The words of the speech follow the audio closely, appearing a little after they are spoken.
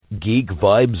Geek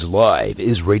Vibes Live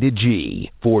is rated G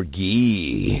for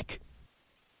geek.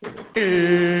 Hey,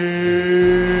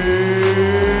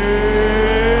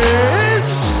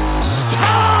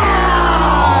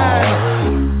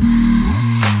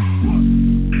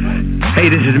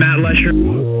 this is Matt Lesher.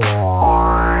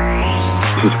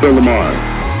 This is Phil Lamar.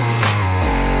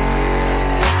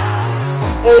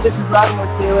 Hey, this is Vladimir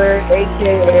Taylor,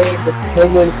 a.k.a. the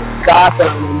Penguin from Gotham,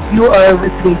 and you are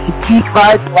listening to Geek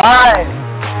Vibes Live.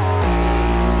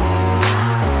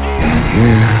 And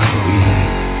here we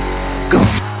go.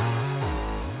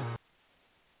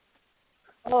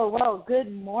 Oh, well,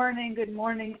 good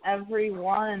morning,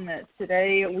 everyone.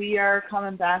 Today we are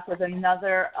coming back with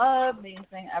another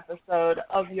amazing episode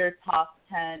of your Top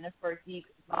 10 for Geek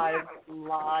Vibes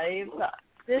Live.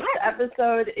 This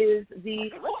episode is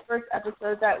the first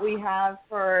episode that we have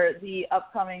for the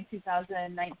upcoming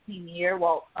 2019 year.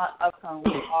 Well, not upcoming,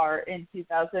 we are in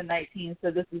 2019,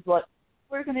 so this is what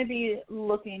we're going to be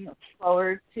looking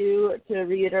forward to. To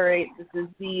reiterate, this is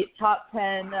the top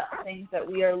 10 things that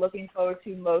we are looking forward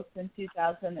to most in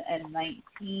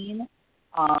 2019.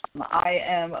 I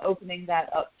am opening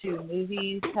that up to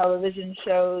movies, television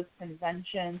shows,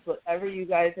 conventions, whatever you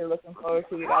guys are looking forward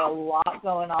to. We got a lot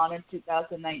going on in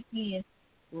 2019.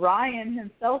 Ryan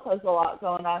himself has a lot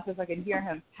going on because I can hear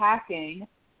him packing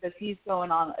because he's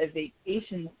going on a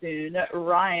vacation soon.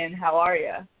 Ryan, how are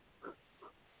you?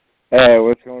 Hey,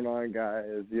 what's going on,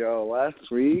 guys? Yo,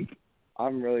 last week,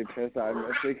 I'm really pissed I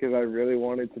missed it because I really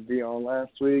wanted to be on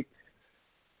last week.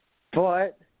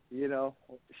 But, you know,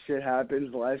 shit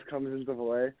happens. Life comes into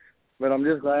play. But I'm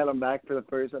just glad I'm back for the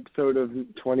first episode of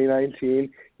 2019.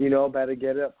 You know, better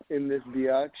get up in this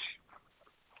biatch.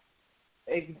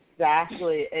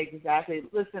 Exactly.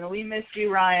 Listen, we missed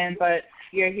you, Ryan, but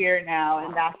you're here now,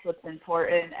 and that's what's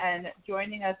important. And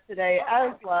joining us today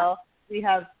as well, we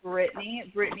have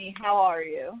Brittany. Brittany, how are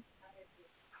you?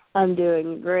 I'm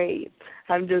doing great.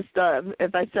 I'm just,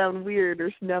 if I sound weird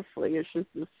or snuffly, it's just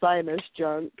the sinus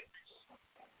junk.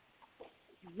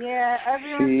 Yeah,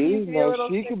 everyone seems to be a little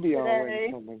she sick could be today.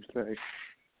 on when someone's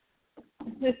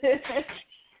sick.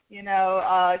 You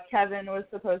know, Kevin was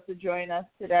supposed to join us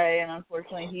today, and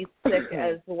unfortunately he's sick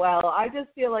as well. I just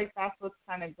feel like that's what's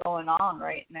kind of going on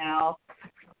right now.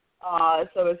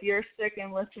 So if you're sick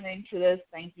and listening to this,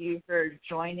 thank you for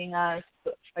joining us.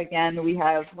 Again, we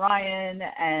have Ryan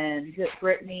and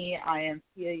Brittany. I am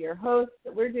Tia, your host.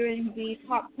 We're doing the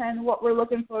top 10, what we're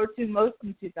looking forward to most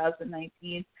in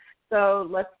 2019. So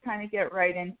let's kind of get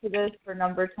right into this. For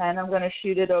number 10, I'm going to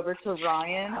shoot it over to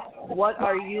Ryan. What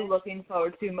are you looking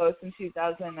forward to most in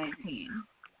 2019?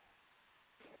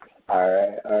 All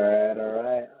right.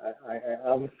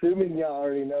 I'm assuming y'all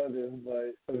already know this,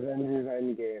 but Avengers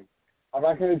Endgame. I'm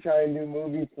not going to try and do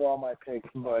movies for all my picks,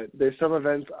 but there's some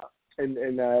events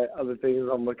and other things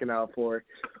I'm looking out for.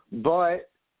 But,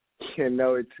 you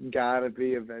know, it's got to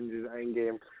be Avengers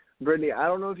Endgame. Brittany, I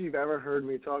don't know if you've ever heard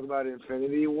me talk about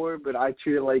Infinity War, but I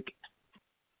treat it like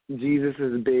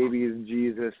Jesus' baby is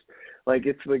Jesus. Like,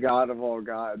 it's the God of all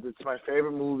gods. It's my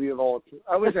favorite movie of all time.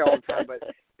 I wouldn't say all time, but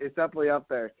it's definitely up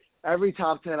there. Every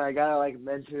top 10, I got to,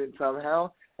 mention it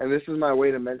somehow, and this is my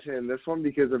way to mention it in this one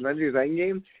because Avengers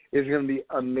Endgame is going to be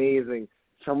amazing.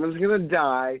 Someone's going to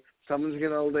die. Someone's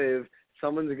going to live.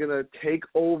 Someone's going to take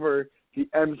over the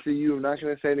MCU. I'm not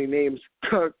going to say any names,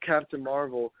 Captain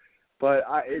Marvel. But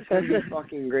it's going to be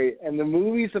fucking great. And the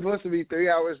movie's supposed to be 3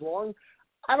 hours long.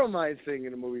 I don't mind sitting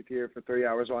in a movie theater for 3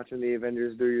 hours watching the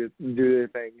Avengers do their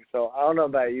thing. So I don't know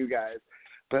about you guys.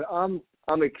 But I'm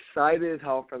excited as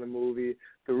hell for the movie.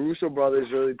 The Russo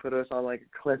brothers really put us on a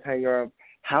cliffhanger of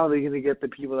how they're going to get the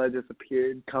people that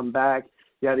disappeared come back,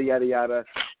 yada, yada, yada.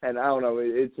 And I don't know.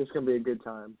 It's just going to be a good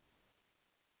time.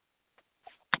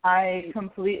 I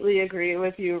completely agree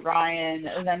with you, Ryan.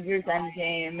 Avengers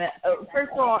Endgame.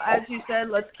 First of all, as you said,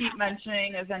 let's keep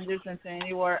mentioning Avengers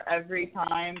Infinity War every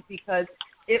time because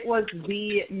it was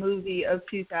the movie of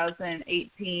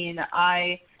 2018.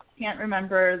 I can't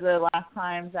remember the last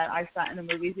time that I sat in a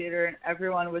movie theater and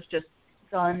everyone was just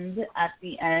stunned at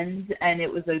the end, and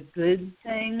it was a good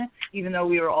thing, even though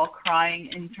we were all crying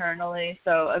internally.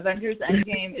 So Avengers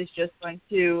Endgame is just going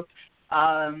to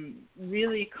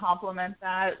really complement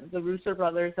that. The Russo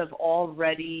brothers have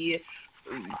already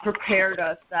prepared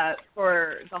us that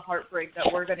for the heartbreak that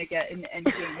we're going to get in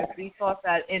Endgame. If we thought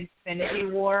that Infinity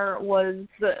War was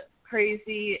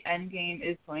crazy, Endgame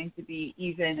is going to be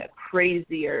even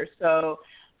crazier. So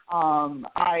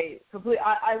I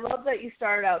love that you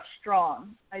started out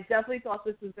strong. I definitely thought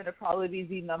this was going to probably be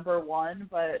the number one,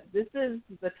 but this is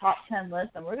the top 10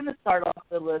 list, and we're going to start off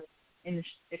the list in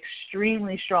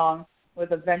extremely strong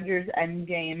with Avengers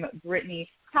Endgame. Brittany,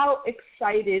 how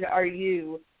excited are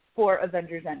you for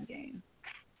Avengers Endgame?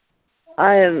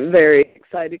 I am very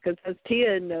excited because, as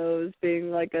Tia knows,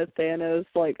 being like a Thanos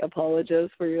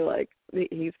apologist, where you're like,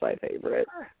 he's my favorite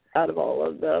out of all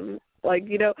of them. Like,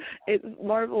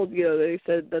 Marvel, they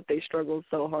said that they struggled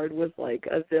so hard with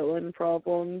a villain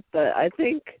problem, but I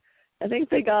think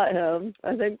they got him.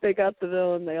 I think they got the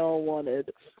villain they all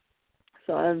wanted.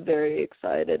 So I'm very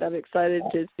excited. I'm excited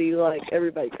to see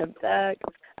everybody come back.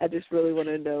 I just really want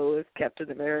to know if Captain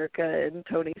America and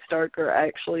Tony Stark are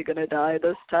actually going to die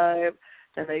this time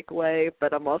and make way.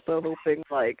 But I'm also hoping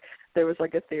there was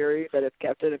a theory that if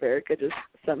Captain America just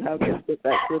somehow gets it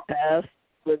back to the past,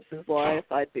 lives his life,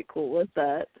 I'd be cool with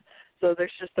that. So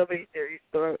there's just so many theories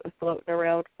floating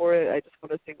around for it. I just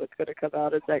want to see what's going to come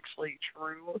out as actually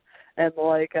true. And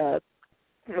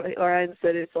Orion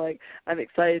said, it's I'm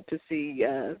excited to see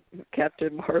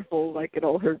Captain Marvel in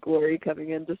all her glory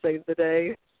coming in to save the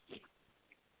day.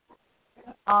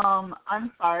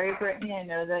 I'm sorry, Brittany. I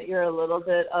know that you're a little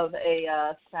bit of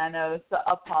a Thanos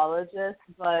apologist,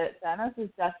 but Thanos is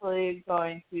definitely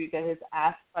going to get his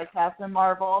ass by Captain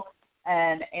Marvel,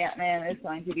 and Ant-Man is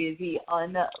going to be the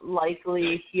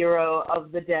unlikely hero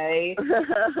of the day.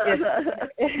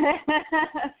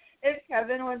 If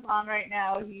Kevin was on right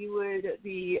now, he would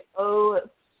be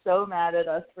so mad at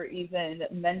us for even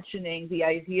mentioning the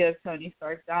idea of Tony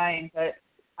Stark dying. But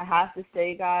I have to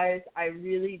say, guys, I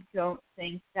really don't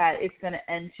think that it's going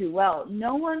to end too well.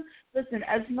 No one, listen,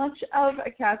 as much of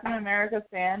a Captain America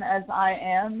fan as I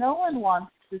am, no one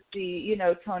wants to see,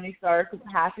 Tony Stark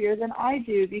happier than I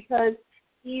do, because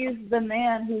he's the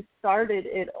man who started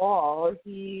it all.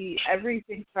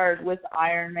 Everything started with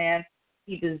Iron Man.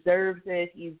 He deserves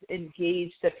it. He's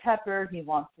engaged to Pepper. He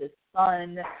wants his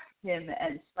son. Him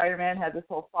and Spider-Man have this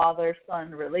whole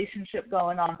father-son relationship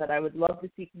going on that I would love to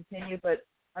see continue. But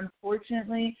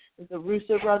unfortunately, the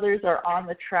Russo brothers are on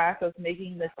the track of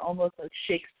making this almost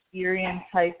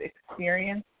Shakespearean-type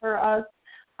experience for us.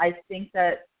 I think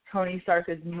that Tony Stark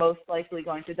is most likely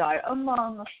going to die,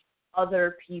 among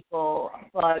other people,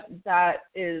 but that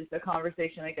is a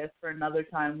conversation, I guess, for another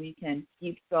time. We can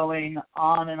keep going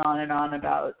on and on and on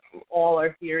about all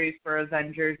our theories for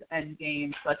Avengers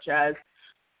Endgame, such as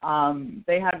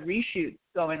they had reshoots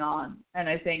going on, and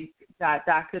I think that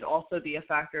could also be a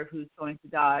factor of who's going to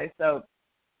die. So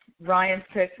Ryan's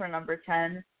pick for number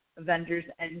 10, Avengers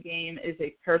Endgame, is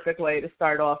a perfect way to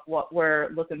start off what we're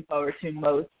looking forward to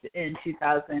most in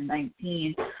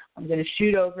 2019. I'm going to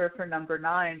shoot over for number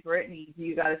 9. Brittany, do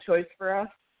you got a choice for us?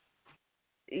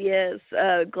 Yes,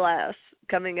 Glass,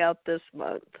 coming out this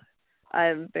month.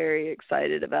 I'm very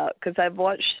excited about, because I've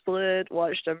watched Split,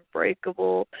 watched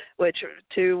Unbreakable, which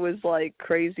too was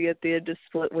crazy at the end of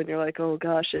Split when you're oh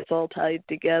gosh, it's all tied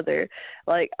together.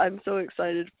 I'm so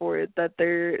excited for it that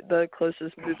they're the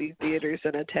closest movie theaters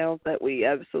in a town that we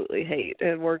absolutely hate,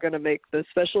 and we're going to make this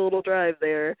special little drive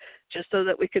there just so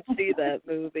that we could see that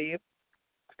movie.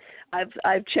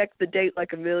 I've checked the date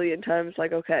a million times,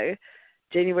 okay,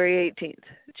 January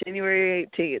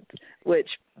 18th, which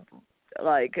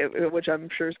I'm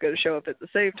sure is going to show up at the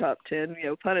same top 10.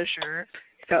 Punisher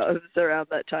comes around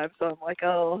that time, so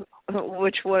I'm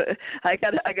which one? I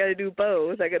gotta do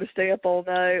both. I gotta stay up all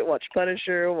night, watch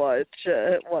Punisher, watch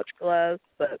Glass,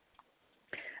 but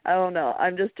I don't know.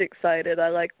 I'm just excited. I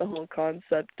like the whole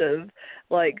concept of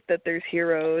that there's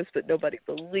heroes, but nobody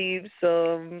believes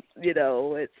them.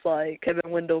 It's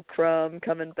Kevin Wendell Crumb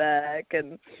coming back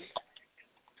and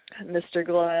Mr.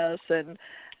 Glass, and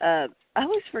I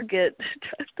always forget.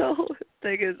 The whole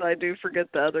thing is, I do forget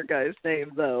the other guy's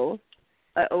name, though.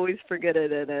 I always forget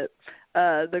it in it.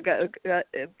 The guy,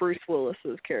 Bruce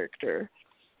Willis's character.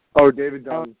 Oh, David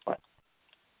Dunn.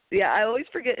 Yeah, I always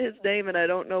forget his name, and I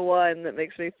don't know why, and that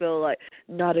makes me feel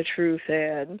not a true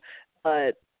fan.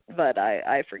 But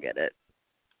I forget it.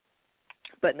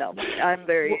 But no, I'm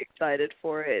very excited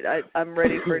for it. I'm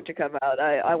ready for it to come out.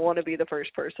 I want to be the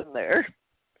first person there.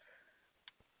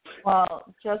 Well,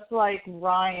 just like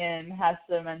Ryan has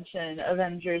to mention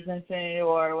Avengers Infinity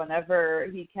War whenever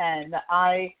he can,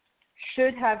 I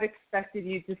should have expected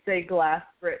you to say Glass,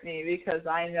 Brittany, because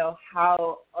I know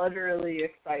how utterly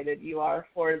excited you are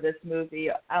for this movie.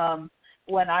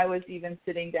 When I was even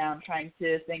sitting down trying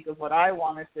to think of what I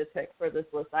wanted to pick for this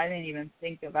list, I didn't even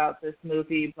think about this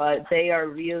movie, but they are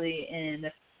really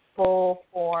in full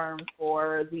form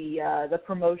for the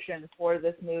promotion for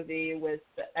this movie with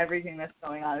everything that's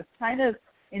going on. It's kind of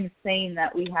insane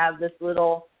that we have this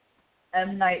little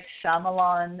M. Night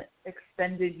Shyamalan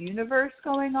extended universe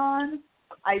going on.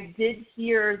 I did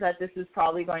hear that this is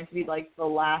probably going to be like the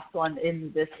last one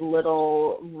in this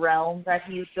little realm that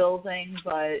he's building,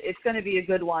 but it's going to be a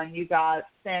good one. You got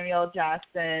Samuel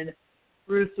Jackson,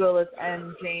 Bruce Willis,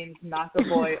 and James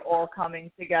McAvoy all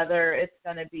coming together. It's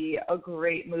going to be a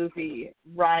great movie.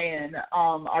 Ryan,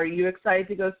 are you excited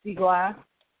to go see Glass?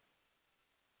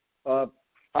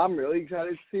 I'm really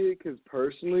excited to see it because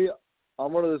personally,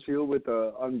 I'm one of those people with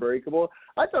Unbreakable.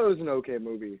 I thought it was an okay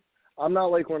movie. I'm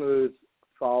not like one of those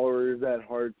followers at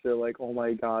heart to like, oh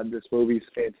my god, this movie's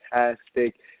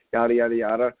fantastic, yada yada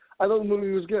yada. I thought the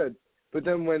movie was good, but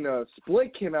then when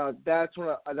Split came out, that's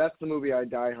the movie I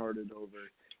dieharded over.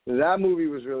 That movie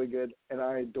was really good, and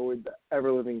I adored the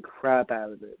ever living crap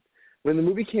out of it. When the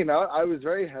movie came out, I was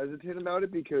very hesitant about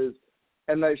it because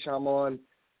M. Night Shyamalan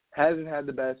hasn't had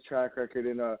the best track record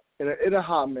in a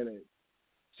hot minute.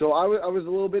 So I was a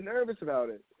little bit nervous about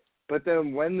it. But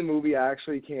then when the movie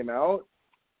actually came out,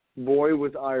 boy,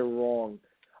 was I wrong.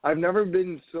 I've never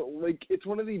been so, like, it's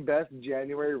one of the best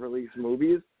January release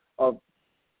movies of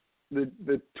the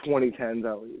 2010s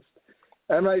at least.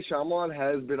 M. Night Shyamalan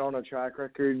has been on a track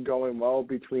record going well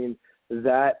between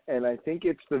that and I think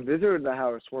it's The Visitor in the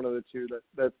House, one of the two.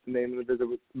 That's the name of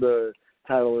the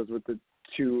title is with the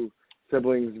two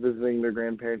siblings visiting their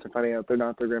grandparents and finding out they're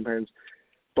not their grandparents.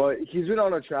 But he's been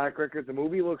on a track record. The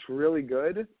movie looks really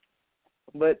good.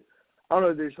 But I don't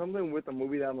know, there's something with the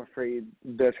movie that I'm afraid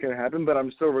that's going to happen, but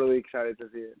I'm still really excited to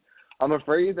see it. I'm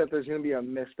afraid that there's going to be a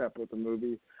misstep with the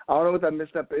movie. I don't know what that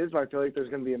misstep is, but I feel like there's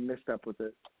going to be a misstep with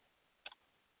it.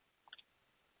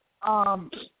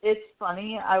 It's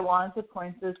funny. I wanted to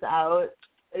point this out.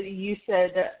 You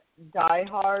said Die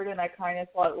Hard, and I kind of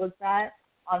thought it was that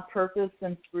on purpose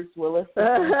since Bruce Willis is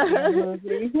in the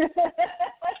movie.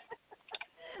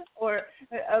 Or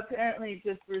apparently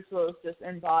just Bruce Willis just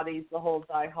embodies the whole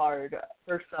Die Hard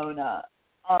persona.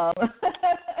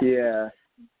 Yeah.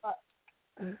 But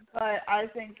I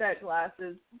think that Glass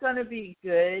is going to be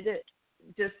good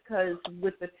just because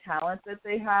with the talent that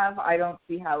they have, I don't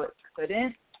see how it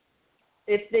couldn't.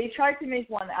 If they tried to make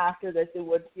one after this, it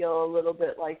would feel a little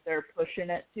bit like they're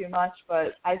pushing it too much,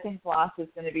 but I think Glass is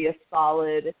going to be a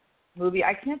solid movie.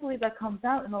 I can't believe that comes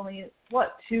out in only,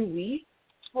 2 weeks?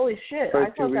 Holy shit. I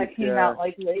thought that came out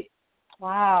like late.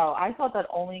 Wow. I thought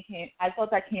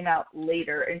that came out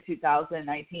later in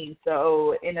 2019.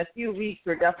 So in a few weeks,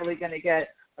 we're definitely going to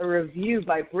get a review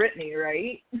by Brittany,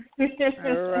 right?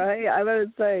 All right. I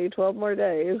would say 12 more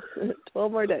days.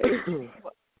 12 more days.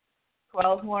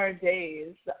 12 more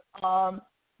days.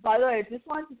 By the way, I just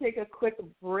wanted to take a quick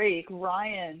break.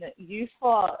 Ryan, you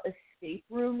saw Escape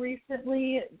Room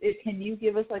recently. Can you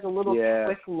give us like a little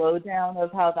quick lowdown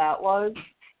of how that was?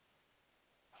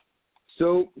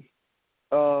 So,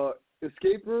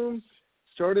 Escape Room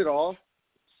started off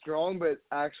strong, but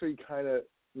actually kind of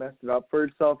messed it up for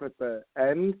itself at the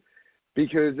end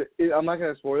because I'm not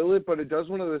going to spoil it, but it does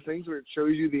one of those things where it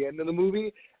shows you the end of the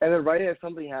movie, and then right as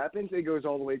something happens, it goes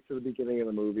all the way to the beginning of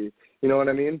the movie. You know what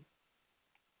I mean?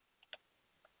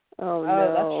 Oh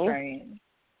no. That's strange.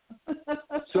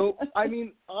 So, I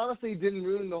mean, honestly, it didn't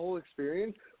ruin the whole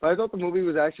experience, but I thought the movie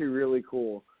was actually really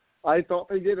cool. I thought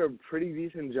they did a pretty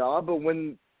decent job, but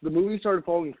when the movie started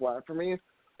falling flat for me,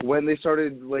 when they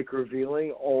started, like,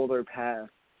 revealing all their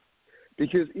past,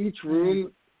 because each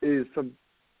room is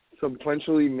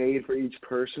sequentially made for each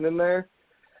person in there,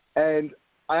 and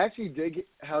I actually dig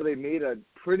how they made a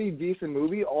pretty decent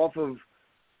movie off of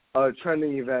a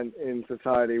trending event in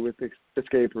society with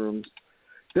escape rooms.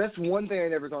 That's one thing I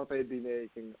never thought they'd be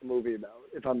making a movie about,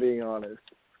 if I'm being honest.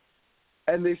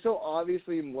 And they so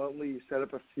obviously bluntly set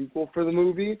up a sequel for the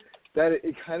movie that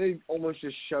it kind of almost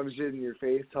just shoves it in your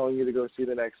face, telling you to go see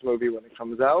the next movie when it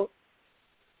comes out.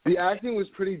 The acting was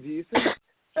pretty decent,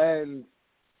 and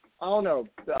I don't know.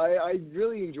 I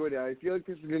really enjoyed it. I feel like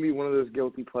this is going to be one of those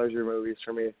guilty pleasure movies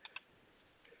for me.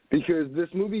 Because this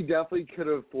movie definitely could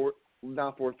have,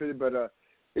 not forfeited, but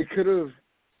it could have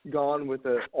gone with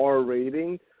an R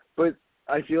rating. But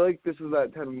I feel like this is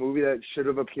that type of movie that should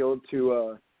have appealed to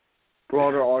a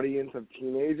broader audience of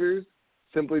teenagers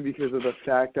simply because of the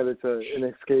fact that it's an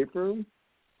escape room.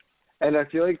 And I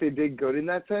feel like they did good in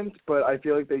that sense, but I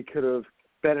feel like they could have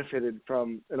benefited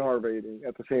from an R rating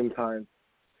at the same time.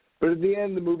 But at the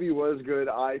end, the movie was good.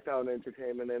 I found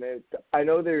entertainment in it. I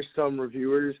know there's some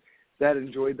reviewers that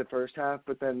enjoyed the first half,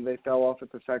 but then they fell off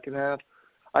at the second half.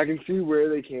 I can see where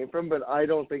they came from, but I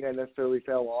don't think I necessarily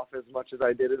fell off as much as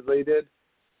I did as they did.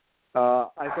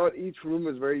 I thought each room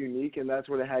was very unique, and that's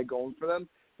what it had going for them.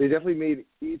 They definitely made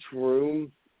each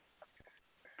room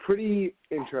pretty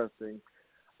interesting.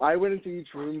 I went into each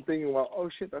room thinking, well, oh,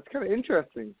 shit, that's kind of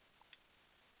interesting.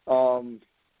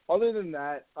 other than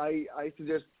that, I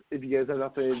suggest if you guys have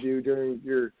nothing to do during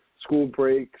your school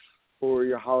breaks or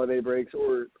your holiday breaks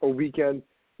or a weekend,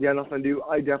 you have nothing to do,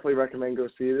 I definitely recommend go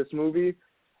see this movie.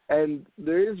 And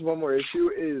there is one more issue,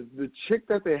 is the chick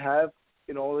that they have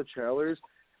in all the trailers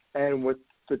and with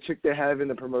the chick they have in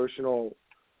the promotional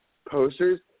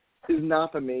posters is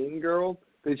not the main girl.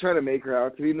 They try to make her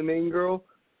out to be the main girl,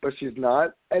 but she's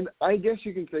not. And I guess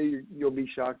you can say you'll be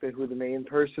shocked at who the main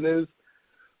person is.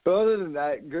 But other than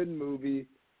that, good movie.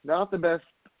 Not the best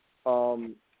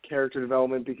character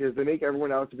development because they make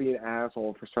everyone out to be an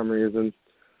asshole for some reason.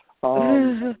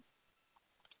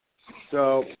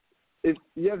 So if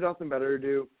you have nothing better to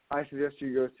do, I suggest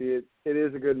you go see it. It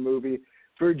is a good movie.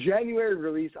 For January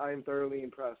release, I am thoroughly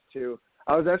impressed, too.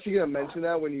 I was actually going to mention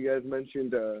that when you guys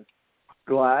mentioned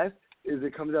Glass, is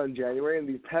it comes out in January. And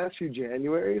these past few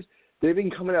Januaries, they've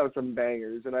been coming out with some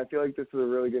bangers. And I feel like this is a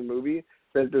really good movie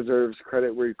that deserves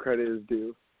credit where credit is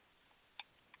due.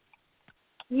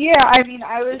 Yeah, I mean,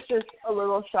 I was just a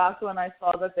little shocked when I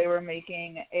saw that they were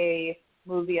making a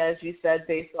movie, as you said,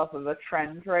 based off of a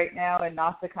trend right now, and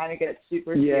not to kind of get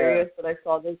super serious, but I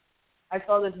saw this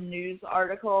news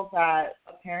article that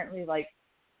apparently like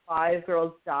 5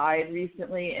 girls died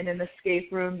recently in an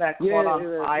escape room that caught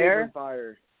on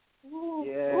fire. Ooh,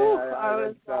 I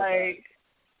was like,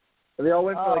 and they all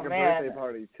went for like a birthday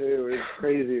party too. It was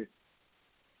crazy.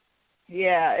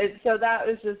 Yeah, so that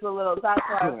was just a little. That's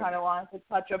why I kind of wanted to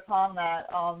touch upon that.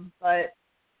 But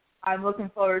I'm looking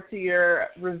forward to your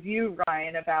review,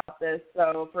 Ryan, about this.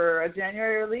 So for a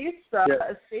January release,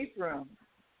 Escape Room.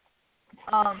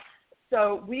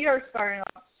 So we are starting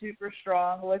off super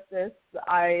strong with this.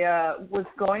 I was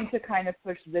going to kind of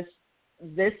push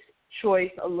this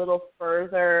choice a little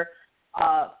further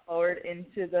forward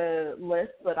into the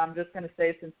list, but I'm just going to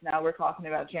say, since now we're talking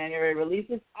about January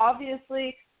releases,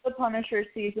 obviously The Punisher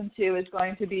Season 2 is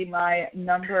going to be my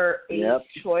number 8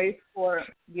 choice for,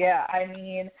 I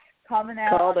mean, coming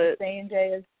out on the same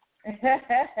day as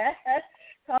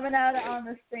coming out on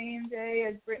the same day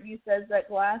as Brittany says that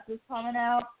Glass is coming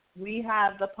out. We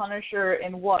have The Punisher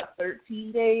in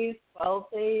 13 days, 12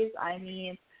 days? I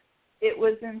mean, it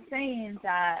was insane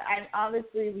that, and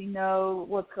obviously we know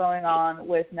what's going on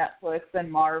with Netflix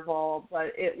and Marvel, but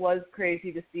it was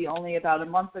crazy to see only about a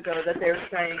month ago that they were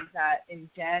saying that in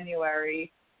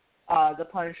January, The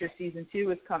Punisher Season 2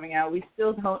 was coming out. We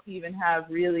still don't even have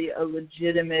really a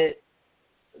legitimate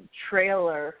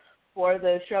trailer for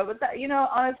the show, but that,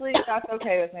 honestly, that's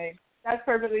okay with me. That's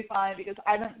perfectly fine because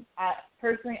I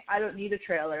don't need a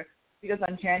trailer. Because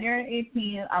on January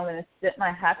 18th, I'm going to sit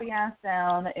my happy ass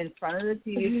down in front of the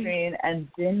TV screen and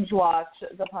binge watch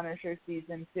The Punisher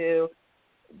Season 2.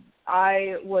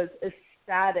 I was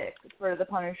ecstatic for The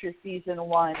Punisher Season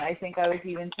 1. I think I was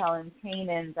even telling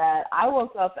Kanan that I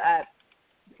woke up at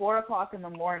 4 o'clock in the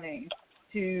morning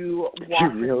to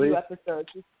watch a few episodes.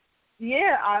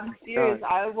 Yeah, I'm serious.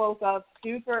 I woke up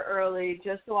super early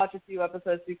just to watch a few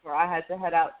episodes before I had to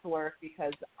head out to work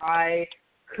because I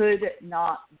could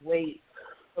not wait.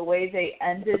 The way they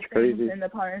ended things in The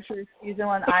Punisher Season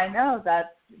 1, I know that's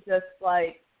just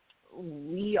like,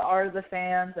 we are the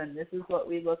fans and this is what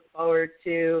we look forward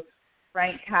to.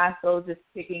 Frank Castle just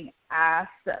kicking ass,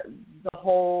 the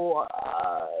whole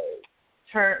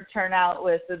turnout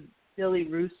with the Billy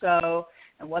Russo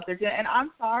and what they're doing. And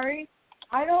I'm sorry,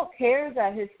 I don't care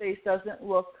that his face doesn't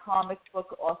look comic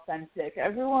book authentic.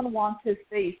 Everyone wants his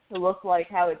face to look like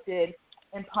how it did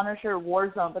in Punisher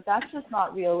Warzone, but that's just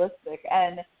not realistic.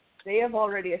 And they have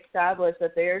already established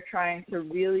that they are trying to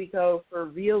really go for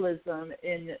realism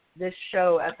in this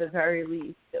show at the very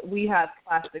least. We have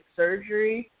plastic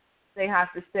surgery. They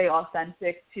have to stay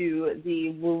authentic to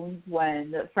the wounds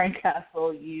when Frank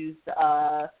Castle used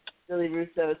Billy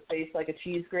Russo's face like a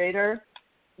cheese grater.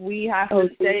 We have to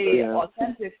stay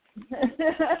authentic.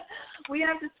 We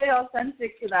have to stay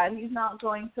authentic to that. He's not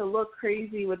going to look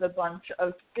crazy with a bunch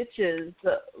of stitches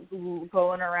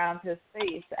going around his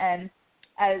face. And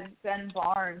as Ben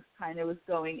Barnes kind of was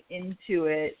going into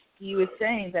it, he was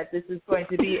saying that this is going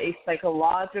to be a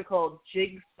psychological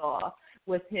jigsaw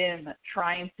with him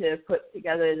trying to put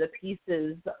together the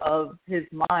pieces of his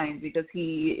mind because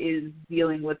he is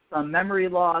dealing with some memory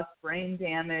loss, brain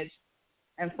damage.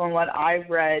 And from what I've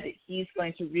read, he's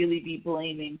going to really be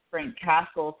blaming Frank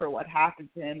Castle for what happened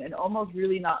to him and almost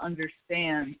really not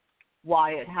understand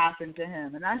why it happened to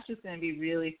him. And that's just going to be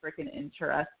really freaking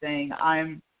interesting.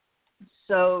 I'm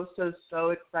so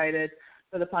excited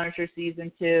for The Punisher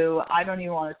Season 2. I don't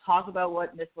even want to talk about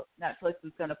what Netflix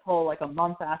is going to pull like a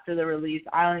month after the release.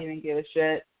 I don't even give a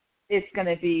shit. It's going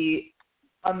to be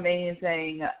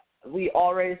amazing. we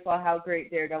already saw how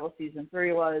great Daredevil Season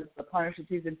 3 was. The Punisher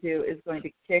Season 2 is going to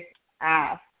kick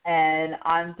ass. And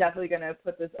I'm definitely going to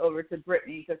put this over to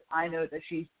Brittany because I know that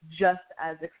she's just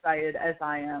as excited as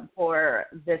I am for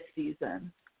this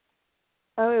season.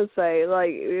 I would say, like,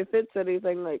 if it's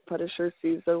anything like Punisher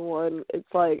Season 1,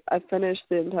 it's like I finished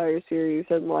the entire series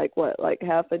in, like,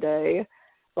 half a day.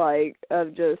 Like,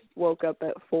 I've just woke up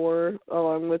at 4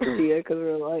 along with Tia because we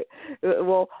were like,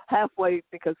 well, halfway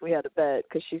because we had a bet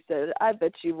because she said, I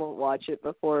bet you won't watch it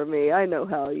before me. I know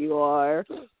how you are.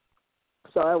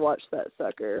 So I watched that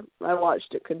sucker. I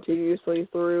watched it continuously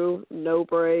through, no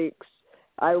breaks.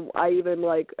 I even,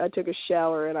 like, I took a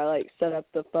shower and I, like, set up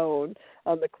the phone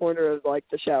on the corner of, like,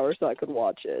 the shower so I could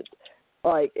watch it.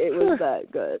 Like, it was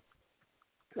that good.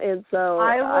 And so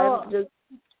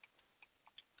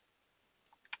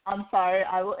I'm sorry,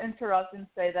 I will interrupt and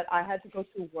say that I had to go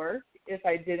to work. If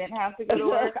I didn't have to go to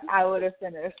work, I would have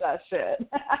finished that shit.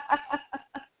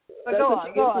 But go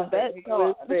on.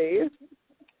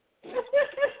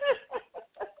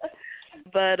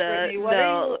 But Brittany,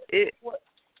 no,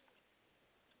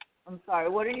 I'm sorry.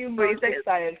 What are you most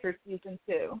excited for Season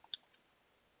 2?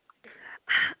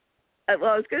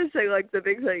 Well, I was going to say, like, the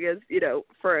big thing is, you know,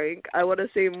 Frank. I want to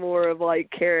see more of, like,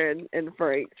 Karen and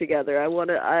Frank together. I want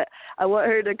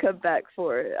her to come back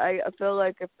for it. I feel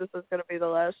like if this is going to be the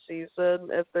last season,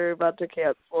 if they're about to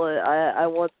cancel it, I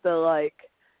want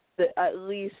at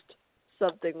least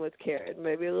something with Karen.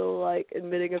 Maybe a little, like,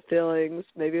 admitting of feelings,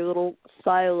 maybe a little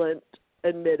silent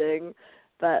admitting,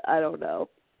 but I don't know.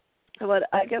 But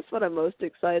I guess what I'm most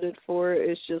excited for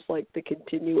is just, like, the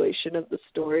continuation of the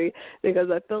story, because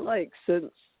I feel like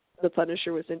since the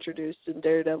Punisher was introduced in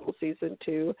Daredevil Season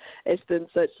 2, it's been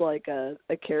such, like, a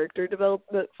character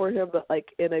development for him, but, like,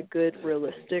 in a good,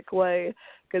 realistic way,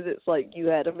 because it's like you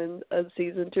had him in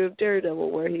Season 2 of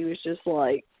Daredevil where he was just,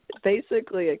 like,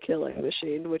 basically a killing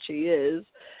machine, which he is,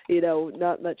 you know,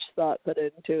 not much thought put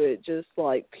into it, just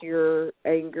like pure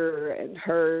anger and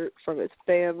hurt from his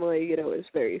family, you know, it's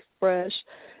very fresh.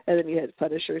 And then you had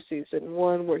Punisher Season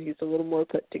 1 where he's a little more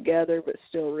put together but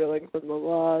still reeling from the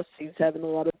loss. He's having a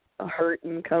lot of hurt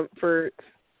and comfort.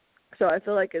 So I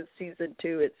feel like in Season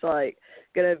 2 it's like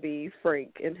gonna be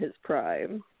Frank in his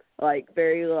prime, like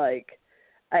very, like,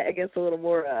 I guess a little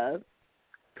more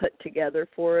put together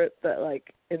for it, but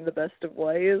like in the best of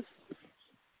ways,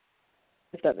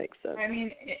 if that makes sense. I mean,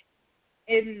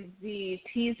 in the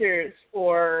teasers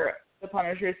for the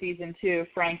Punisher Season 2,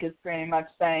 Frank is pretty much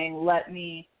saying, let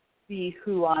me be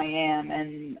who I am,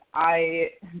 and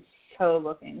I am so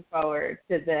looking forward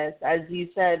to this. As you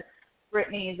said,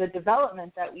 Brittany, the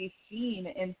development that we've seen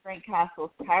in Frank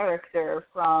Castle's character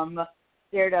from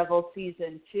Daredevil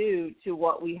Season 2 to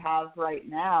what we have right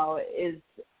now is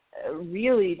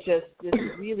really just this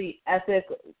really epic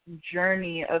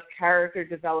journey of character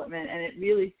development, and it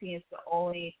really seems to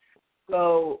only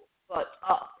go but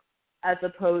up, as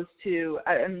opposed to,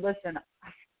 and listen, I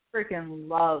freaking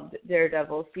loved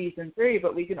Daredevil Season 3,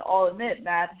 but we can all admit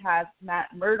Matt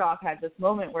Murdock had this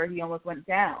moment where he almost went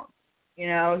down. You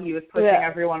know, he was pushing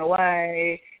everyone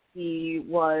away, he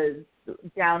was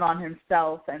down on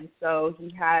himself, and so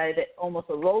he had almost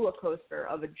a roller coaster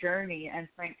of a journey, and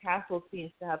Frank Castle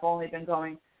seems to have only been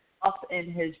going up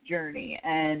in his journey,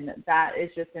 and that is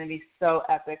just going to be so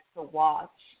epic to watch.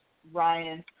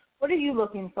 Ryan, what are you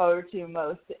looking forward to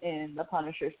most in The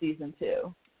Punisher Season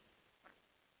 2?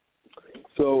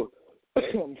 So,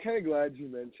 I'm kind of glad you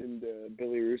mentioned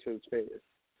Billy Russo's face.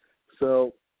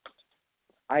 So,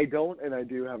 I don't and I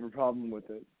do have a problem with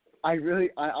it. I'm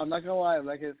not going to lie, I'm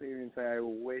not going to even say I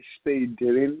wish they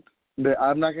didn't. But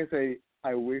I'm not going to say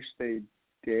I wish they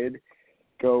did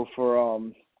go for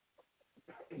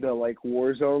the, like,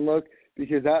 Warzone look,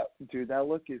 because that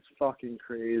look is fucking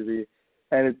crazy.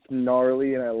 And it's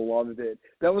gnarly, and I loved it.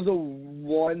 That was the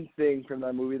one thing from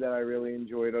that movie that I really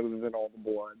enjoyed other than all the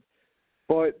blood.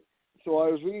 But, so I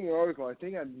was reading an article, I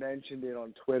think I mentioned it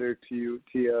on Twitter to you,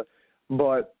 Tia,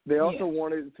 but they also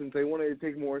wanted, since they wanted to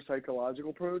take more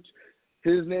psychological approach,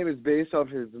 his name is based off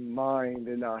his mind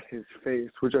and not his face,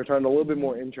 which I found a little bit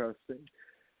more interesting.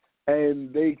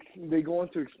 And they go on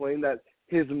to explain that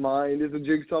his mind is a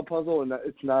jigsaw puzzle and that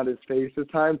it's not his face this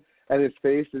time, and his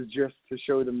face is just to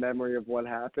show the memory of what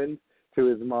happened to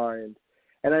his mind.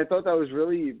 And I thought that was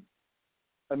really,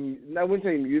 I wouldn't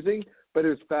say amusing, but it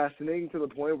was fascinating to the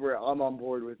point where I'm on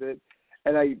board with it.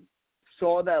 And I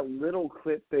saw that little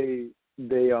clip they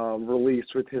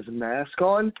released with his mask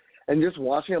on, and just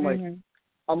watching it, I'm like,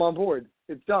 I'm on board.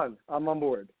 It's done. I'm on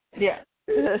board. Yeah.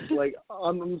 Like,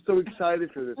 I'm so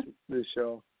excited for this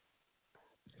show.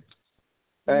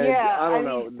 And yeah, I don't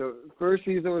know. The first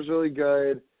season was really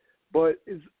good, but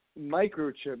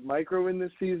Micro in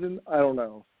this season? I don't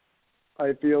know.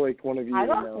 I feel like one of you I would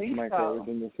don't know if think Micro so. is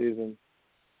in the season.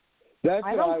 That's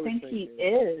I what I don't was think thinking. he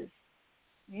is.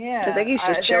 Yeah. I think he's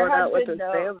just there chilling has out with been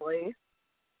his family.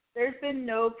 There's been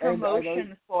no And I know-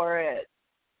 promotion for it.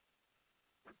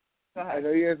 Go ahead. I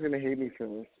know you guys are going to hate me for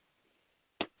this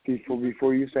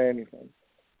before you say anything.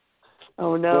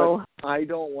 Oh, no. But I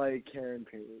don't like Karen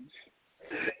Page.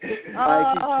 He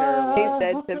I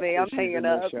said to me, I'm she's hanging in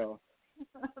this up. show.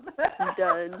 I'm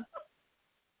done.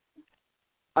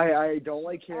 I don't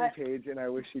like Karen Page, and I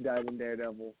wish she died in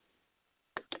Daredevil.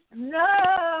 No.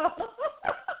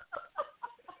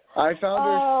 I found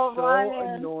her so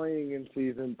Ryan. annoying in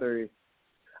season 3.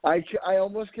 I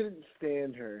almost couldn't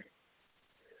stand her.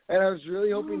 And I was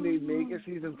really hoping they'd make a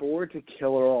season 4 to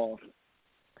kill her off.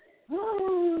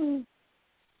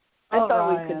 I thought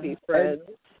Ryan. we could be friends.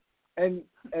 And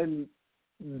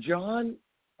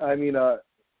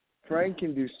Frank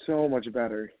can do so much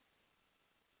better.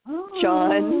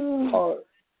 John.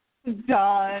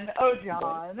 John. Oh,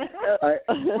 John. I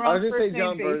We're on was going to first say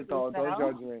John name basis Bernthal. now.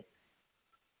 Don't judge me.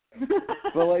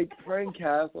 But, like, Frank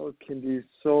Castle can do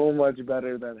so much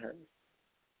better than her.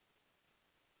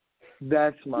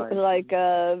 That's mine. Like,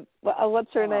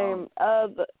 what's her name?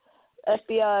 The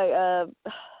FBI,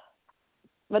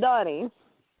 Madani.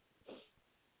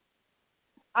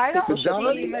 I don't see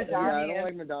Madani? Madani. Yeah, I don't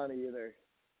like Madani either.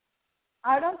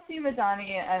 I don't see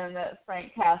Madani and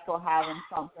Frank Castle having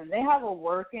something. They have a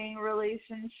working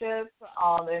relationship,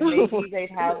 and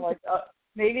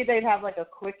maybe they'd have like a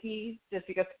quickie just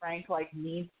because Frank like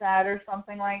needs that or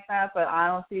something like that. But I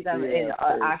don't see them in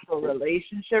an actual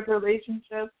relationship.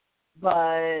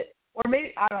 But or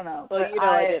maybe I don't know. Well, but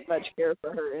I didn't much care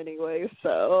for her anyway,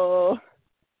 so.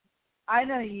 I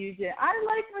know you did. I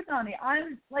like Madani.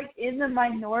 I'm like in the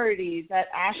minority that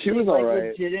actually was like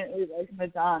right. legitimately like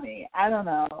Madani. I don't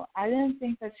know. I didn't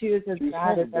think that she was as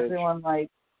bad as everyone like.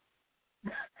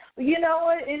 You know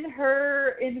what? In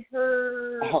her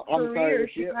career,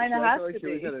 she kind of has like to she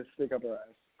was be. gonna stick up her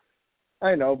ass.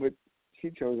 I know, but she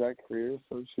chose that career,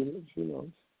 so she knows.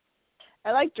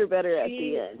 I liked her better at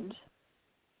the end.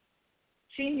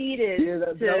 She needed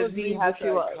that to was be me how with she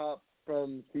that was. cop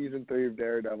from season 3 of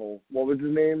Daredevil. What was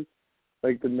his name?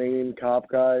 Like the main cop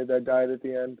guy that died at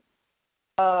the end.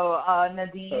 Oh,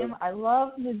 Nadeem. I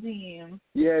love Nadeem.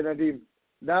 Yeah, Nadeem.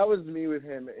 That was me with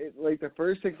him. Like the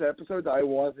first 6 episodes, I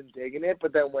wasn't digging it,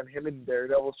 but then when him and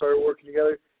Daredevil started working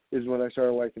together, is when I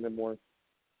started liking him more.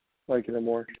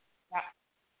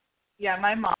 Yeah,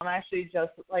 my mom actually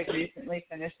just like recently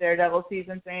finished Daredevil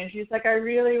season 3, and she's like, I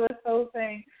really was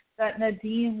hoping that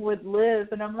Nadeem would live,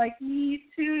 and I'm like, me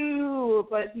too.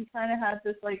 But he kind of had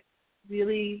this like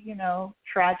really,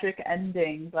 tragic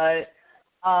ending. But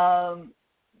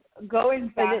going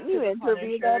back, didn't you to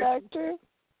interview Punisher, that actor?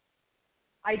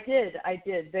 I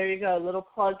did. There you go. A little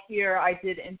plug here. I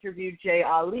did interview Jay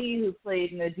Ali, who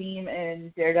played Nadeem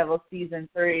in Daredevil season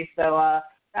 3. So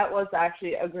that was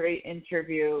actually a great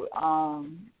interview.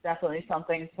 Definitely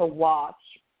something to watch,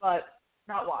 but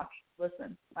not watch.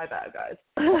 Listen. My bad, guys.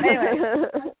 Anyway,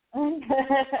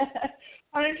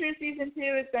 Punisher season 2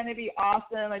 is going to be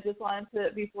awesome. I just wanted to,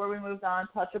 before we moved on,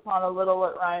 touch upon a little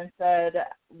what Ryan said.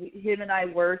 Him and I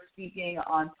were speaking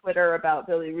on Twitter about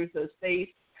Billy Russo's face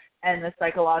and the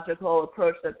psychological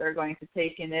approach that they're going to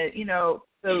take in it.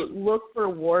 The look for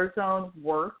Warzone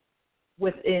work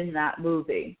within that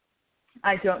movie.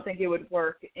 I don't think it would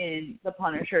work in The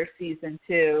Punisher season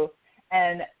 2.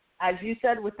 And as you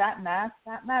said, with that mask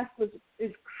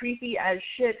is creepy as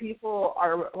shit. People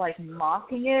are like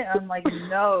mocking it. I'm like,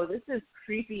 no, this is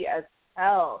creepy as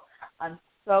hell. I'm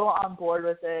so on board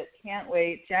with it. Can't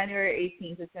wait. January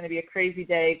 18th is going to be a crazy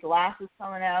day. Glass is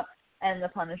coming out, and The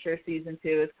Punisher season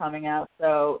 2 is coming out.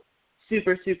 So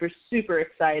super, super, super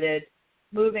excited.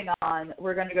 Moving on,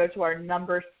 we're going to go to our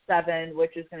number 7,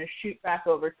 which is going to shoot back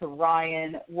over to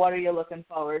Ryan. What are you looking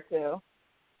forward to?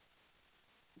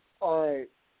 All right.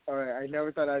 I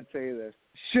never thought I'd say this.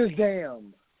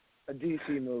 Shazam, a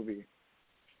DC movie.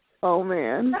 Oh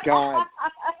man. God.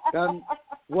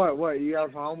 What? You have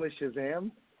a problem with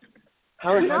Shazam?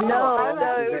 How No, I'm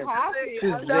Shazam? happy.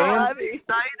 Shazam? I'm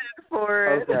excited for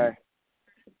it. Okay.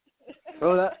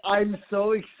 Well, I'm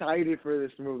so excited for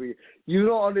this movie. You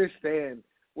don't understand.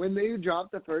 When they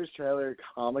dropped the first trailer at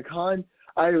Comic-Con,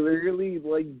 I literally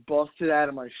busted out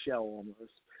of my shell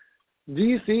almost.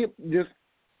 DC just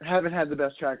haven't had the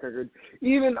best track record.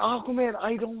 Even Aquaman,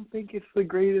 I don't think it's the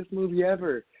greatest movie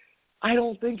ever. I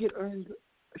don't think it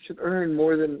should earn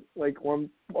more than $1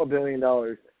 billion.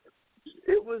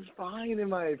 It was fine in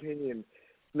my opinion.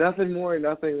 Nothing more,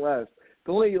 nothing less.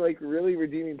 The only like really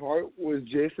redeeming part was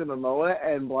Jason Momoa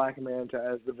and Black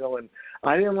Manta as the villain.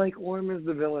 I didn't like Orm as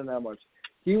the villain that much.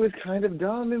 He was kind of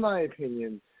dumb in my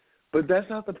opinion, but that's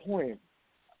not the point.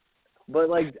 But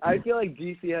like I feel like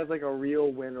DC has like a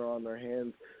real winner on their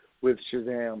hands with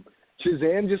Shazam.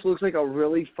 Shazam just looks like a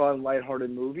really fun,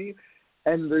 lighthearted movie,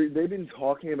 and they've been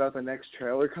talking about the next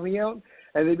trailer coming out,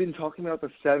 and they've been talking about the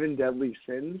 7 deadly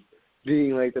sins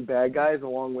being like the bad guys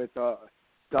along with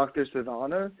Dr.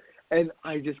 Savannah, and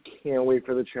I just can't wait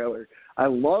for the trailer. I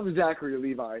love Zachary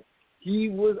Levi. He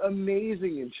was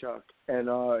amazing in Chuck and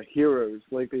Heroes,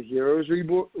 like the Heroes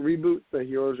reboot, the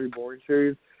Heroes Reborn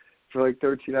series for like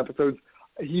 13 episodes.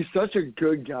 He's such a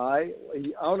good guy.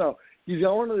 I don't know. He's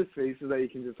got one of those faces that you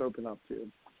can just open up to.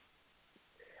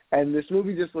 And this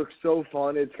movie just looks so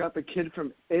fun. It's got the kid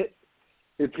from It.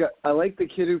 I like the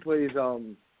kid who plays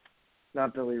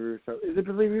not Billy Russo. Is it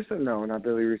Billy Russo? No, not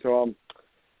Billy Russo.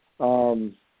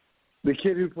 The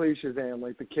kid who plays Shazam,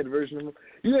 like the kid version of him.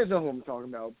 You guys know who I'm talking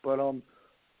about. But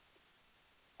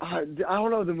I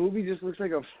don't know. The movie just looks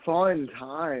like a fun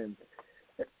time.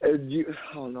 I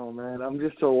don't know, man. I'm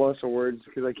just so lost for words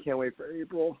because I can't wait for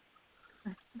April.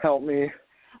 Help me.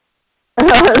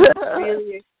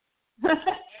 Really? No.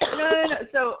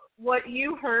 So what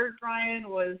you heard, Ryan,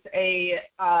 was a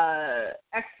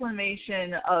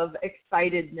exclamation of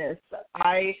excitedness.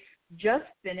 I just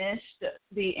finished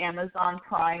the Amazon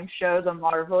Prime show, The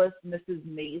Marvelous Mrs.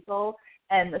 Maisel,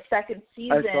 and the second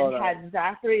season had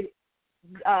Zachary.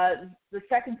 The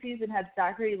second season had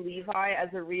Zachary Levi as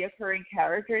a reoccurring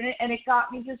character in it, and it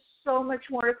got me just so much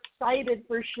more excited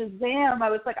for Shazam. I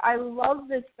was like, I love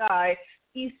this guy.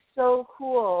 He's so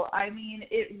cool. I mean,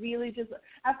 it really just,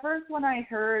 at first when I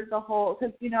heard the whole,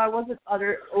 because, you know, I wasn't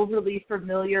overly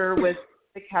familiar with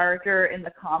the character in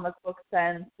the comic book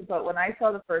sense, but when I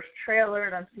saw the first trailer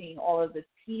and I'm seeing all of the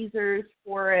teasers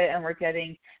for it and we're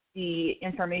getting the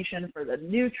information for the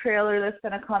new trailer that's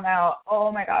going to come out,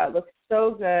 oh my God, it looks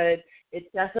so good. It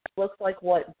definitely looks like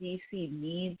what DC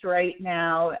needs right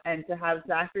now, and to have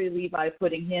Zachary Levi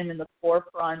putting him in the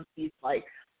forefront, he's like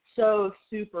so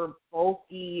super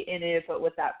bulky in it, but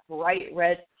with that bright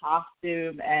red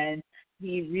costume, and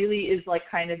he really is like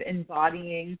kind of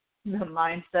embodying the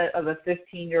mindset of a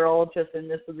 15-year-old just in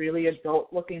this really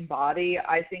adult-looking body.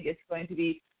 I think it's going to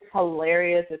be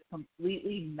hilarious. It's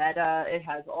completely meta. It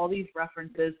has all these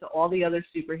references to all the other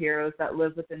superheroes that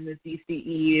live within the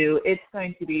DCEU. It's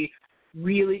going to be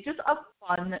really just a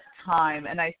fun time,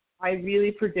 and I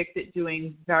really predict it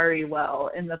doing very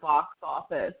well in the box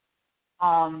office.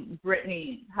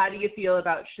 Brittany, how do you feel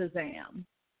about Shazam?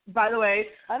 By the way,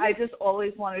 I just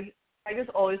always want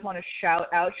to shout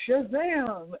out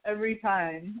Shazam every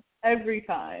time. That'd be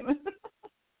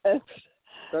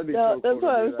so cool. That's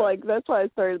why I was like. That's why I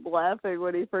started laughing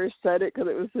when he first said it, because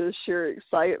it was his sheer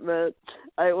excitement.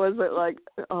 I wasn't like,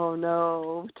 "Oh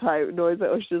no" type noise.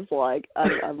 It was just like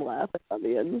I'm laughing on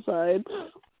the inside.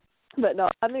 But no,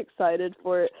 I'm excited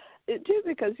for it too,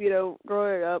 because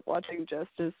growing up watching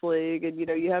Justice League, and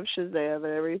you have Shazam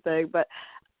and everything. But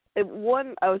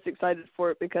one, I was excited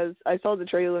for it because I saw the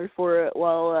trailer for it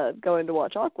while going to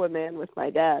watch Aquaman with my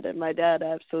dad, and my dad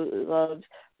absolutely loves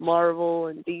Marvel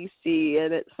and DC,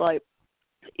 and it's like,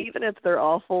 even if they're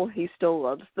awful, he still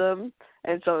loves them,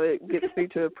 and so it gets me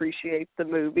to appreciate the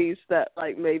movies that,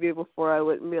 like, maybe before I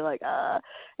wouldn't be like,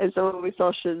 and so when we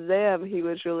saw Shazam, he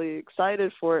was really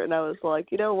excited for it, and I was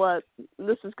like, you know what,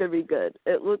 this is going to be good.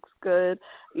 It looks good,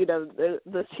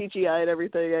 the CGI and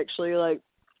everything actually, like,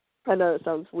 I know it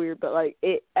sounds weird, but, like,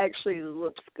 it actually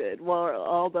looks good, while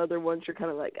all the other ones are kind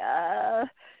of like,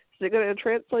 is it going to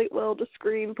translate well to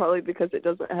screen? Probably because it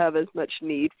doesn't have as much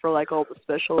need for, like, all the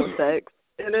special effects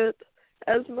in it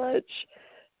as much.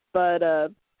 But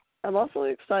I'm also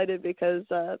excited because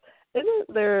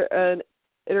isn't there an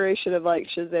iteration of, like,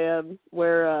 Shazam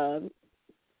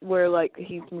where like,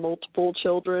 he's multiple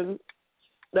children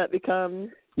that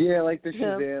become like the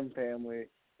him? Shazam family.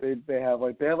 They have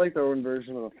their own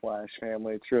version of the Flash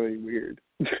family. It's really weird.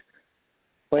 I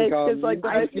see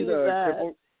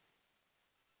that.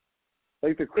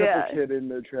 Like the crippled kid in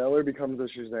the trailer becomes a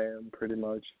Shazam, pretty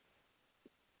much.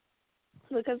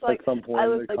 Because, like, at some point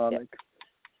in the comic.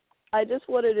 I just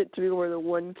wanted it to be where the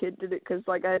one kid did it, because,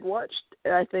 like, I had watched,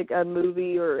 I think, a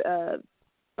movie or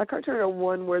a cartoon or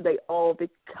one where they all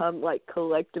become, like,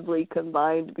 collectively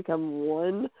combined to become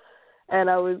one, and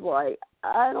I was like,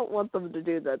 I don't want them to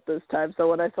do that this time. So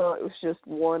when I saw it was just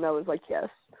one, I was like, yes,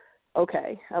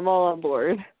 okay, I'm all on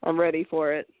board. I'm ready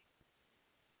for it.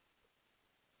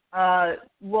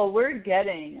 Well, we're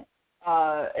getting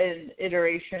an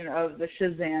iteration of the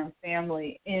Shazam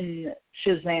family in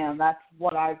Shazam. That's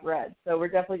what I've read. So we're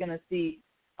definitely going to see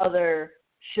other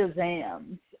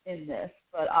Shazams in this,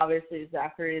 but obviously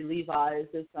Zachary Levi's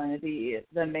is going to be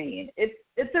the main. It's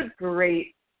a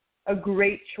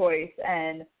great choice,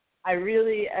 and I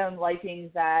really am liking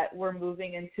that we're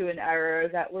moving into an era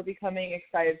that we're becoming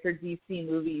excited for DC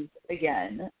movies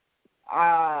again.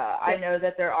 I know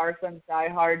that there are some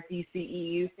diehard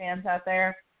DCEU fans out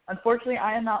there. Unfortunately,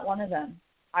 I am not one of them.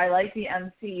 I like the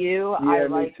MCU. Yeah, I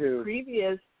like too.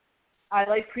 previous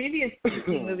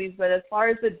DC movies, but as far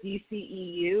as the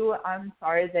DCEU, I'm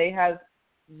sorry, they have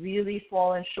really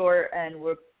fallen short, and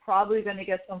we're probably going to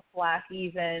get some flack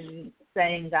even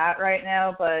saying that right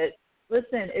now. But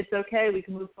listen, it's okay. We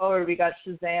can move forward. We got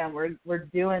Shazam. We're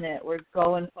doing it. We're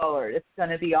going forward. It's going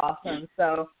to be awesome.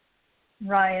 So,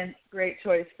 Ryan, great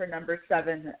choice for number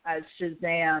 7 as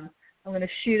Shazam. I'm going to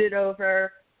shoot it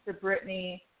over to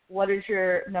Brittany. What is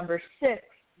your number 6?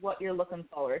 What you're looking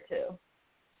forward to?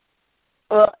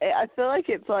 Well, I feel like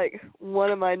it's like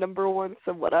one of my number ones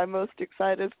and what I'm most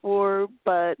excited for,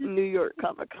 but New York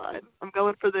Comic-Con. I'm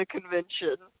going for the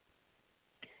convention.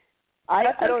 I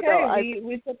don't know.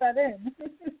 We put that in.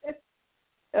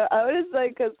 I would say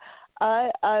because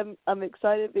I'm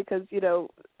excited because, you know,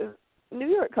 New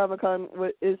York Comic-Con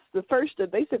is the first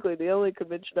and basically the only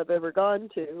convention I've ever gone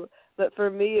to. But for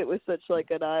me, it was such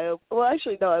like an eye-opener. Well,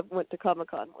 actually, no, I went to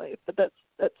Comic-Con Wave, but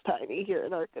that's tiny here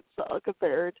in Arkansas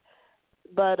compared.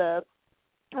 But I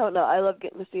don't know. I love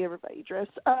getting to see everybody dress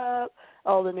up,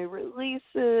 all the new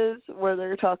releases, where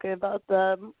they're talking about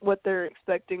them, what they're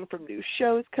expecting from new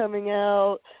shows coming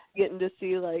out, getting to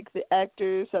see, like, the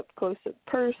actors up close and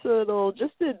personal,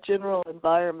 just the general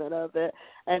environment of it.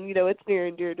 And, you know, it's near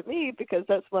and dear to me because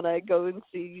that's when I go and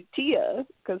see Tia,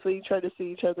 because we try to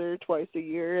see each other twice a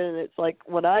year. And it's like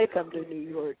when I come to New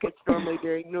York, it's normally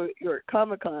during New York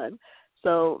Comic-Con.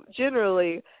 So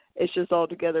generally, it's just all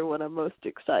together what I'm most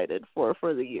excited for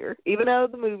the year. Even out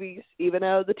of the movies, even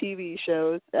out of the TV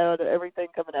shows, out of everything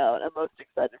coming out, I'm most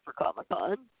excited for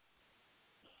Comic-Con.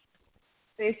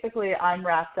 Basically, I'm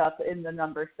wrapped up in the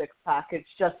number 6 package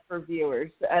just for viewers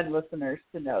and listeners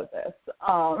to know this.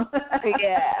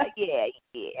 Yeah.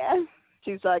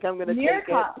 She's like, I'm going to take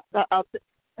it.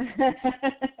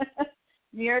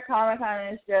 New York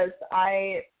Comic-Con is just,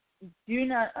 I do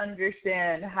not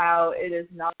understand how it is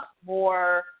not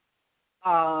more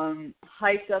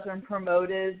hyped up and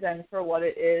promoted than for what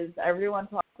it is. Everyone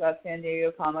talks about San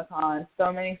Diego Comic-Con.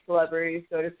 So many celebrities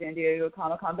go to San Diego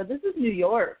Comic-Con, but this is New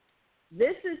York.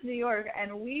 This is New York,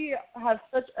 and we have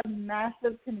such a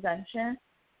massive convention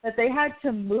that they had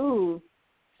to move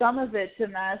some of it to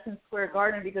Madison Square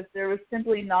Garden because there was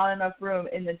simply not enough room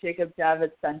in the Jacob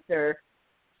Javits Center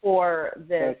for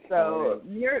this. That's so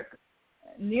funny.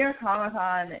 New York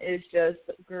Comic-Con is just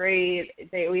great.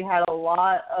 We had a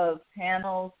lot of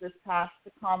panels this past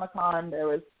Comic-Con. There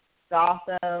was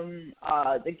Gotham,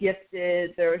 The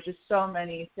Gifted. There was just so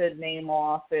many to name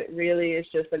off. It really is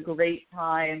just a great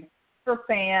time for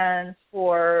fans,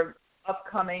 for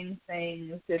upcoming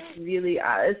things. It's really,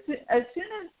 as soon as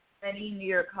any New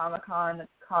York Comic-Con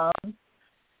comes,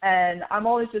 and I'm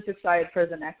always just excited for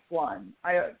the next one.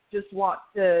 I just want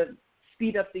to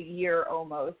speed up the year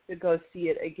almost to go see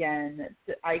it again.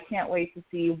 I can't wait to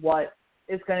see what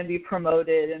is going to be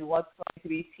promoted and what's going to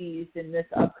be teased in this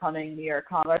upcoming New York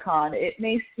Comic-Con. It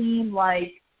may seem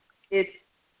like it's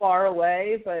far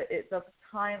away, but the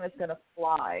time is going to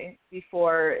fly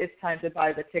before it's time to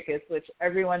buy the tickets, which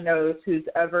everyone knows who's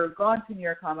ever gone to New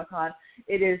York Comic-Con.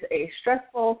 It is a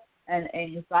stressful and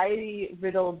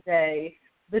anxiety-riddled day,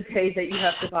 the day that you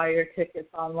have to buy your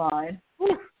tickets online.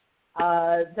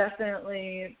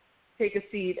 Definitely take a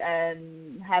seat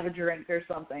and have a drink or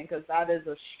something, because that is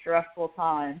a stressful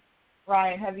time.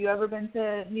 Ryan, have you ever been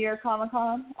to New York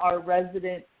Comic-Con, our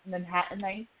resident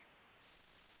Manhattanite?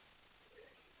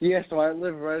 Yeah, so I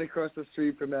live right across the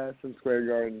street from Madison Square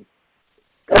Garden.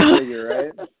 Go figure,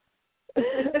 right? So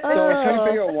I was trying to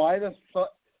figure out why the fuck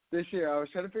this year. I was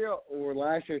trying to figure out, or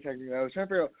last year technically, I was trying to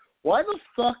figure out why the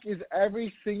fuck is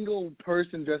every single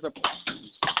person dressed up.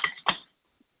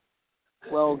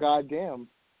 Well, goddamn.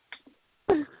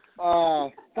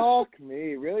 Fuck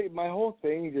me. Really, my whole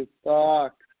thing just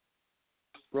sucks.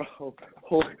 Bro,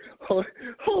 hold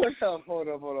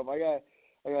up. I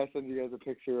gotta send you guys a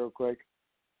picture real quick.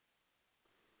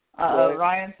 Right.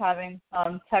 Ryan's having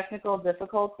some technical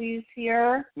difficulties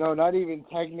here. No, not even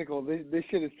technical. This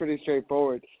shit is pretty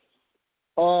straightforward.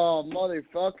 Oh,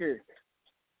 motherfucker.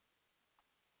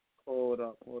 Hold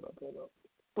up.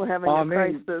 We're having a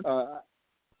crisis.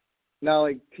 Now,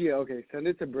 like, Tia, okay, send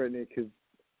it to Brittany, because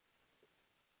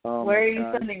Where are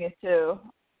you sending it to?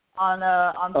 On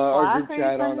Slack? Our group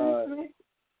chat on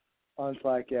on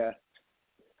Slack, yeah.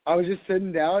 I was just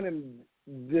sitting down and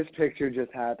this picture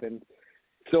just happened.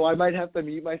 So I might have to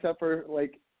mute myself for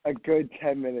like a good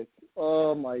 10 minutes.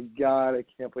 Oh my God, I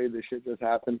can't believe this shit just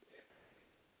happened.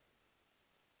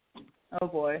 Oh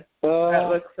boy. That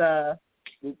looks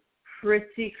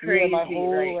pretty crazy. Yeah, my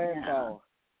whole right lamp now. fell.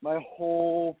 My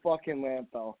whole fucking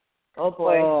lamp fell. Oh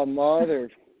boy. Oh, mother.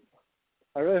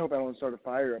 I really hope I don't start a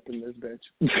fire up in this bitch.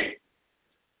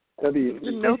 That'd be...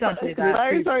 No, don't say that.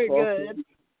 Fires aren't good.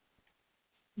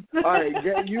 All right,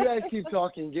 you guys keep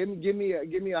talking. Give me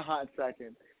a hot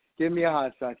second. Give me a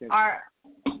hot second. All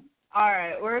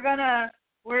right. We're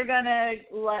gonna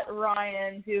let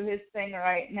Ryan do his thing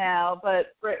right now.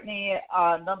 But Brittany,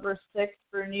 number 6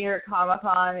 for New York Comic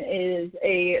Con is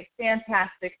a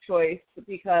fantastic choice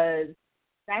because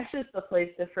that's just the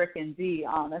place to frickin' be.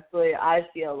 Honestly, I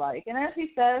feel like, and as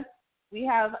he says, we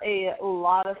have a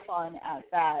lot of fun at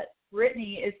that.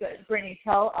 Brittany,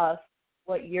 tell us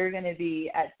what you're going to be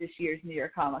at this year's New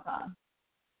York Comic Con.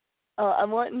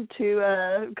 I'm wanting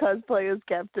to cosplay as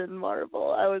Captain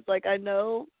Marvel. I was like, I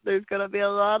know there's going to be a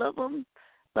lot of them,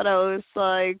 but I was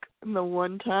like, the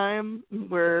one time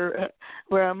where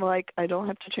I'm like, I don't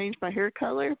have to change my hair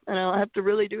color and I don't have to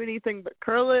really do anything but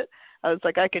curl it. I was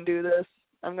like, I can do this.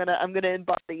 I'm gonna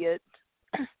embody it.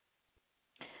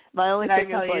 My only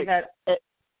thing is like,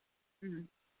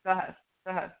 Go ahead.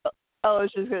 I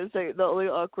was just going to say the only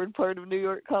awkward part of New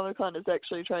York Comic Con is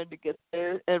actually trying to get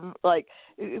there. And, like,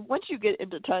 once you get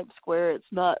into Times Square,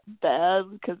 it's not bad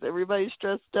because everybody's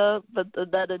dressed up, but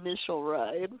that initial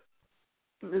ride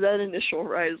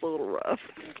is a little rough.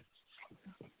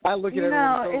 I look at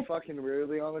everyone so fucking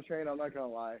weirdly on the train, I'm not going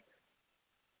to lie.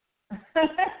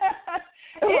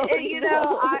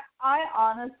 I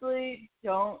honestly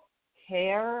don't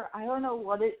care. I don't know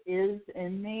what it is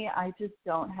in me. I just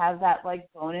don't have that like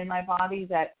bone in my body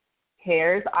that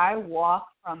cares. I walk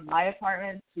from my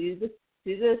apartment to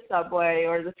the subway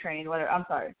or the train,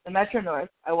 the Metro North.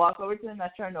 I walk over to the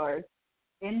Metro North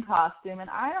in costume, and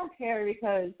I don't care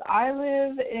because I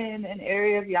live in an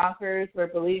area of Yonkers where,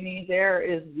 believe me, there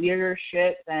is weirder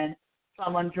shit than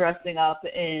someone dressing up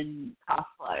in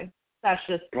cosplay. That's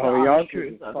just the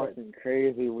truth of it. Fucking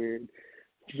crazy weird.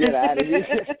 Get out of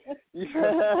here.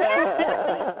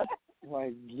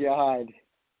 My God.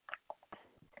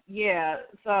 Yeah,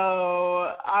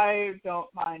 so I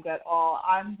don't mind at all.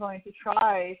 I'm going to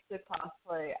try to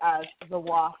cosplay as the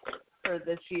Wasp for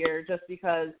this year just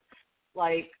because,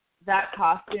 like, that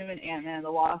costume in Ant-Man and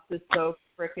the Wasp is so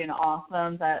freaking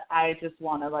awesome that I just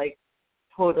want to, like,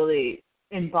 totally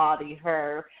embody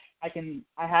her. I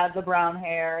have the brown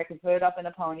hair, I can put it up in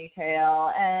a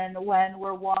ponytail, and when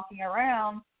we're walking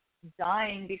around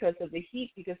dying because of the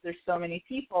heat because there's so many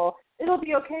people, it'll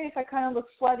be okay if I kind of look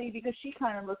sweaty because she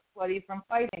kind of looks sweaty from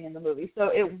fighting in the movie,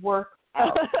 so it works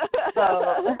out.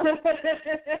 So,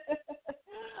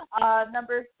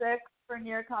 number 6 for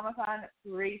New York Comic Con,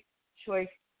 great choice,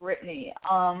 Brittany.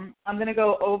 I'm going to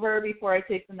go over before I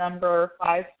take the number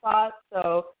 5 spot,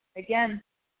 so again,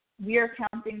 we are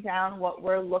counting down what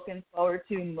we're looking forward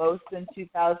to most in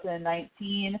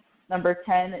 2019. Number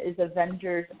 10 is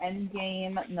Avengers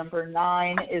Endgame. Number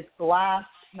 9 is Glass.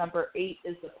 Number 8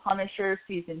 is The Punisher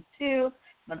Season 2.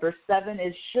 Number 7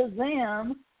 is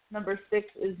Shazam. Number 6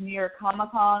 is New York Comic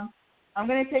Con. I'm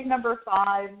going to take number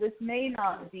 5. This may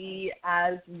not be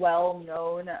as well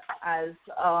known as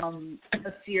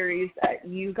a series that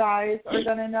you guys are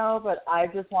going to know, but I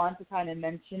just wanted to kind of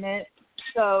mention it.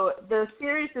 So the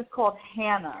series is called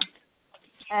Hannah,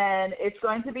 and it's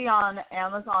going to be on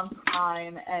Amazon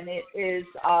Prime, and it is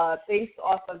based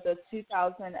off of the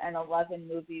 2011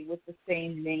 movie with the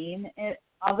same name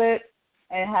of it.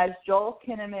 And it has Joel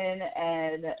Kinnaman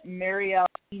and Marielle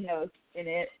Enos in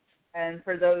it. And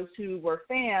for those who were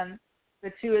fans,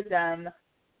 the two of them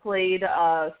played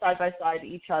side by side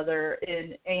each other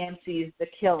in AMC's The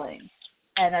Killing.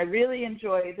 And I really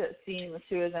enjoyed seeing the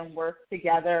two of them work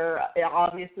together.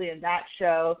 Obviously, in that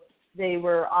show, they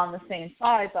were on the same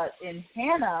side, but in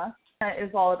Hannah, it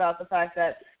is all about the fact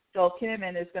that Joel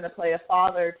Kinnaman is going to play a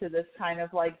father to this kind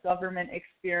of like government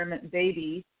experiment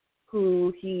baby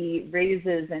who he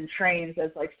raises and trains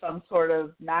as like some sort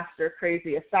of master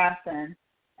crazy assassin.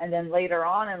 And then later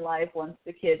on in life, once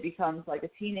the kid becomes like a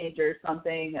teenager or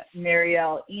something,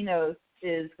 Marielle Enos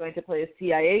is going to play a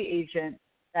CIA agent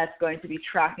that's going to be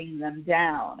tracking them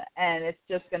down. And it's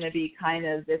just going to be kind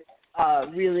of this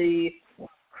really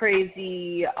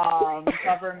crazy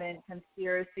government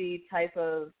conspiracy type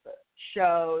of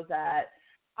show that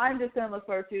I'm just going to look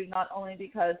forward to, not only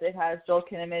because it has Joel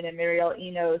Kinnaman and Muriel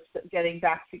Enos getting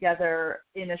back together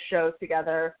in a show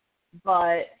together,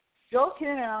 but Joel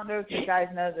Kinnaman, I don't know if you guys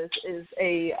know this, is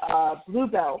a blue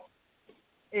belt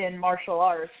in martial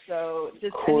arts. So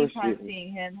just anytime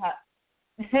seeing him,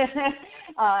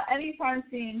 anytime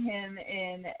seeing him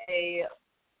in a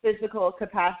physical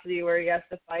capacity where he has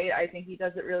to fight, I think he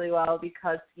does it really well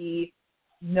because he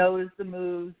knows the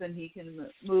moves and he can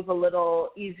move a little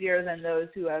easier than those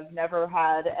who have never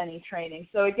had any training.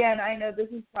 So again, I know this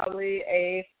is probably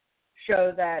a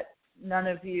show that none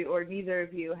of you or neither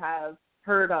of you have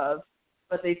heard of,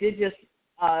 but they did just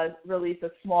release a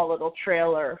small little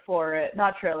trailer for it.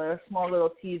 Not trailer, a small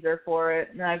little teaser for it,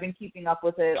 and I've been keeping up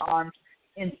with it on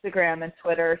Instagram and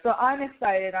Twitter. So I'm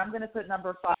excited. I'm going to put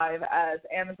number 5 as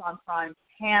Amazon Prime's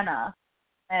Hannah.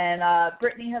 And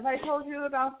Brittany, have I told you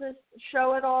about this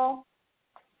show at all?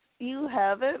 You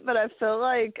haven't, but I feel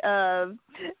like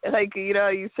you know,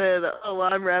 you said, oh,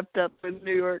 I'm wrapped up with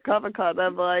New York Comic Con.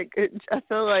 I'm like, I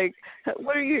feel like,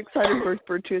 what are you excited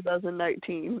for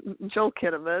 2019? Joel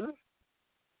Kinnaman.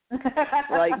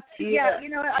 Like, yeah, you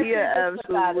know what? Tia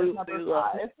absolutely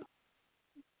loves.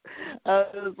 I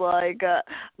was like,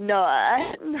 no,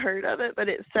 I hadn't heard of it, but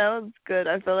it sounds good.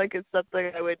 I feel like it's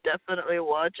something I would definitely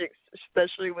watch,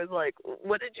 especially with, like,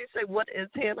 what did you say? What is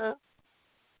Hannah?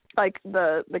 Like,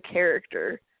 the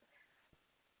character.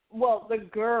 Well, the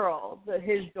girl,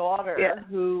 his daughter, yeah.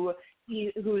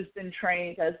 who's been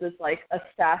trained as this, like,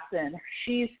 assassin,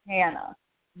 she's Hannah.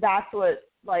 That's what,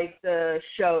 like, the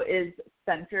show is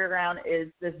centered around, is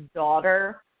this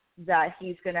daughter that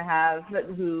he's going to have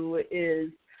who is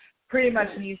pretty much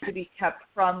needs to be kept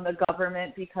from the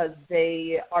government because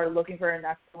they are looking for her, and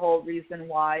that's the whole reason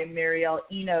why Muriel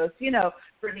Enos, you know,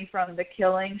 Brittany from The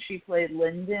Killing, she played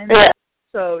Lyndon. Yeah.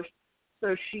 So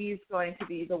she's going to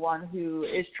be the one who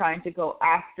is trying to go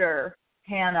after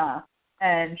Hannah,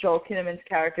 and Joel Kinnaman's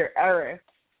character, Eric,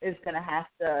 is going to have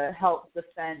to help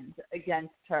defend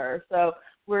against her. So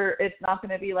it's not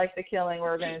going to be like The Killing.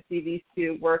 We're going to see these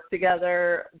two work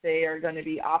together. They are going to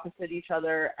be opposite each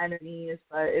other, enemies,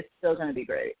 but it's still going to be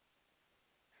great.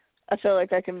 I feel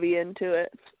like I can be into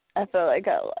it. I feel like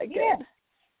I like it.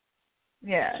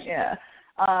 Yeah.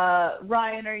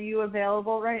 Ryan, are you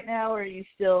available right now, or are you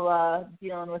still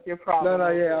dealing with your problem? No,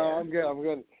 yeah, I'm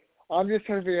good. I'm just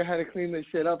trying to figure out how to clean this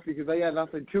shit up because I got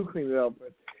nothing to clean it up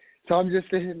with. So I'm just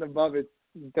sitting above it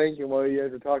thinking while you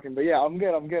guys are talking. But yeah, I'm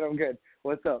good.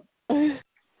 What's up?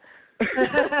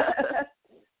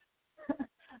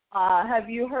 Have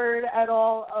you heard at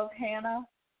all of Hannah?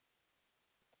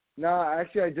 No,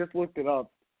 actually, I just looked it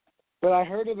up. But I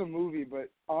heard of the movie, but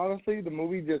honestly, the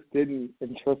movie just didn't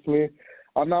interest me.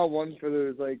 I'm not one for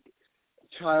those, like,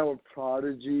 child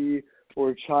prodigy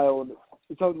or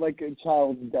something like a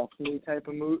child destiny type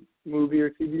of movie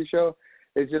or TV show.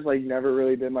 It's just, like, never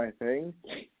really been my thing.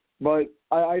 But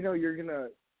I know you're going to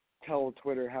tell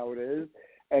Twitter how it is,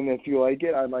 and if you like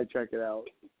it, I might check it out.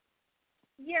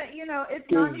 Yeah, you know, it's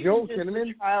not even Joel just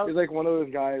Kinnaman child... is like one of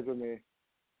those guys with me.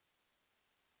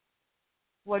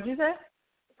 What'd you say?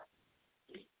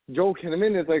 Joel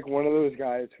Kinnaman is like one of those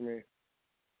guys for me.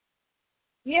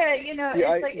 Yeah, you know,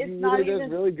 it's like it's not even... He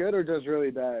does really good or does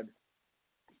really bad.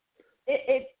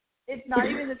 It's not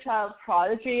even the child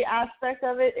prodigy aspect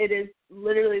of it. It is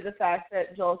literally the fact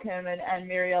that Joel Kinnaman and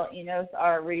Muriel Enos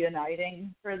are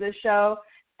reuniting for this show.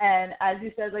 And as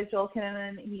you said, like, Joel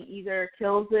Kinnaman, he either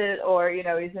kills it or, you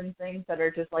know, he's in things that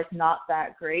are just, like, not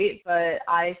that great. But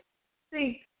I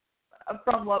think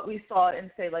from what we saw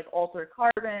in, say, like, Altered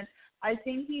Carbon, I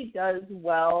think he does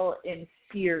well in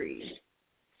series.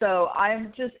 So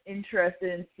I'm just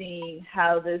interested in seeing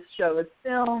how this show is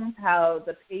filmed, how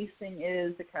the pacing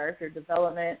is, the character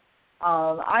development.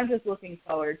 I'm just looking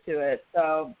forward to it.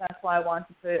 So that's why I want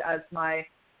to put it as my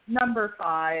number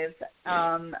 5.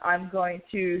 I'm going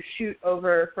to shoot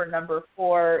over for number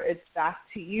 4. It's back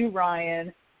to you,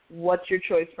 Ryan. What's your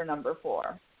choice for number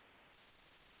 4?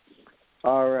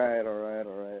 All right.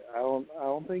 I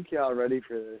don't think y'all ready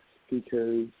for this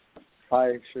because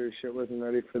I sure shit wasn't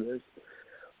ready for this.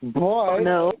 But I'm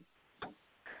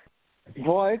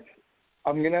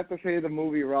gonna have to say the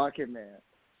movie Rocket Man.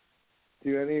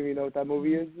 Do any of you know what that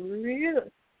movie is?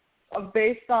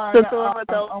 Based on the film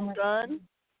with Elton John?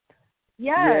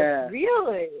 Yes, yeah.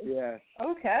 Really? Yes.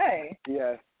 Okay.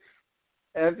 Yes.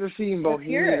 After seeing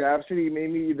Bohemian Rhapsody,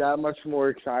 made me that much more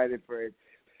excited for it.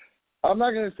 I'm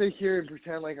not gonna sit here and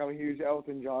pretend like I'm a huge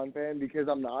Elton John fan because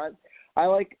I'm not. I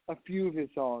like a few of his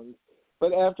songs.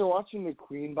 But after watching the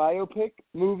Queen biopic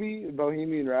movie,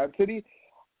 Bohemian Rhapsody,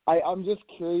 I'm just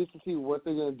curious to see what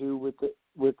they're going to do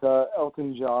with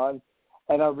Elton John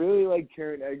And I really like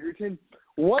Taron Egerton.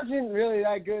 Wasn't really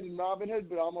that good in Robin Hood,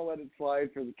 but I'm gonna let it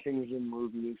slide for the Kingsman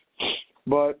movies.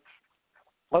 But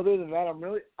other than that,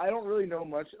 I don't really know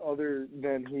much other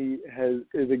than he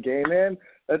is a gay man.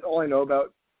 That's all I know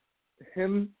about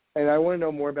him, and I want to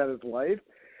know more about his life.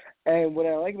 And what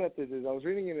I like about this is I was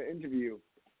reading in an interview,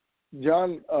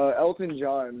 Elton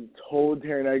John told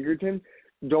Taron Egerton,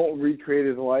 don't recreate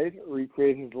his life,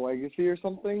 recreate his legacy or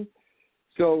something.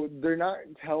 So they're not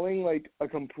telling like a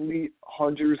complete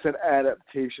 100%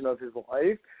 adaptation of his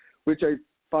life, which I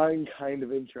find kind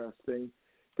of interesting.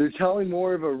 They're telling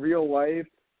more of a real life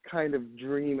kind of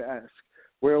dream-esque,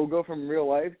 where it'll go from real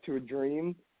life to a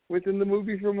dream within the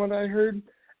movie from what I heard.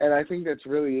 And I think that's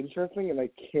really interesting, and I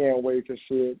can't wait to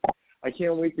see it. I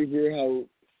can't wait to hear how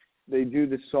they do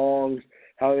the songs,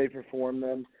 how they perform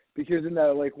them. Because in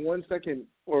that, like, 1 second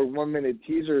or 1 minute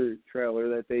teaser trailer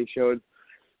that they showed,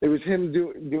 it was him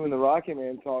doing the Rocket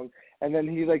Man song, and then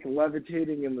he's, like,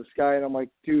 levitating in the sky, and I'm like,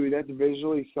 dude, that's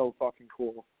visually so fucking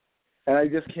cool. And I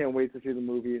just can't wait to see the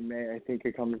movie in May. I think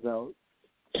it comes out.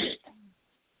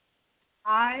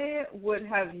 I would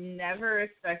have never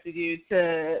expected you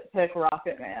to pick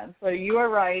Rocket Man. So you are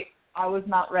right. I was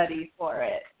not ready for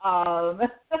it.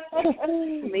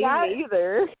 Me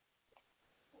neither.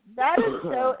 That is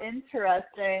so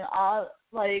interesting,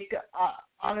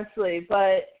 honestly.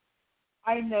 But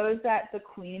I know that the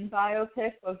Queen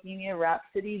biopic, Bohemian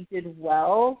Rhapsody, did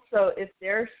well. So if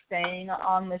they're staying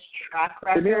on this track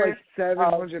record, they made like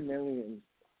 $700 million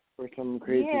or some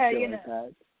crazy shit like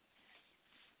that.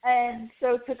 And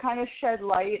so to kind of shed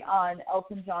light on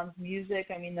Elton John's music,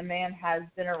 I mean, the man has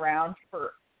been around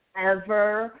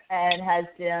forever and has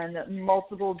done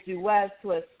multiple duets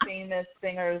with famous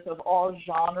singers of all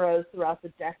genres throughout the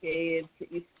decades.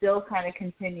 He still kind of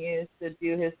continues to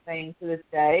do his thing to this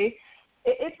day.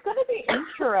 It's going to be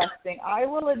interesting. I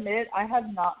will admit I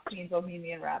have not seen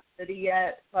Bohemian Rhapsody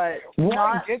yet, but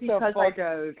not get because the fuck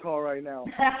out of this call right now.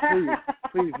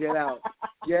 Please get out.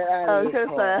 Get out of this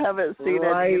call. I haven't seen it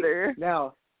either.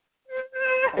 Now.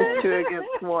 It's 2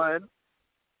 against 1.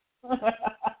 Oh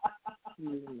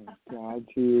my God,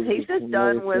 geez. He's just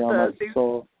done with us.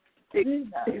 He's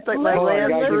like my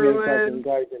land ruined.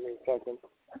 Guys, give me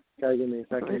a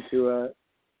second to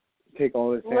take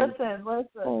all this in. Listen.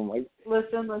 Oh my.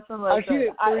 Listen. I've seen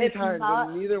it 3 times, not,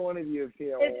 and neither one of you have seen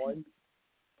it once.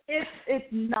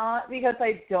 It's not because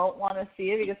I don't want to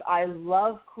see it, because I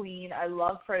love Queen. I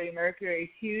love Freddie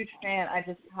Mercury. Huge fan. I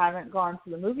just haven't gone to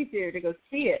the movie theater to go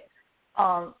see it.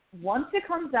 Once it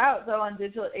comes out, though, on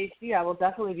digital HD, I will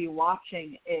definitely be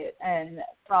watching it. And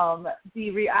from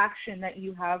the reaction that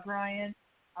you have, Ryan,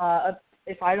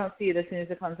 if I don't see it as soon as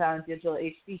it comes out in digital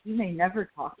HD, he may never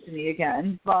talk to me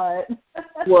again. But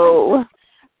whoa.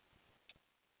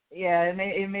 Yeah,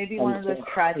 it may be one of those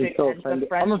tragic ends of friendship.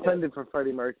 I'm offended for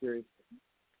Freddie Mercury.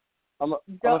 I'm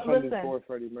offended for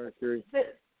Freddie Mercury. This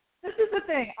is the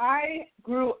thing. I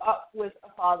grew up with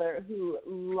a father who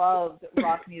loved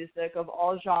rock music of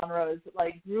all genres,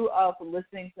 like grew up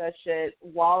listening to that shit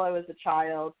while I was a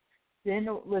child, been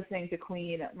listening to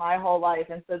Queen my whole life.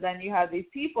 And so then you have these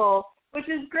people, which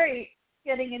is great,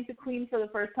 getting into Queen for the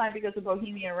first time because of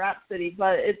Bohemian Rhapsody,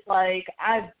 but it's like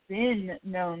I've been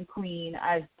known Queen,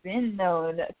 I've been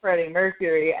known Freddie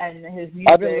Mercury and his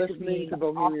music. I've been listening to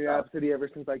Bohemian Rhapsody ever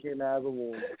since I came out of the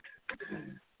womb.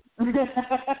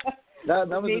 that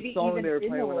was the song they were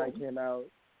playing when I came out.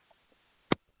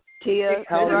 Tia,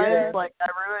 Ryan's like, I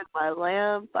ruined my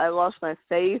lamp. I lost my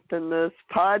faith in this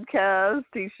podcast.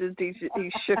 He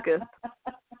shooketh.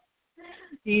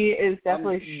 He is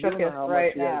definitely shooketh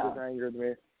right now. Angered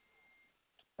me.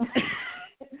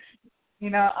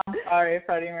 You know, I'm sorry,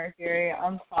 Freddie Mercury.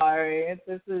 I'm sorry.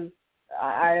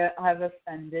 I have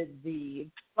offended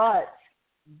thee, but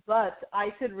I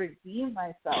could redeem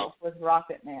myself with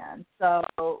Rocket Man. So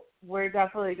we're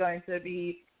definitely going to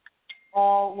be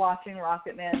all watching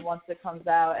Rocket Man once it comes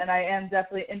out, and I am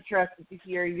definitely interested to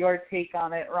hear your take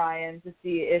on it, Ryan, to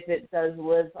see if it does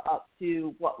live up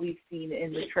to what we've seen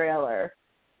in the trailer.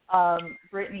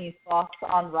 Brittany, thoughts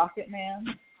on Rocket Man?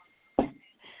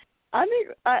 I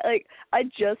think I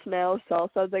just now saw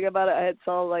something about it. I had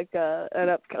saw like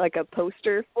a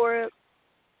poster for it,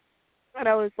 and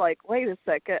I was like, wait a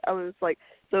second. I was like,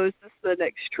 so is this the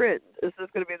next trend? Is this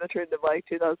going to be the trend of like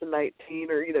 2019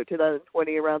 or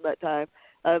 2020 around that time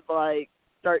of like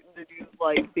starting to do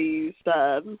like these?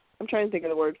 I'm trying to think of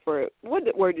the word for it. What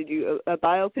word did you? A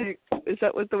biopic? Is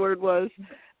that what the word was?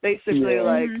 Basically,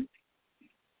 like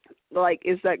like,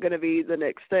 is that going to be the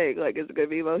next thing? Like, is it going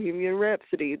to be Bohemian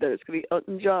Rhapsody? Then it's going to be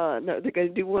Elton John? Are they going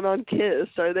to do one on Kiss?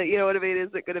 Are they, you know what I mean? Is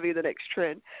it going to be the next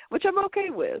trend? Which I'm okay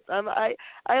with.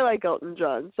 I like Elton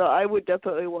John, so I would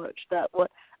definitely watch that one.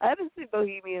 I haven't seen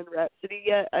Bohemian Rhapsody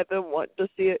yet. I've been wanting to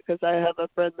see it because I have a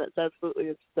friend that's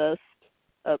absolutely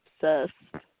obsessed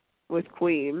with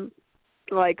Queen,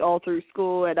 like, all through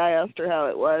school, and I asked her how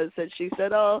it was, and she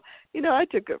said, oh, you know, I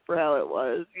took it for how it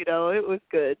was. You know, it was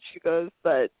good. She goes,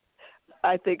 but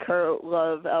I think her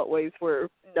love outweighs where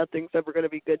nothing's ever going to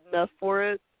be good enough for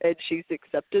it, and she's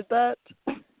accepted that.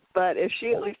 But if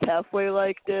she at least halfway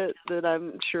liked it, then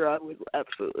I'm sure I would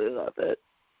absolutely love it.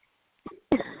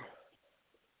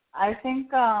 I think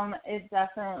it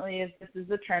definitely, if this is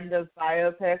a trend of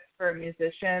biopics for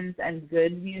musicians and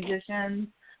good musicians,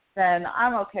 then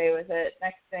I'm okay with it.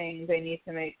 Next thing, they need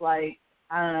to make, like,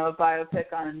 I don't know, a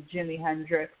biopic on Jimi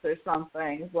Hendrix or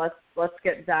something. Let's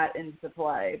get that into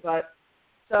play. But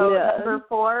so yeah. number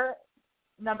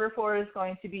four is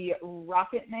going to be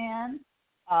Rocket Man.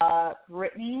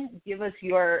 Brittany, give us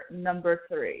your number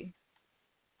 3.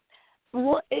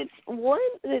 Well, it's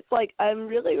like I'm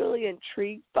really, really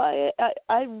intrigued by it.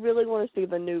 I really want to see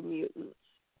the New Mutants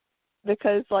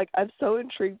because, like, I'm so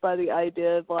intrigued by the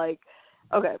idea of, like,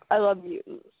 okay, I love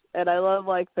mutants, and I love,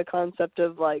 like, the concept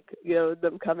of, like, you know,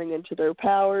 them coming into their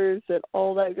powers and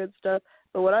all that good stuff.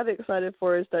 But what I'm excited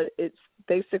for is that it's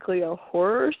basically a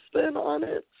horror spin on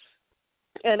it.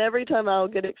 And every time I'll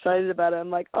get excited about it, I'm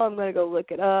like, oh, I'm going to go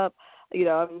look it up. You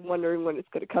know, I'm wondering when it's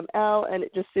going to come out, and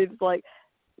it just seems like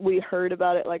we heard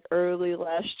about it, like, early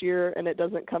last year, and it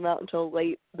doesn't come out until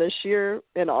late this year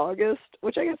in August,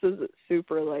 which I guess is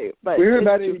super late. But we heard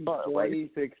about it in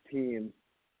 2016.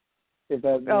 If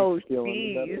that makes you feel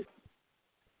any better.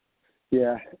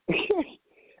 Yeah.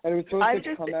 And it was supposed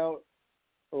to come out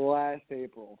last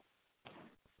April.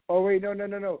 Oh, wait, no.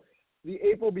 The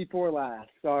April before last,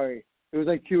 sorry. It was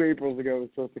like 2 Aprils ago it was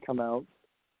supposed to come out.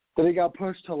 Then it got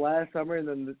pushed to last summer and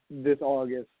then this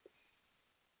August.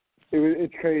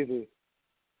 It's crazy.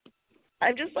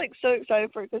 I'm just, like, so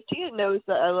excited for it because Tia knows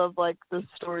that I love, like, the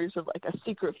stories of, like, a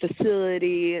secret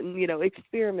facility and, you know,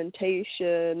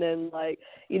 experimentation and, like,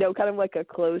 you know, kind of like a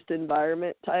closed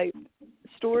environment type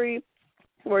story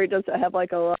where it doesn't have,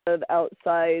 like, a lot of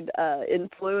outside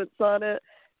influence on it.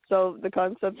 So the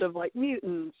concept of, like,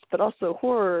 mutants, but also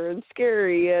horror and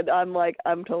scary, and I'm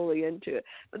totally into it.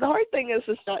 But the hard thing is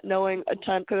just not knowing a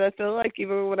ton, because I feel like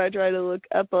even when I try to look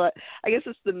up, I guess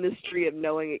it's the mystery of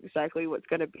knowing exactly what's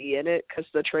going to be in it, because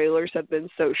the trailers have been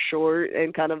so short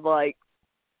and kind of, like,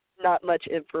 not much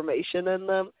information in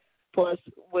them. Plus,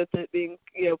 with it being,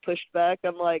 you know, pushed back,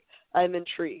 I'm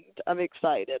intrigued. I'm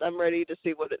excited. I'm ready to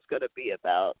see what it's going to be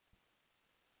about.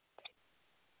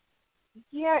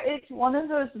 Yeah, it's one of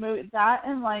those movies, that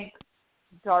and, like,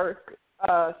 Dark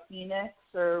Phoenix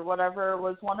or whatever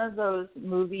was one of those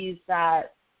movies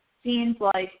that seems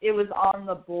like it was on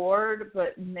the board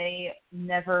but may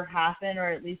never happen, or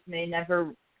at least may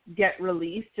never get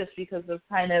released just because of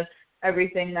kind of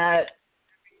everything that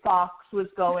Fox was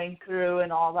going through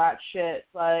and all that shit.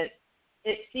 But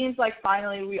it seems like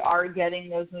finally we are getting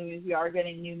those movies. We are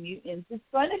getting New Mutants. It's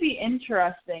going to be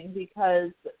interesting because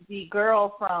the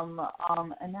girl from,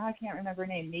 and now I can't remember her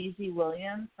name, Maisie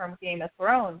Williams from Game of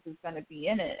Thrones is going to be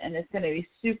in it, and it's going to be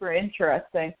super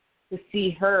interesting to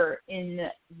see her in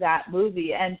that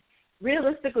movie. And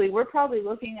realistically, we're probably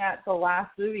looking at the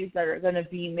last movies that are going to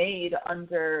be made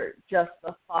under just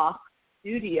the Fox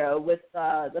studio, with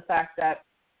the fact that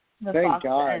the Thank Fox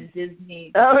God. and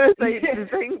Disney. Oh, thank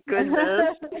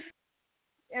goodness.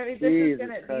 I mean, these are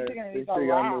going to be the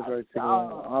last.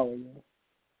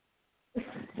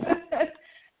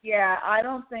 Yeah, I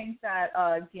don't think that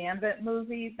Gambit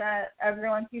movie that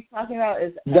everyone keeps talking about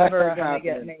is ever going to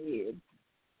get made.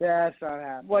 That's not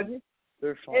happening.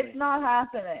 They're funny. It's not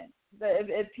happening.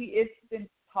 It's been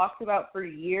talked about for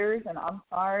years, and I'm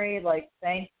sorry, like,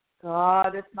 thank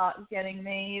God it's not getting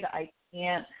made. I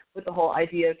can't, with the whole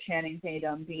idea of Channing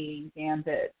Tatum being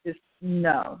Gambit. Just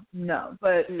no.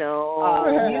 But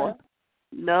no.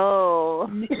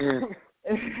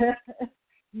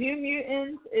 New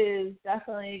Mutants is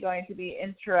definitely going to be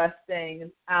interesting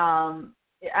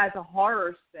as a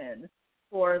horror spin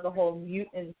for the whole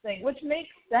mutant thing, which makes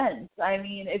sense. I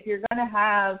mean, if you're going to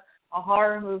have a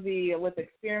horror movie with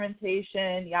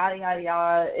experimentation, yada, yada,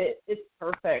 yada, it's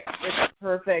perfect. It's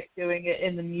perfect doing it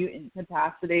in the mutant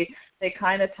capacity. They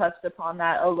kind of touched upon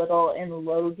that a little in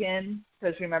Logan,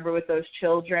 because remember with those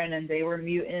children and they were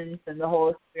mutants and the whole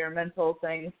experimental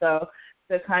thing. So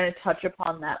to kind of touch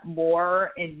upon that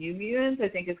more in New Mutants. I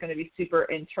think is going to be super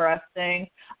interesting.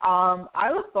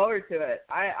 I look forward to it.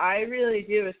 I really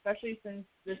do, especially since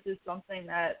this is something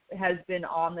that has been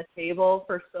on the table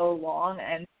for so long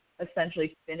and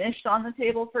essentially finished on the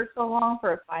table for so long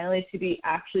for it finally to be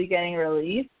actually getting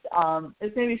released.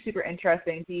 It's going to be super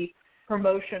interesting. The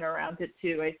promotion around it,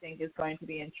 too, I think is going to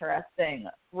be interesting.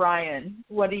 Ryan,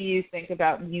 what do you think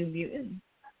about New Mutants?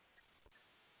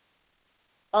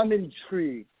 I'm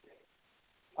intrigued.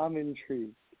 I'm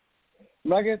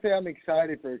not going to say I'm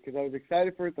excited for it because I was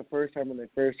excited for it the first time when they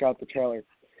first dropped the trailer.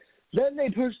 Then they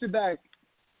pushed it back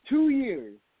 2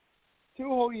 years, 2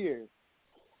 whole years.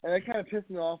 And that kind of pissed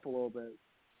me off a little bit.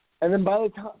 And then by the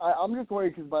time, I'm just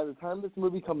worried because by the time this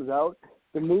movie comes out,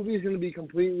 the movie is going to be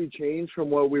completely changed from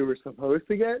what we were supposed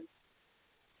to get.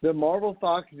 The Marvel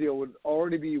Fox deal would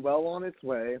already be well on its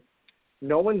way.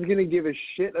 No one's going to give a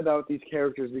shit about these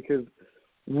characters because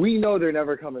we know they're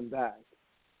never coming back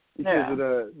because of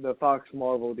the Fox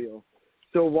Marvel deal.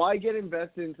 So why get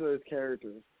invested into those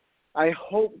characters? I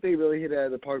hope they really hit it out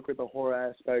of the park with the horror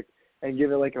aspect and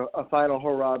give it like a final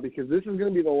hurrah because this is going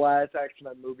to be the last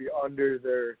X-Men movie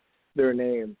under their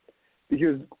name.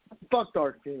 Because fuck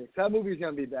Dark Phoenix. That movie's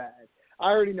going to be bad. I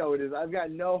already know it is. I've got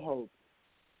no hope.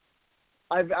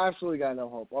 I've absolutely got no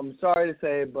hope. I'm sorry to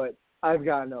say it, but I've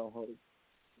got no hope.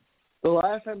 The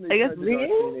last time they tried to Dark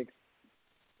Phoenix,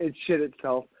 it shit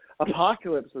itself.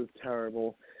 Apocalypse was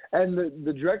terrible. And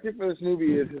the director for this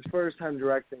movie is his first time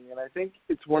directing, and I think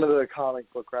it's one of the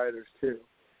comic book writers, too.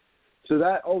 So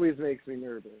that always makes me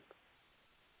nervous.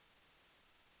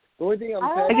 The only thing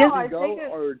I'm saying is go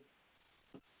or...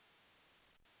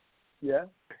 Yeah?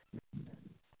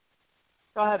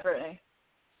 Go ahead, Brittany.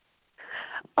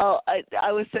 Oh,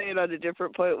 I was saying on a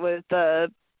different point with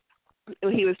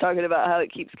he was talking about how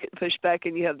it keeps getting pushed back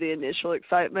and you have the initial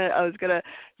excitement. I was going to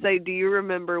say, do you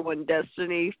remember when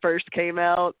Destiny first came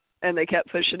out and they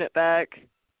kept pushing it back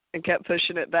and kept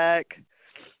pushing it back?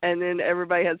 And then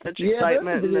everybody had such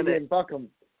excitement. And then fuck them.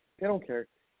 They don't care.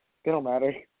 They don't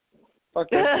matter. Fuck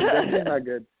that. That's not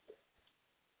good.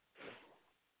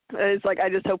 It's like, I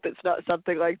just hope it's not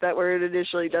something like that where it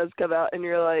initially does come out and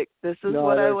you're like, this is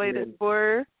what I waited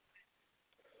for.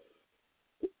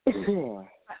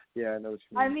 Yeah, I know what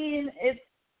you mean. I mean,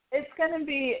 it's gonna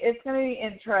be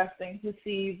interesting to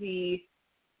see the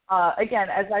again,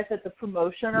 as I said, the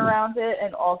promotion around it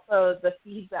and also the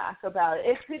feedback about it.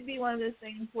 It could be one of those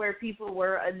things where people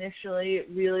were initially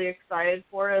really excited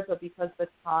for it, but because the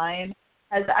time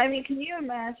has, I mean, can you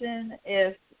imagine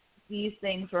if these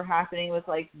things were happening with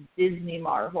like Disney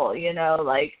Marvel, you know,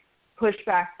 like pushed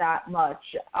back that much?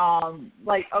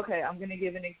 Like, okay, I'm gonna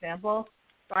give an example.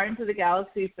 Guardians of the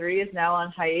Galaxy 3 is now on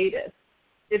hiatus.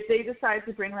 If they decide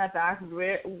to bring that back,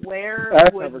 where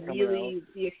would really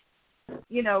the,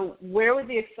 you know, where would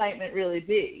the excitement really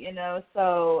be, you know?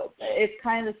 So it's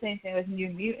kind of the same thing with New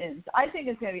Mutants. I think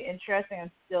it's going to be interesting.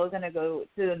 I'm still going to go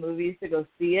to the movies to go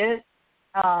see it.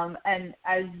 And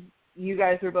as you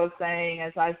guys were both saying,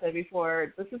 as I said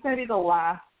before, this is going to be the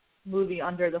last movie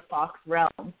under the Fox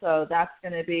realm. So that's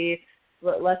going to be,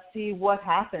 let's see what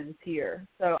happens here.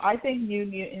 So I think New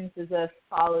Mutants is a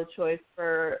solid choice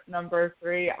for number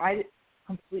 3. I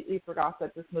completely forgot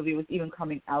that this movie was even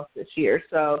coming out this year.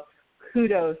 So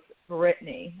kudos,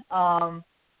 Brittany. So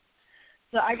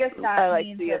I guess that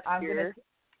means that I'm going to...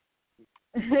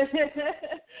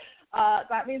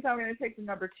 that means I'm going to take the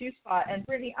number 2 spot. And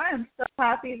Brittany, I am so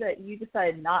happy that you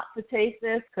decided not to take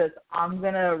this because I'm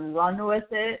going to run with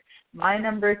it. My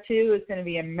number 2 is going to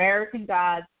be American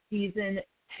Gods Season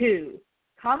 2,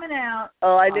 coming out.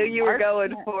 Oh, I knew you were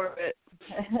going for it.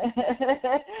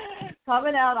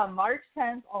 Coming out on March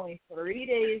 10th, only 3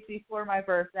 days before my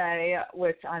birthday,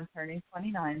 which I'm turning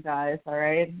 29, guys. All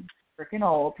right, I'm freaking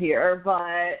old here,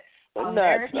 but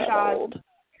American Gods.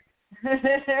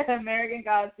 American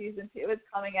Gods Season 2 is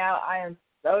coming out. I am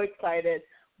so excited.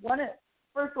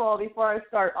 First of all, before I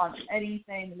start on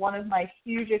anything, one of my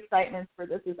huge excitements for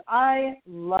this is I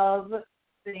love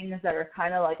things that are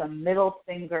kind of like a middle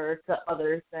finger to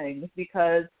other things,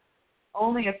 because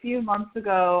only a few months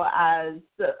ago, as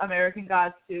the American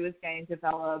Gods 2 is getting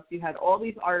developed, you had all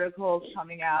these articles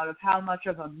coming out of how much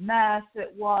of a mess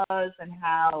it was and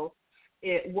how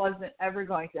it wasn't ever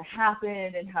going to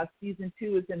happen and how Season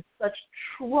 2 is in such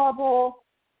trouble.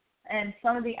 And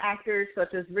some of the actors,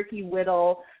 such as Ricky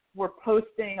Whittle, were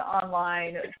posting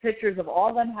online pictures of all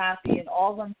of them happy and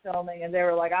all of them filming, and they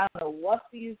were like, I don't know what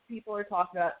these people are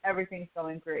talking about. Everything's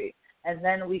going great. And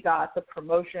then we got the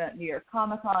promotion at New York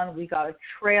Comic Con. We got a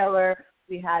trailer.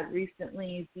 We had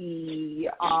recently the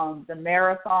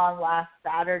marathon last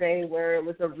Saturday where it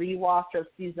was a rewatch of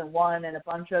season 1 and a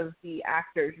bunch of the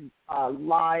actors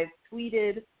live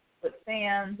tweeted with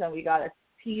fans, and we got a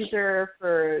teaser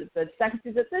for the second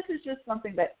season. This is just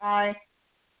something that I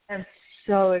am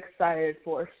so excited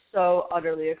for, so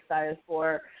utterly excited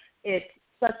for. It's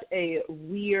such a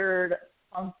weird,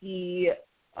 funky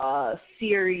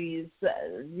series.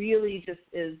 Really just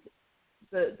is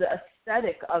the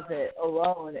aesthetic of it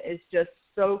alone is just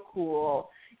so cool.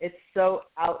 It's so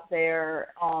out there.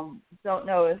 Don't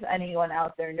know if anyone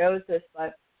out there knows this,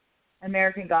 but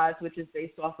American Gods, which is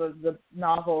based off of the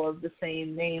novel of the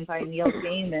same name by Neil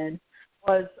Gaiman,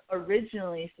 was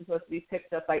originally supposed to be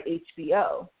picked up by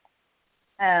HBO.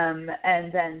 And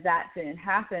then that didn't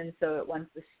happen, so it went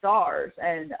to Starz.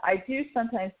 And I do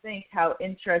sometimes think how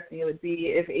interesting it would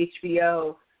be if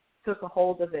HBO took a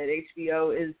hold of it.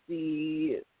 HBO is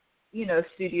the,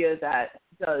 studio that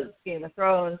does Game of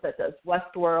Thrones, that does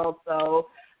Westworld, so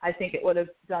I think it would have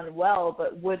done well,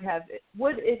 but would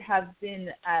it have been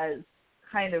as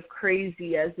kind of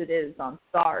crazy as it is on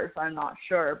Starz? I'm not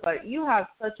sure. But you have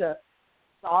such a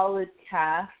solid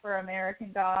cast for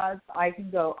American Gods. I can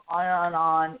go on and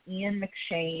on. Ian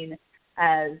McShane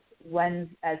as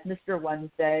Mr.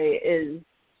 Wednesday is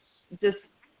just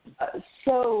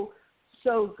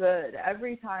so good.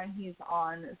 Every time he's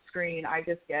on screen, I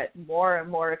just get more and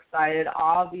more excited.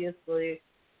 Obviously,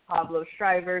 Pablo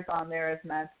Schreiber's on there as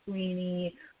Matt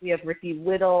Sweeney. We have Ricky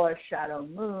Whittle as Shadow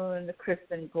Moon.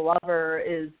 Kristen Glover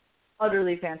is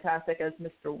utterly fantastic as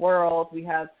Mr. World. We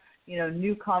have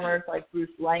newcomers like Bruce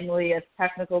Langley as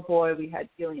Technical Boy. We had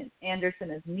Gillian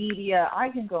Anderson as Media. I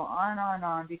can go on and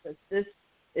on because this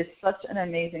is such an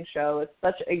amazing show. It's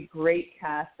such a great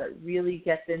cast that really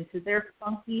gets into their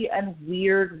funky and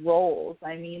weird roles.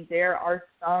 I mean, there are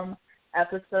some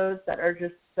episodes that are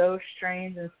just so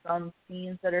strange and some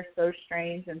scenes that are so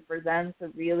strange, and for them to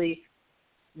really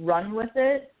run with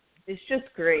it, it's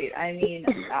just great. I mean,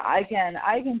 again,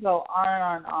 I can go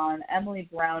on and on. Emily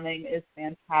Browning is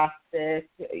fantastic.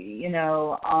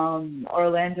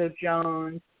 Orlando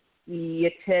Jones,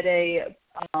 Yetere,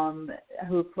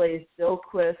 who plays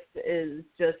Bilquist, is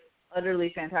just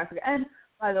utterly fantastic. And,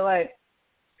 by the way,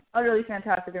 utterly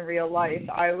fantastic in real life.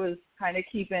 I was kind of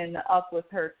keeping up with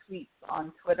her tweets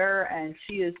on Twitter, and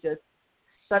she is just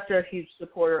such a huge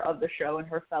supporter of the show and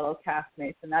her fellow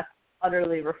castmates, and that's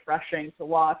utterly refreshing to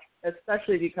watch,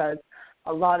 especially because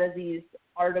a lot of these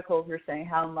articles were saying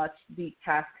how much the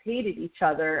cast hated each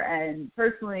other, and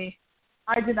personally,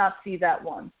 I did not see that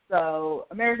once. So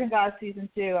American Gods Season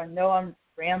 2, I know I'm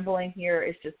rambling here,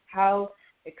 it's just how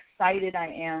excited I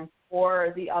am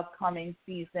for the upcoming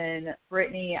season.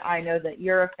 Brittany, I know that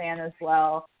you're a fan as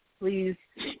well. Please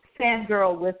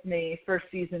fangirl with me for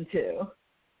Season 2.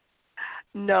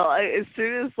 No, as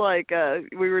soon as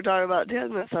we were talking about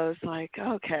Dennis, I was like,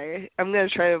 okay, I'm gonna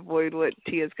try to avoid what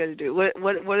Tia's gonna do.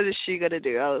 What is she gonna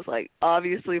do? I was like,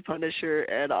 obviously Punisher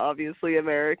and obviously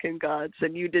American Gods,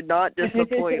 and you did not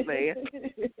disappoint me.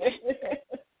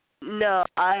 No,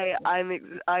 I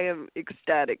am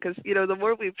ecstatic because the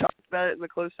more we've talked about it and the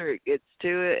closer it gets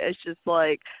to it, it's just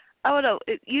like, I don't know.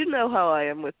 You know how I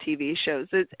am with TV shows.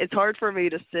 It's hard for me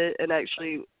to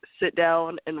sit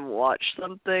down and watch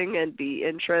something and be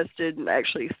interested and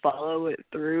actually follow it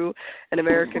through. An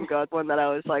American Gods one that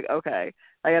I was like, okay,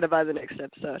 I got to buy the next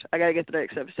episode. I got to get the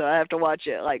next episode. I have to watch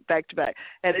it back to back.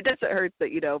 And it doesn't hurt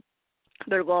that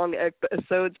they're long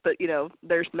episodes, but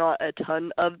there's not a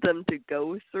ton of them to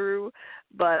go through.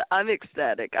 But I'm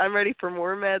ecstatic. I'm ready for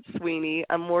more Matt Sweeney.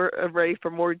 I'm ready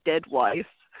for more Dead Wife.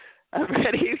 I'm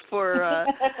ready for, and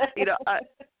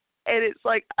it's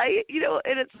like,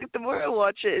 and it's like the more I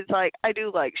watch it, it's like, I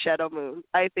do like Shadow Moon.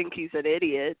 I think he's an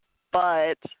idiot,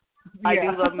 but I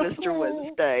do love Mr.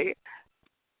 Wednesday.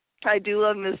 I do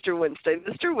love Mr. Wednesday.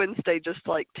 Mr. Wednesday just,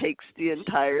 takes the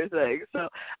entire thing. So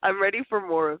I'm ready for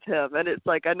more of him. And it's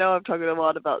like, I know I'm talking a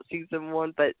lot about Season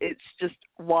 1, but it's just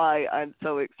why I'm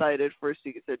so excited for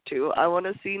Season 2. I want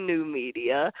to see new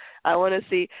media. I want to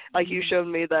see, you showed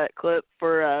me that clip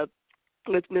for,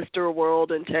 with Mr.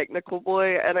 World and Technical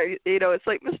Boy, and it's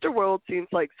like Mr. World seems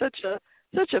like such a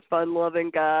fun-loving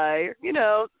guy,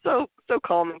 so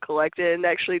calm and collected, and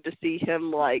actually to see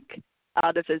him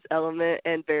out of his element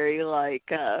and very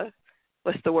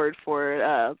what's the word for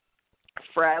it,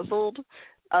 frazzled.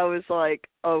 I was like,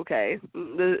 okay,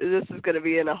 this is going to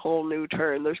be in a whole new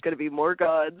turn. There's going to be more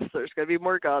gods. There's going to be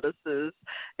more goddesses.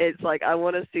 It's like, I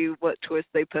want to see what twist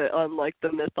they put on,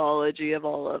 the mythology of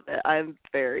all of it. I'm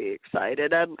very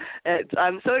excited.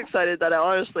 I'm so excited that I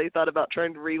honestly thought about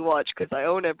trying to rewatch because I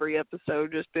own every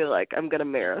episode, just be like, I'm going to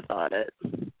marathon it.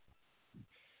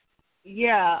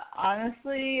 Yeah,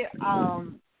 honestly,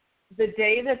 the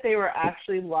day that they were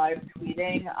actually live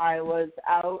tweeting, I was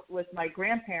out with my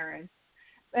grandparents,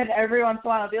 and every once in a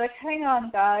while I'd be like, hang on,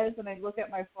 guys, and I'd look at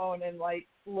my phone and, like,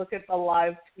 look at the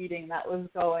live tweeting that was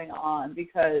going on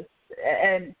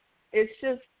and it's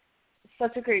just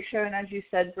such a great show, and as you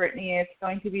said, Brittany, it's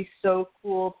going to be so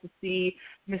cool to see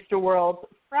Mr. World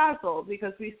frazzled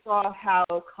because we saw how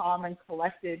calm and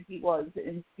collected he was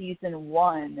in season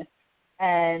 1.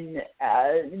 And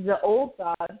the old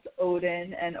gods,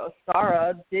 Odin and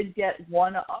Ostara, did get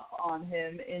one up on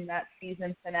him in that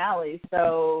season finale.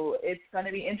 So it's going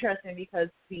to be interesting because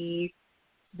the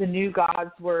new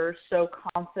gods were so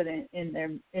confident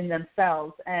in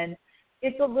themselves. And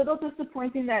it's a little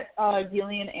disappointing that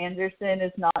Gillian Anderson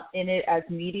is not in it as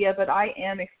media, but I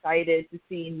am excited to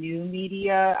see new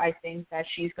media. I think that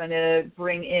she's going to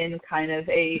bring in kind of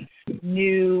a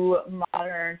new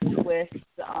modern twist.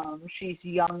 She's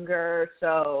younger,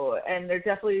 and there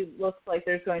definitely looks like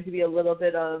there's going to be a little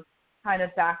bit of kind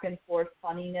of back and forth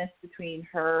funniness between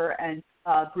her and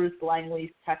Bruce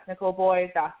Langley's technical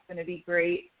boy. That's going to be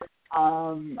great.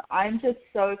 I'm just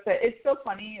so excited. It's so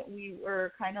funny. We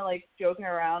were kind of like joking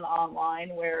around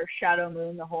online where Shadow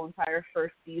Moon, the whole entire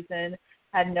first season,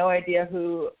 had no idea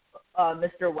who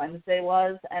Mr. Wednesday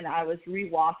was, and I was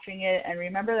rewatching it. And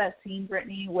remember that scene,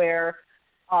 Brittany, where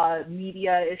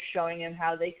media is showing him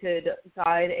how they could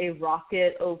guide a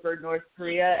rocket over North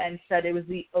Korea and said it was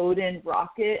the Odin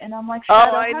rocket, and I'm like,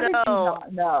 Shadow, how did you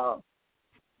not know?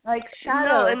 Like,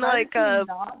 Shadow, and how did you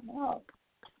not know?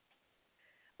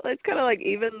 Well, it's kind of like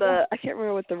even I can't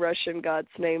remember what the Russian god's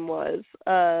name was.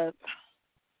 The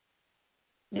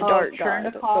dark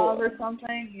god. Chernikov or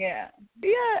something? Yeah.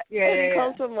 Yeah. And he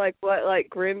calls him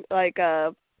grim, I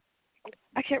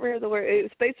can't remember the word.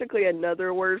 It's basically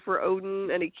another word for Odin,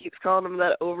 and he keeps calling him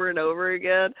that over and over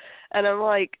again. And I'm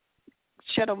like,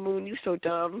 Shadow Moon, you so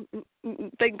dumb.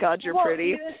 Thank God you're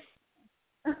pretty.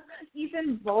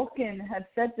 Even Vulcan had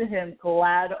said to him,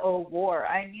 glad o' war.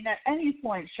 I mean, at any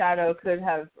point, Shadow could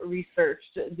have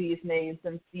researched these names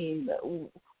and seen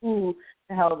who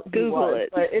the hell he was.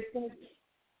 But it's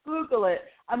Google it.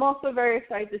 I'm also very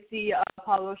excited to see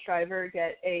Pablo Schreiber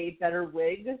get a better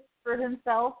wig for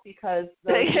himself because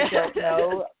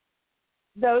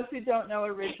those who don't know,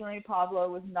 originally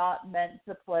Pablo was not meant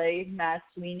to play Matt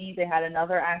Sweeney. They had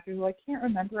another actor who I can't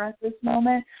remember at this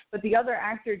moment, but the other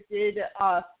actor did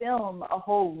film a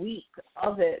whole week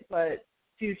of it, but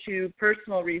due to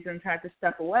personal reasons had to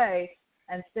step away.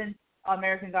 And since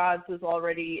American Gods was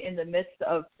already in the midst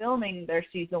of filming their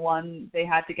season 1, they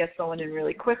had to get someone in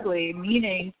really quickly,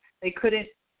 meaning they couldn't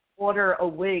order a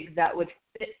wig that would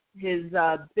fit his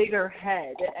bigger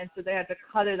head, and so they had to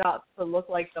cut it up to look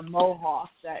like the mohawk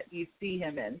that you see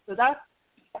him in. So that's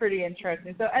pretty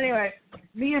interesting. So anyway,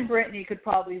 me and Brittany could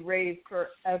probably rave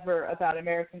forever about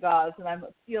American Gods, and I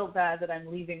feel bad that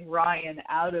I'm leaving Ryan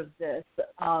out of this.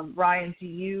 Ryan, do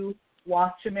you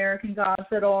watch American Gods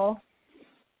at all?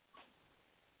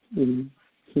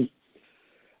 Mm-hmm.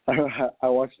 I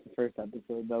watched the first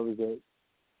episode. That was it.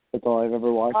 That's all I've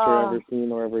ever watched or ever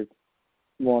seen or ever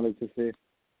wanted to see.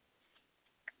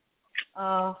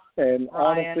 And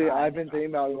honestly, I've been thinking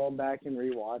about going back and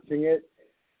rewatching it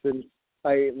since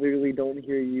I literally don't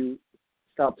hear you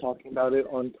stop talking about it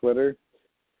on Twitter,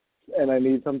 and I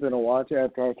need something to watch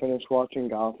after I finish watching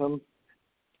Gotham.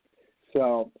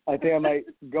 So I think I might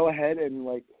go ahead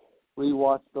and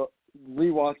rewatch the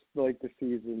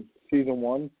season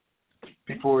 1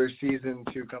 before season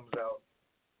 2 comes out.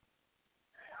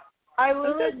 I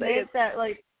will admit that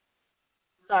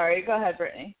sorry, go ahead,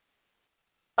 Brittany.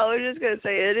 I was just going to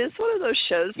say, it is one of those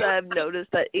shows that I've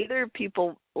noticed that either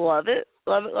people love it,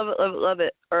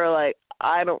 or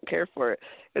I don't care for it.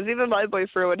 Because even my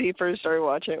boyfriend, when he first started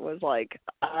watching it, was like,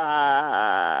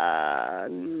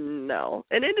 no.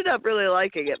 And ended up really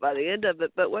liking it by the end of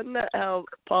it. But wasn't that how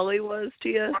Polly was to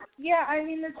you? Yeah, I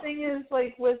mean, the thing is,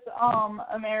 with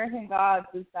American Gods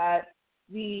is that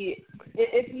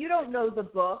if you don't know the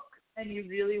book, and you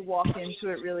really walk into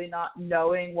it really not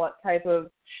knowing what type of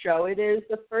show it is,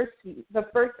 the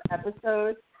first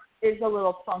episode is a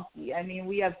little funky. I mean,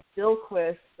 we have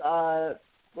Silquist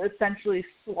essentially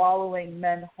swallowing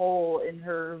men whole in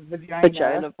her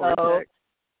vagina. Vortex.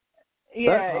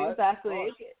 Yeah, exactly.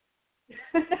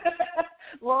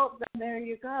 Well, then there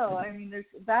you go. I mean,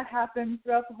 that happens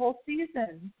throughout the whole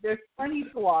season. There's plenty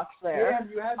to watch there. Yeah,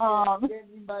 you have to get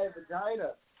eaten by a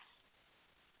vagina.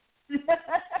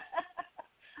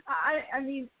 I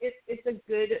mean, it's a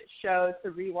good show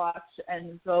to rewatch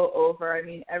and go over. I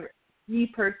mean, me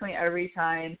personally, every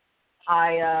time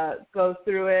I go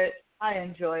through it, I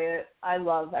enjoy it. I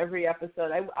love every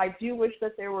episode. I do wish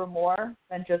that there were more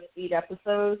than just 8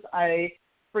 episodes. I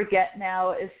forget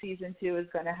now if season 2 is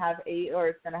going to have 8 or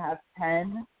it's going to have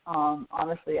 10.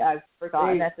 Honestly, I've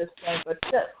forgotten 8. at this point, but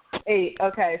still, 8.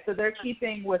 Okay, so they're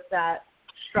keeping with that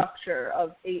structure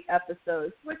of 8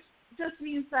 episodes, which just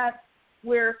means that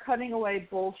we're cutting away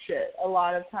bullshit a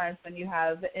lot of times when you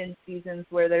have in seasons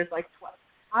where there's like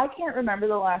I can't remember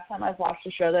the last time I've watched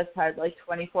a show that's had like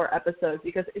 24 episodes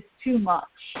because it's too much.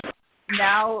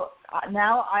 Now I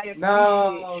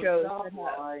appreciate shows that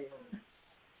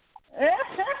have.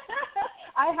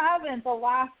 I haven't. The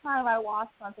last time I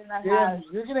watched something that has.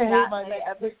 You're gonna hate my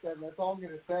next pick then. That's all I'm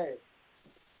gonna say.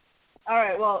 All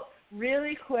right. Well,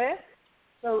 really quick.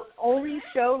 The only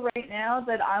show right now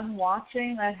that I'm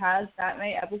watching that has that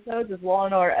many episodes is Law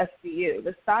 & Order SVU.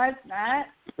 Besides that,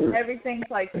 everything's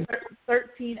like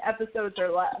 13 episodes or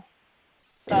less.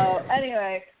 So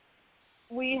anyway,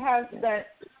 we have spent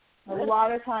a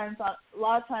lot of time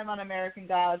on American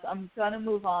Gods. I'm gonna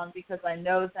move on because I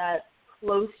know that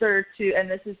closer to, and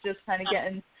this is just kind of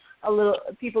getting a little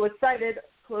people excited.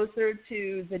 Closer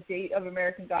to the date of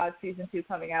American Gods Season 2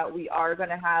 coming out, we are going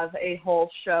to have a whole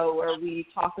show where we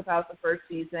talk about the first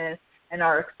season and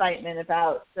our excitement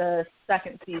about the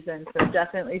second season, so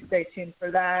definitely stay tuned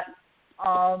for that.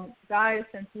 Guys,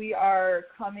 since we are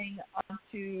coming on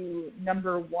to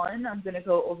number 1, I'm going to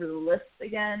go over the list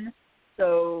again.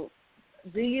 So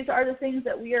these are the things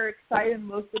that we are excited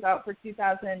most about for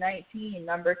 2019.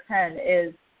 Number 10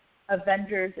 is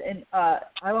Avengers in I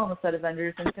almost said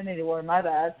Avengers Infinity War, my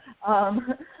bad.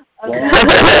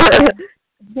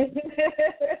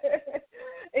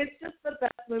 It's just the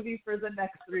best movie for the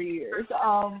next 3 years.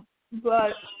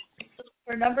 But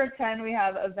for number 10 we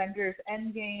have Avengers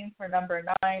Endgame. For number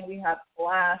 9 we have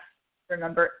Glass. For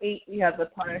number 8 we have The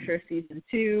Punisher Season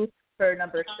 2. For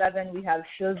number 7 we have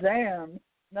Shazam.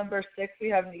 Number 6 we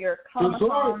have New York Comic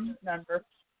Con. Number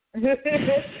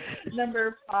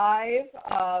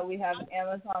 5, we have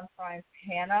Amazon Prime's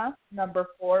Hannah. Number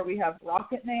 4, we have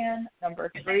Rocketman.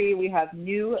 Number 3, we have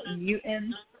New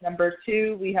Mutants. Number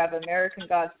 2, we have American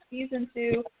Gods Season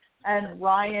 2. And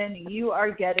Ryan, you are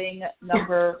getting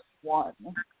number 1.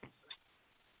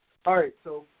 All right,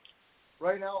 so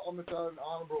right now I'm going to start an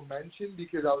honorable mention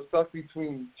because I was stuck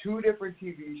between 2 different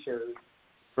TV shows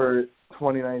for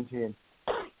 2019.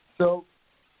 So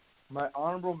my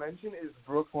honorable mention is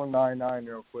Brooklyn Nine-Nine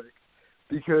real quick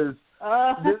because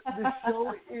this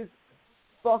show is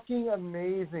fucking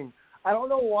amazing. I don't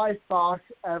know why Fox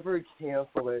ever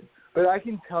canceled it, but I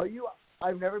can tell you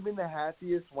I've never been the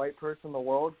happiest white person in the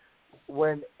world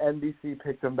when NBC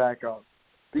picked them back up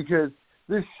because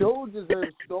this show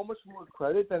deserves so much more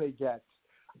credit than it gets.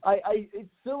 It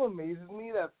still amazes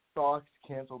me that Fox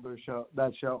canceled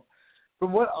that show.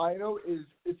 From what I know is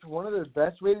it's one of their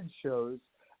best rated shows.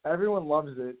 Everyone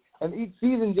loves it, and each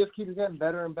season just keeps getting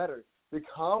better and better. The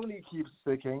comedy keeps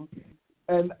sticking,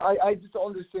 and I just don't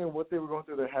understand what they were going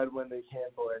through their head when they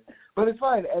canceled it. But it's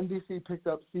fine. NBC picked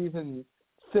up season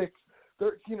 6,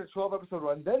 13 or 12 episode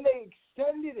run. Then they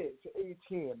extended it to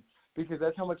 18 because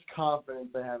that's how much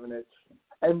confidence they have in it.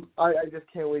 And I just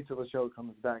can't wait till the show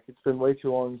comes back. It's been way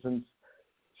too long since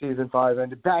season 5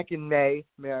 ended. Back in May,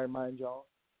 may I remind y'all.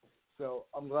 So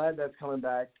I'm glad that's coming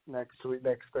back next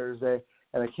Thursday.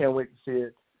 And I can't wait to see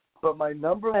it. But my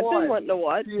number 1. I've been wanting to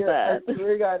watch that. I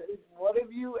swear to God, what have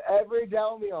you ever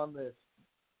down me on this?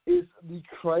 Is the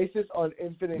Crisis on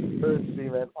Infinite Earths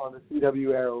event on the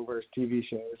CW Arrowverse TV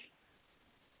shows.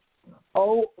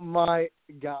 Oh my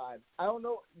God. I don't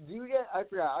know. I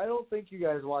forgot. I don't think you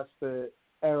guys watch the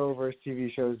Arrowverse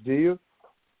TV shows, do you?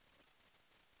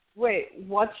 Wait,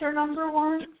 what's your number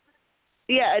 1?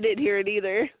 Yeah, I didn't hear it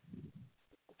either.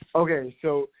 Okay,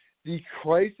 so the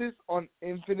Crisis on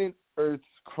Infinite Earths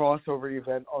crossover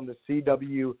event on the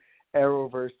CW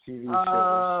Arrowverse TV show.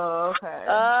 Oh, okay.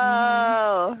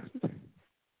 Oh.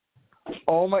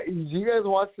 Oh my! Do you guys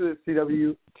watch the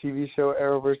CW TV show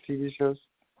Arrowverse TV shows?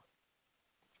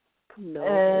 No,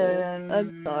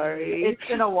 I'm sorry. It's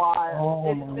been a while.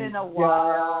 It's been a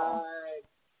while.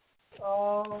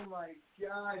 Oh my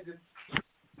God! Just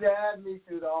stab me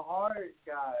through the heart,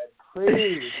 God.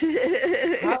 Please.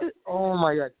 Oh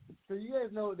my God. So you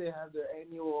guys know they have their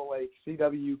annual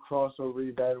CW crossover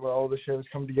event where all the shows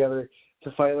come together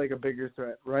to fight a bigger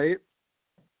threat, right?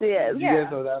 Yes. Do you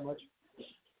guys know that much?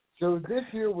 So this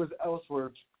year was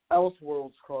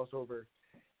Elseworlds crossover,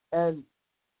 and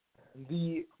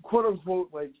the quote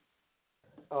unquote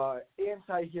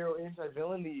anti-hero,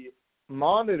 anti-villain, the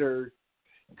Monitor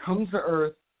comes to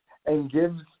Earth and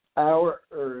gives our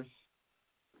Earth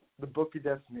the Book of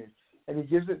Destiny, and he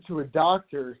gives it to a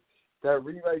doctor that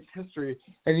rewrites history,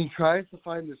 and he tries to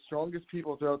find the strongest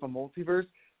people throughout the multiverse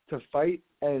to fight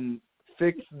and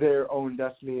fix their own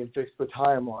destiny and fix the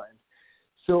timeline.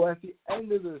 So at the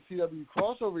end of the CW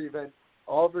crossover event,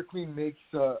 Oliver Queen makes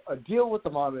a deal with the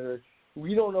Monitor.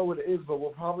 We don't know what it is, but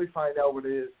we'll probably find out what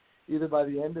it is either by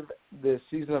the end of the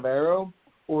season of Arrow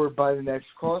or by the next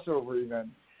crossover event.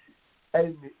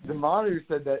 And the Monitor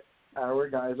said that our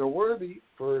guys are worthy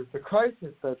for the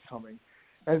crisis that's coming.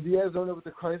 And if you guys don't know what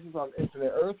the Crisis on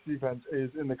Infinite Earths event is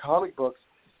in the comic books,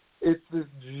 it's this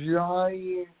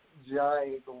giant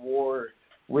war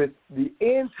with the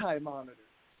Anti-Monitor,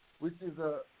 which is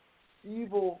a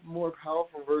evil, more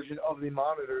powerful version of the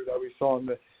Monitor that we saw in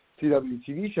the CW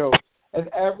TV show. And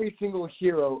every single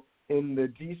hero in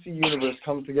the DC universe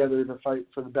comes together to fight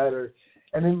for the better.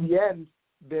 And in the end,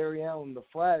 Barry Allen, the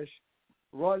Flash,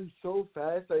 runs so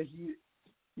fast that he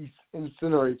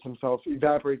incinerates himself,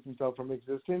 evaporates himself from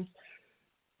existence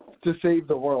to save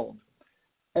the world.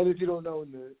 And if you don't know,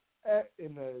 in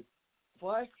the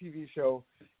Flash TV show,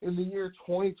 in the year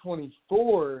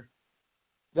 2024,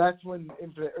 that's when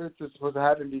Infinite Earths is supposed to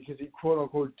happen because he,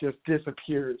 quote-unquote, just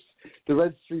disappears. The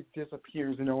red streak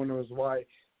disappears and no one knows why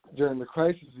during the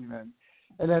Crisis event.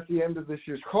 And at the end of this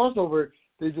year's crossover,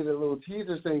 they did a little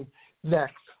teaser saying,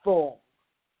 next fall,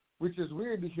 which is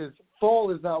weird because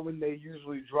fall is not when they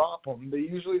usually drop them. They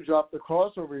usually drop the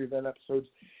crossover event episodes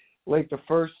like the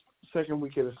first, second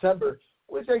week of December,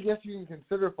 which I guess you can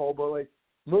consider fall, but like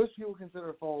most people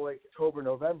consider fall like October,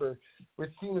 November,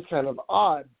 which seems kind of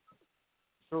odd.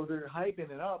 So they're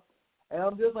hyping it up, and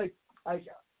I'm just like, I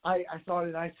saw it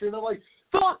and I screamed, I'm like,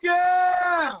 fuck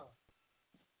yeah!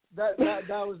 That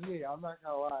was me. I'm not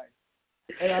gonna lie,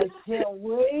 and I can't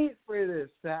wait for this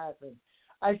to happen.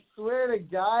 I swear to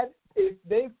God, if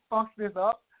they fuck this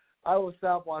up, I will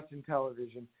stop watching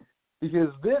television because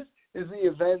this is the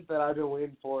event that I've been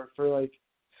waiting for like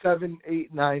 7,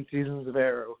 8, 9 seasons of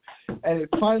Arrow, and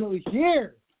it's finally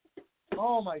here.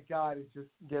 Oh my God, it just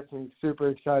gets me super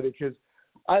excited because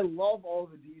I love all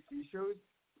the DC shows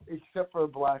except for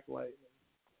Black Lightning.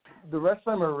 The rest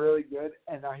of them are really good,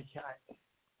 and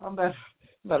I'm about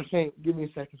to faint. Give me a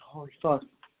second. Holy fuck.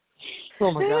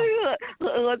 Oh my God.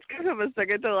 Let's give him a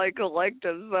second to like collect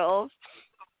himself.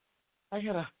 I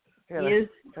gotta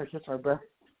catch my breath.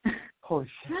 Holy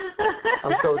shit.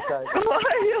 I'm so excited. Oh my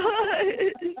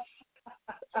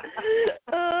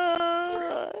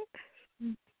God.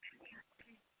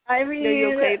 I mean, are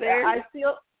you okay there?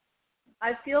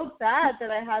 I feel bad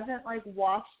that I haven't like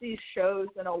watched these shows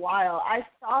in a while. I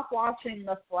stopped watching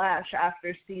The Flash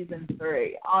after season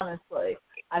 3. Honestly,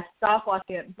 I stopped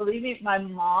watching it. Believe me, my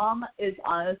mom is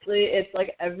honestly, it's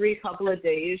like every couple of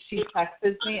days she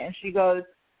texts me and she goes,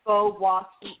 "Go watch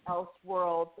the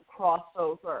Elseworlds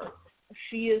crossover."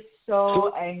 She is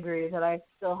so angry that I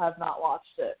still have not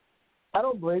watched it. I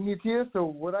don't blame you, Tia. So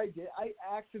what I did, I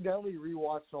accidentally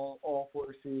rewatched all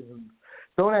 4 seasons.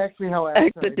 Don't ask me how I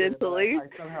accidentally.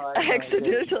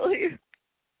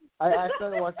 I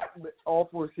accidentally watched all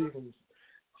 4 seasons.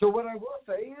 So what I will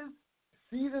say is,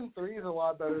 season 3 is a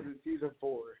lot better than season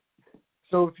 4.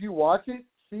 So if you watch it,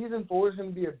 season 4 is going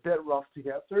to be a bit rough to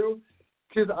get through.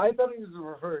 Because I thought it was the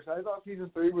reverse. I thought season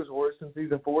 3 was worse than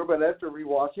season 4, but after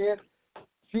rewatching it,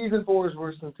 season 4 is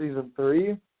worse than season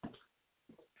 3.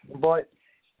 But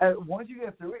once you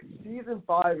get through it, season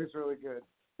 5 is really good.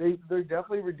 They're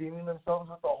definitely redeeming themselves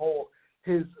with the whole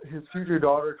his future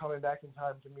daughter coming back in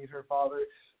time to meet her father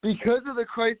because of the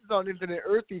Crisis on Infinite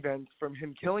Earth events from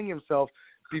him killing himself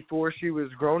before she was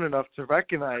grown enough to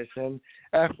recognize him.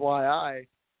 FYI,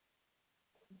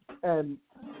 and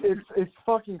it's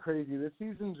fucking crazy. This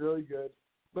season's really good.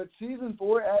 But season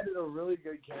 4 added a really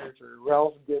good character,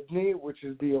 Ralph Dibny, which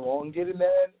is the elongated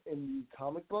man in the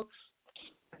comic books.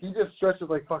 He just stretches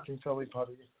like fucking silly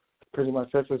putty, pretty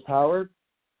much. That's his power.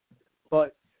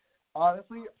 But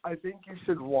honestly, I think you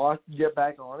should get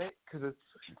back on it because it's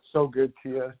so good,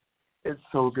 Tia. It's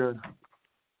so good.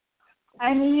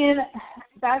 I mean,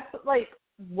 that's like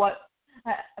what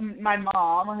my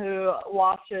mom, who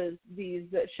watches these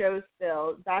shows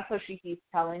still, that's what she keeps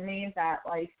telling me, that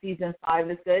like season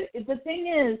 5 is good. The thing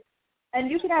is,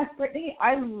 and you can ask Brittany,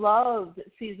 I loved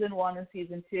season 1 and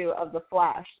season 2 of The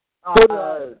Flash.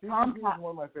 Tom is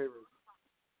one of my favorites.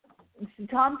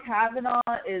 Tom Cavanaugh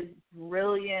is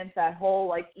brilliant. That whole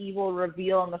like evil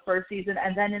reveal in the first season,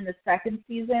 and then in the second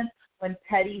season, when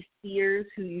Teddy Sears,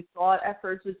 who you thought at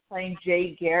first was playing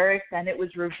Jay Garrick, then it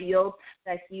was revealed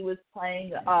that he was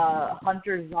playing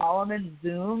Hunter Zolomon,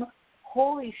 Zoom.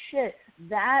 Holy shit!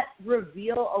 That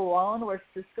reveal alone, where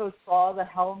Cisco saw the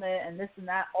helmet and this and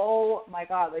that. Oh my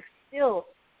God! Like still.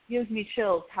 gives me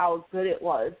chills how good it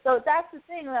was. So that's the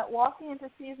thing, that walking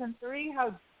into season 3,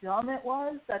 how dumb it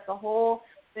was, that the whole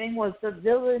thing was the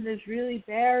villain is really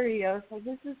Barry. I was like,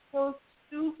 this is so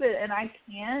stupid, and I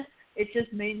can't. It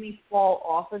just made me fall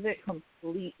off of it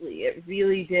completely. It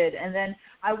really did. And then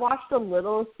I watched a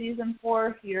little of season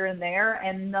 4 here and there,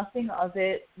 and nothing of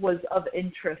it was of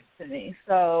interest to me.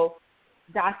 So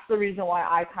that's the reason why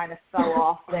I kind of fell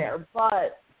off there.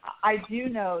 But I do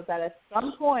know that at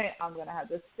some point I'm going to have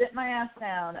to sit my ass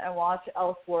down and watch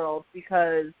Elseworlds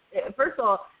because, first of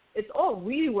all, it's all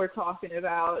we were talking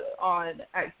about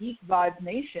at Geek Vibes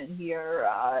Nation here.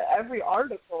 Every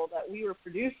article that we were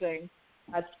producing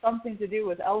had something to do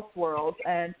with Elseworlds,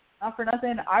 and not for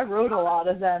nothing, I wrote a lot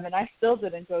of them, and I still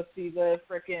didn't go see the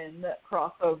frickin'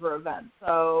 crossover event.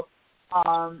 So,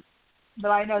 but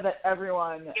I know that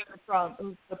everyone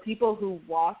from the people who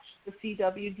watch the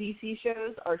CW DC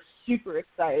shows are super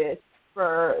excited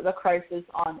for the Crisis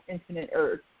on Infinite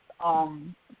Earths.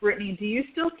 Brittany, do you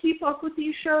still keep up with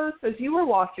these shows? Because you were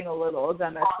watching a little of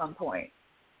them at some point.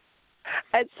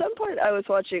 At some point, I was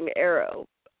watching Arrow.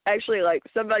 Actually, like,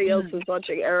 somebody else was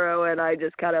watching Arrow, and I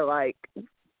just kind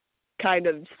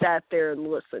of sat there and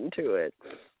listened to it.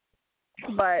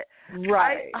 But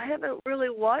right. I haven't really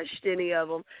watched any of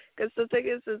them because the thing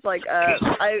is like I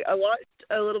watched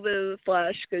a little bit of The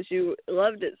Flash because you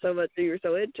loved it so much that you were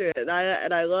so into it, and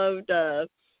I loved the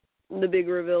big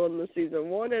reveal in the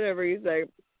season 1 and everything.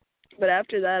 But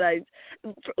after that,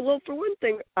 for one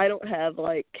thing, I don't have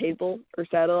like cable or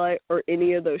satellite or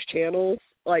any of those channels.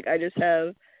 Like, I just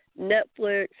have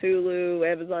Netflix,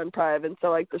 Hulu, Amazon Prime, and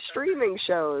so like the streaming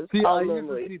shows. I use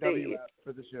the CW app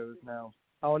for the shows now.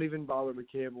 I don't even bother with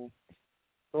cable.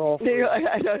 I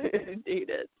don't even need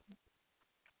it.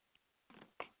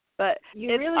 But you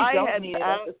if really I don't had need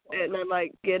app and I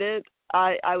might get it,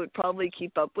 I would probably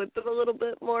keep up with them a little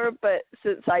bit more. But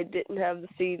since I didn't have the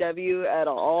CW at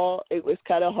all, it was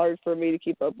kind of hard for me to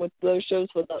keep up with those shows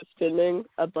without spending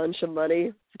a bunch of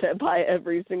money to buy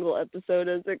every single episode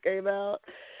as it came out.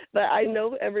 But I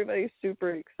know everybody's super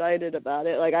excited about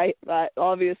it. Like, I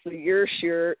obviously your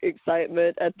sheer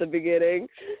excitement at the beginning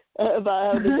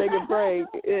about having to take a break,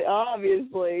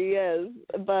 obviously, yes.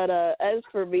 But as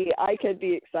for me, I can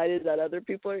be excited that other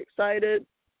people are excited,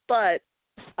 but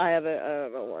I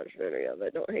haven't watched any of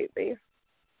it. Don't hate me.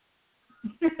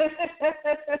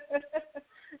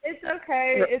 It's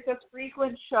okay. It's a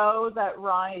frequent show that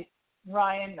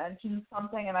Ryan mentions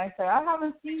something, and I say, I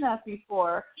haven't seen that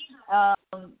before.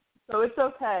 So it's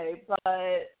okay,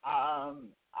 but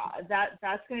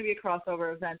that's going to be a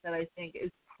crossover event that I think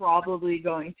is probably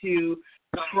going to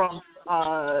trump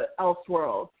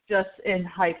Elseworlds just in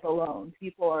hype alone.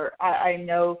 People are, I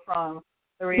know from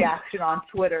the reaction on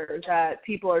Twitter that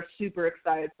people are super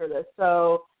excited for this.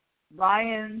 So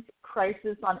Ryan's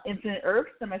Crisis on Infinite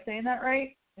Earths, am I saying that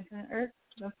right? Infinite Earths?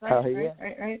 That's right, yeah.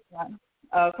 right. Yeah.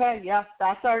 Okay, yes,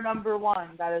 that's our number one.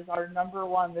 That is our number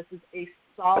one. This is a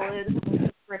solid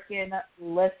freaking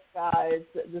list, guys.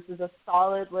 This is a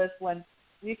solid list. When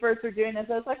we first were doing this,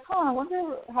 I was like, I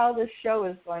wonder how this show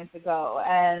is going to go.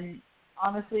 And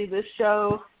honestly, this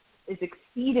show is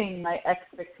exceeding my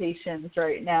expectations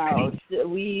right now.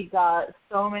 We got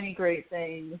so many great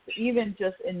things, even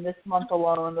just in this month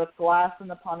alone, with Glass and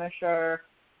the Punisher.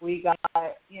 We got,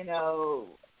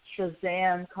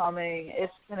 Shazam coming.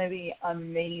 It's going to be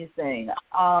amazing.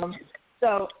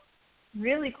 So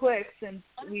really quick, since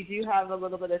we do have a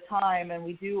little bit of time and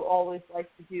we do always like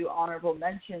to do honorable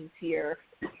mentions here,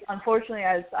 unfortunately,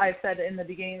 as I said in the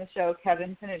beginning of the show,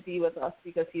 Kevin couldn't be with us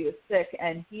because he was sick,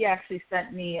 and he actually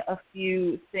sent me a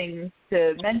few things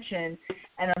to mention,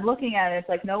 and I'm looking at it, it's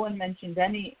like no one mentioned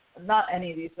not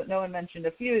any of these, but no one mentioned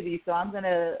a few of these, so I'm going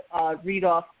to read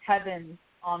off Kevin's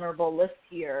honorable list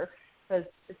here, because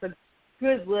it's a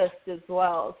good list as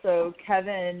well. So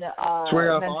Kevin mentioned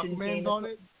Aquaman's on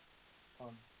it?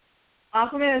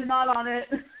 Aquaman is not on it.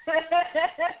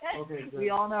 Okay, good. We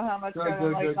all know how much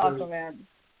Kevin likes Aquaman.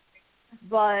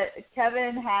 But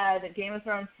Kevin had Game of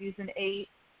Thrones Season 8.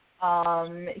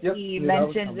 He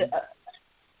mentioned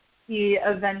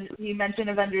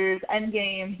Avengers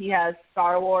Endgame. He has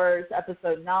Star Wars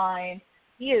Episode 9.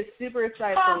 He is super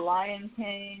excited for Lion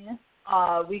King.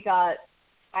 We got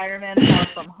Spider-Man Far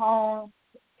From Home,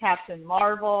 Captain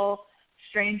Marvel,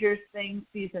 Stranger Things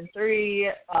Season 3,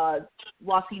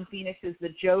 Joaquin Phoenix is the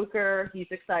Joker. He's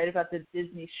excited about the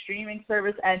Disney streaming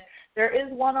service. And there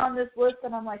is one on this list,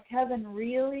 and I'm like, Kevin,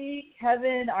 really?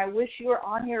 Kevin, I wish you were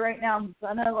on here right now. I'm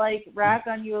going to, rag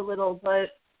on you a little, but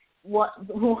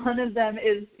one of them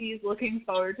is he's looking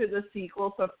forward to the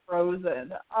sequel to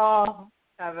Frozen. Oh,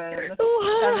 Kevin.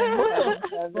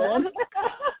 Kevin.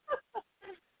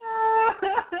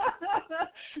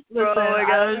 Listen, oh my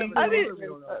gosh. I mean,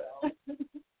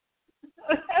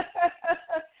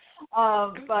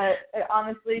 but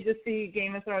honestly, to see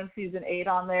Game of Thrones season 8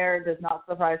 on there does not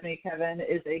surprise me. Kevin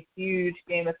is a huge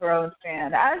Game of Thrones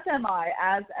fan, as am I.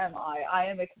 I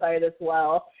am excited as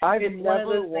well. I've It's one of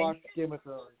never those watched things. Game of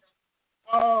Thrones.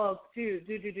 Oh, dude.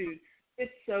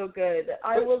 It's so good.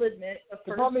 I will admit,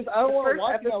 The problem is I don't want to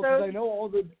watch it now because episode, I know all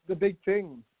the big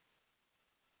things.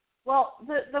 well,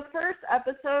 the first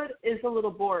episode is a little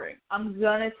boring. I'm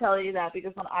gonna tell you that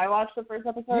because when I watched the first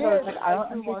episode, I was like, I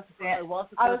don't understand. I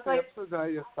watched the I was first like, episode and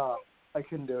I just stopped. I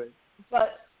couldn't do it.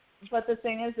 But the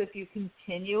thing is, if you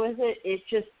continue with it, it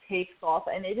just takes off,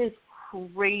 and it is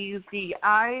crazy.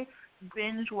 I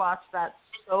binge watched that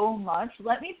so much.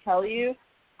 Let me tell you,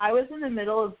 I was in the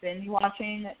middle of binge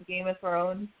watching Game of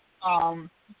Thrones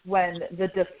when The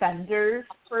Defenders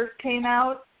first came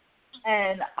out,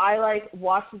 and I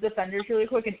watched The Defenders really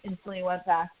quick and instantly went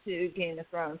back to Game of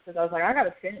Thrones because I was like, I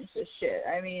gotta finish this shit.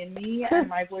 I mean, me and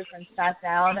my boyfriend sat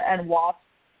down and watched,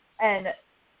 and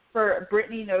for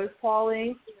Brittany knows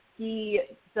Paulie, he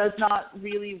does not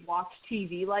really watch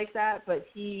TV like that, but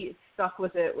he stuck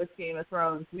with it with Game of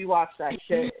Thrones. We watched that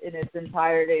shit in its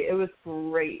entirety. It was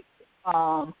great.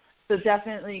 So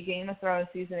definitely Game of Thrones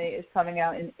Season 8 is coming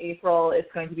out in April.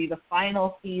 It's going to be the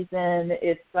final season.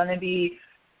 It's going to be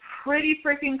pretty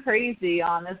freaking crazy,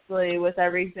 honestly, with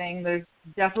everything. There's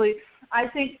definitely, I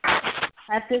think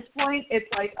at this point, it's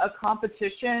like a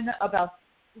competition about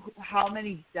how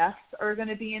many deaths are going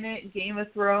to be in it, Game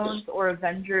of Thrones or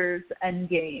Avengers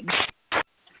Endgame.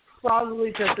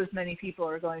 Probably just as many people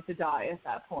are going to die at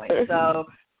that point. So,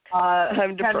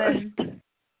 I'm Kevin, depressed.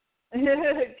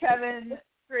 Kevin,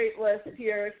 great list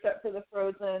here, except for the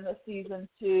Frozen Season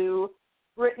 2.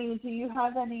 Brittany, do you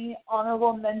have any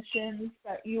honorable mentions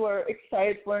that you are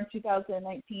excited for in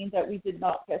 2019 that we did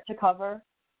not get to cover?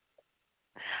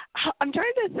 I'm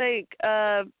trying to think.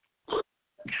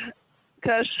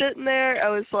 'Cause I was sitting there, I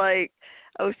was trying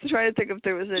to think if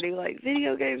there was any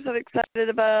video games I'm excited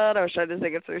about. I was trying to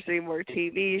think if there's any more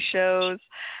TV shows.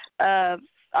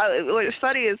 What's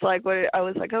funny is when I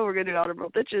was like, oh, we're gonna do honorable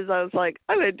bitches, I was like,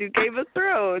 I'm gonna do Game of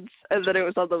Thrones, and then it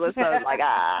was on the list. And I was like,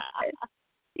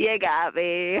 you got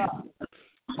me.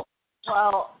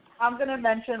 Well, I'm gonna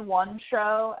mention one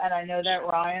show, and I know that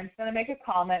Ryan's gonna make a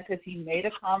comment because he made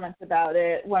a comment about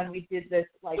it when we did this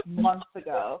months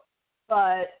ago.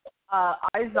 But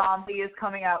iZombie is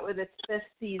coming out with its 5th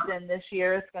season this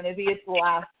year. It's going to be its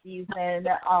last season.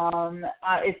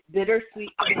 It's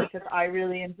bittersweet for me because I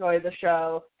really enjoy the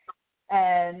show.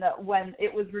 And when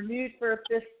it was renewed for a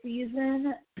 5th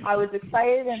season, I was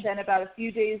excited. And then about a few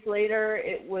days later,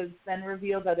 it was then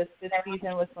revealed that its 5th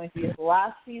season was going to be its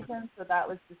last season. So that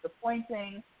was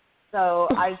disappointing. So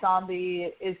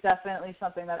iZombie is definitely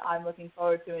something that I'm looking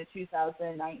forward to in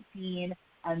 2019.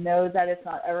 I know that it's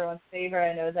not everyone's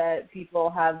favorite. I know that people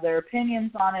have their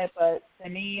opinions on it, but to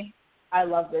me, I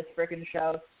love this freaking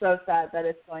show. So sad that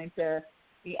it's going to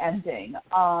be ending.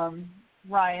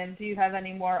 Ryan, do you have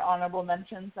any more honorable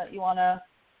mentions that you want to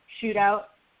shoot out?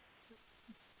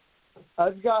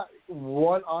 I've got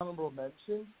one honorable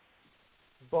mention,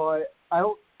 but I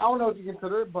don't know if you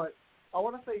consider it, but I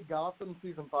want to say Gotham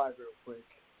Season 5 real quick.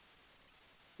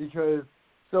 Because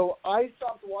so I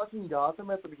stopped watching Gotham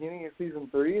at the beginning of Season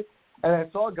 3, and I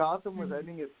saw Gotham was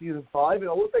ending at Season 5, and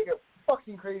it looked like a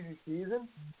fucking crazy season.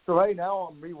 So right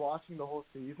now I'm rewatching the whole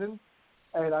season,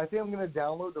 and I think I'm going to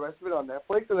download the rest of it on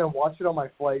Netflix and then watch it on my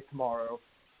flight tomorrow.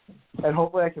 And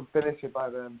hopefully I can finish it by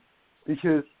then.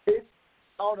 Because I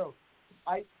don't know,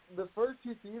 the first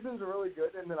 2 seasons are really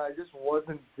good, and then I just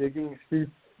wasn't digging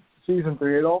Season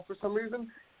 3 at all for some reason.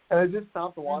 And I just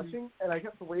stopped watching, and I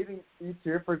kept waiting each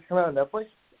year for it to come out on Netflix.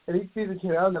 And each season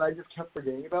came out, and then I just kept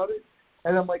forgetting about it.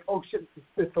 And I'm like, oh, shit,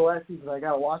 it's the last season. I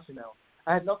got to watch it now.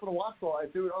 I had nothing to watch while I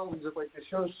threw it on. And just the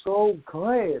show's so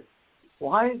good.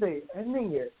 Why are they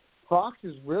ending it? Fox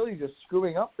is really just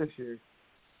screwing up this year.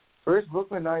 First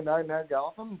Brooklyn Nine-Nine, now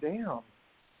Gotham? Damn.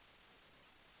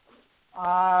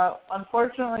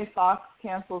 Unfortunately, Fox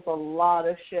cancels a lot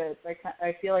of shit.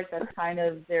 I feel like that's kind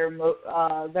of their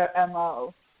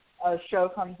MO. A show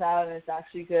comes out and it's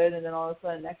actually good, and then all of a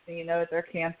sudden, next thing you know, they're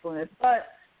canceling it. But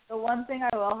the one thing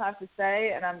I will have to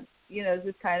say, and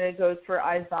this kind of goes for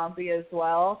iZombie as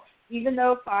well, even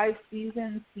though 5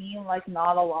 seasons seem like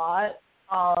not a lot,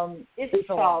 it's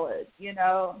solid,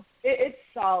 It's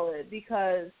solid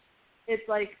because it's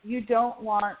you don't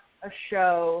want a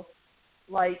show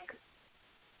like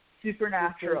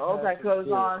Supernatural that goes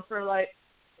on for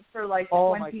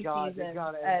 20 seasons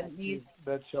and needs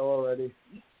that show already.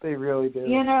 They really do.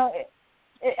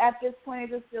 at this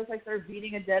point, it just feels like they're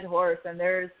beating a dead horse, and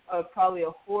there's probably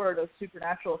a horde of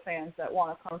Supernatural fans that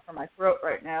want to come for my throat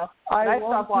right now. I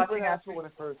stopped watching Supernatural when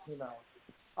it first came out.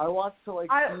 I watched till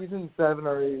season 7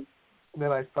 or 8, and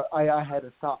then I had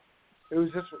to stop. It was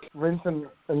just rinse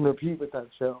and repeat with that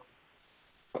show.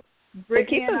 Keep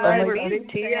in mind, we're big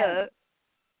Tia.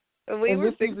 And we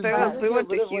were big fans. We went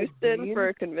to Houston for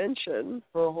a convention.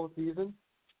 For a whole season?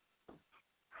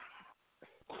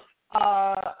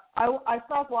 I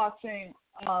stopped watching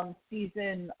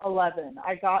season 11.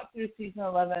 I got through season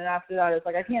 11, and after that, it's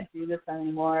like, I can't do this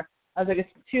anymore. I was like, it's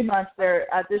too much.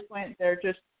 At this point, they're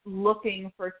just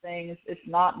looking for things. It's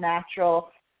not natural.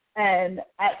 And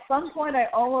at some point, I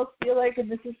almost feel like,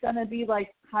 and this is going to be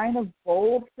like kind of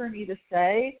bold for me to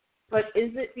say, but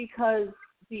is it because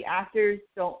the actors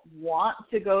don't want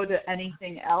to go to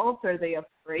anything else? Are they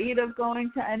afraid of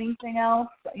going to anything else?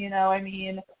 You know, I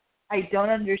mean, I don't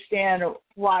understand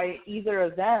why either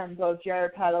of them, both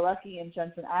Jared Padalecki and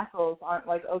Jensen Ackles, aren't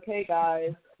like, okay,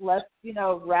 guys, let's,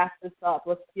 wrap this up.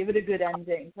 Let's give it a good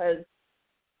ending. Because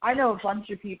I know a bunch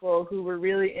of people who were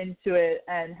really into it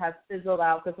and have fizzled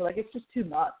out because they're like, it's just too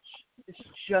much. It's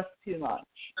just too much.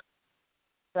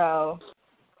 So,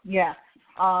 yeah.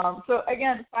 So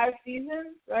again, 5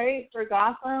 seasons, right, for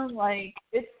Gotham, like,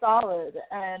 it's solid,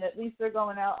 and at least they're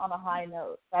going out on a high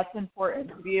note. That's important,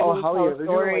 to be able to tell a story. They're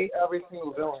doing, every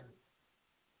single villain.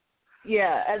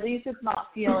 Yeah, at least it's not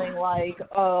feeling like,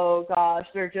 oh gosh,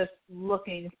 they're just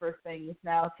looking for things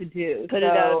now to do. Put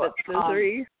it out of its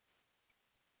misery.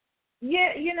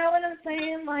 Yeah, you know what I'm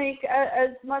saying? Like,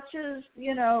 as much as,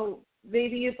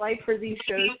 maybe you'd like for these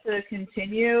shows to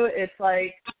continue, it's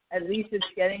like, at least it's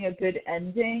getting a good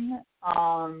ending.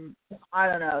 I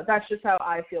don't know. That's just how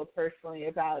I feel personally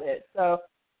about it. So,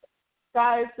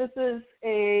 guys, this is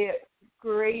a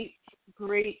great,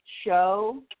 great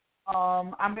show.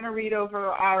 I'm going to read over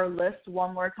our list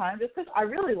one more time just because I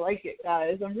really like it,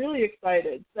 guys. I'm really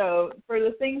excited. So, for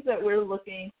the things that we're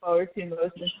looking forward to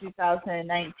most in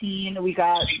 2019, we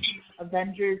got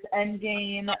Avengers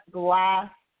Endgame, Glass,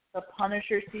 The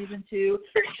Punisher Season 2,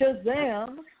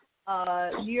 Shazam,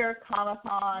 New York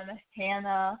Comic-Con,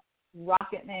 Hannah,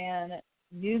 Rocketman,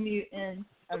 New Mutants,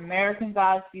 American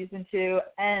Gods Season 2,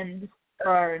 and for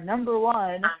our number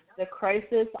 1, The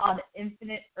Crisis on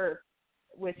Infinite Earth,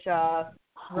 which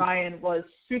Ryan was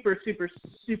super, super,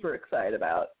 super excited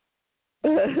about.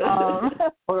 Hold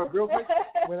on, real quick.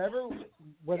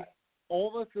 When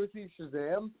all of us go see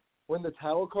Shazam, when the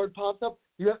title card pops up,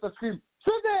 you have to scream,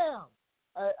 Shazam!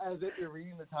 As if you're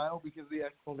reading the title because of the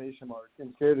exclamation mark,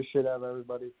 and scare the shit out of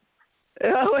everybody.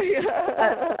 Oh my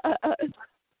God.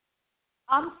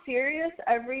 I'm serious.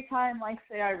 Every time, like,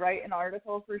 say I write an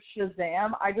article for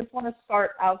Shazam, I just want to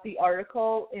start out the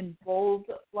article in bold,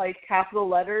 like, capital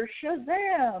letters,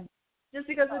 Shazam, just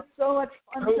because it's so much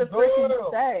fun to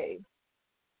freaking say.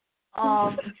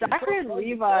 Zachary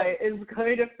Levi is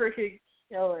going to freaking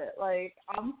kill it. Like,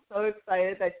 I'm so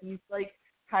excited that he's, like,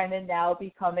 kind of now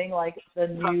becoming, like, the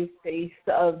new face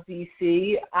of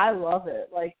DC. I love it.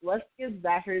 Like, let's give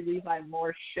Zachary Levi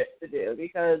more shit to do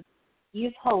because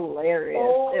he's hilarious.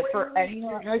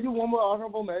 Anyone, can I do one more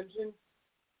honorable mention?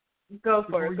 Go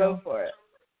for it.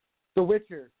 The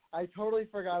Witcher. I totally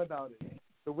forgot about it.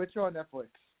 The Witcher on Netflix.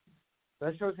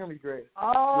 That show's gonna be great.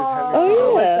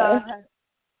 Oh yeah.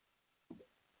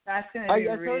 That's gonna be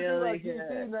really good.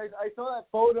 I saw that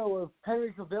photo of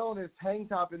Henry Cavill in his tank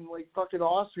top in, like, fucking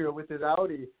Austria with his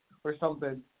Audi or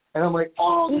something, and I'm like,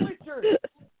 oh, The Witcher.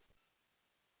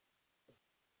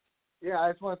 Yeah,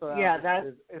 I just want to throw that out.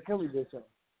 It's going to be a good show.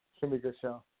 It's going to be a good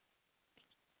show.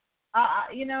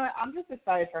 You know, I'm just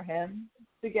excited for him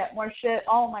to get more shit.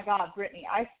 Oh, my God, Brittany,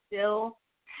 I still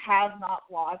have not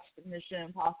watched Mission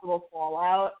Impossible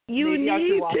Fallout. You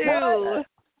need to.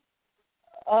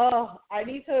 Oh, I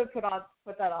need to put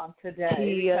that on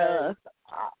today. Yeah.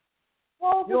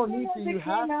 Well, you don't need to. You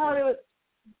have to.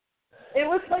 It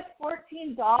was like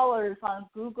 $14 on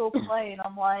Google Play, and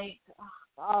I'm like, oh,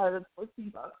 God, $14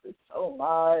 is so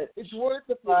much. It's worth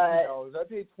the $14. I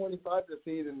paid $25 to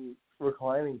see it in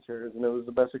reclining chairs, and it was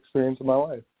the best experience of my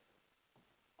life.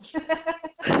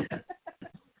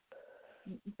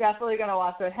 Definitely gonna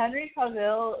watch it. Henry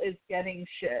Cavill is getting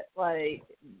shit. Like,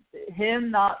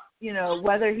 him not,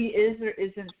 whether he is or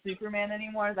isn't Superman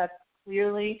anymore, that's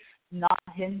clearly not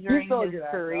hindering his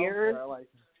career. I like him.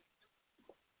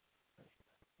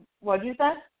 What'd you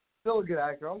say? Still a good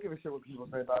actor. I don't give a shit what people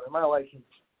say about him. I like him.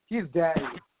 He's daddy.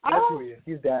 That's who he is.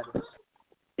 He's daddy.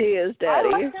 He is daddy.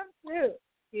 I like him too.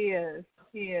 He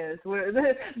is. We're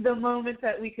the moment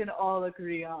that we can all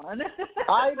agree on.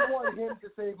 I want him to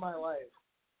save my life.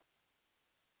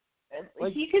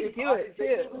 Like, he could do it if they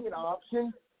gave me an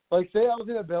option, like say I was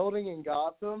in a building in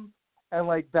Gotham and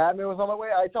like Batman was on my way,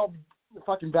 I tell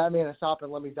fucking Batman to stop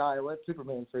and let me die. Let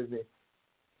Superman save me.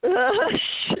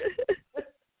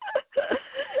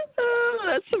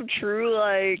 That's some true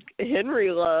like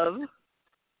Henry love.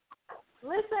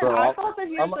 Listen, Bro, I thought that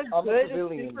he was I'm a good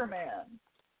civilian. Superman.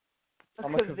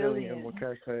 I'm a civilian. What can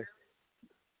I say?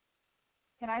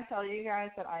 Can I tell you guys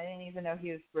that I didn't even know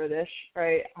he was British,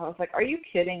 right? I was like, are you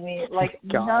kidding me? Like,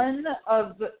 God. none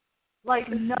of the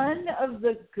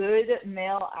good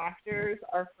male actors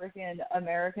are freaking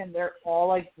American. They're all,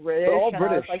 like, British. They're all and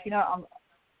British. I was like,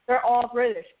 they're all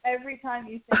British. Every time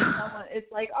you say someone,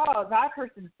 it's like, oh, that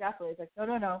person's definitely. It's like,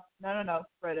 no,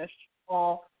 British.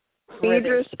 All British.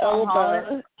 Idris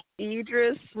Elba.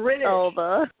 Idris British.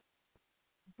 Elba.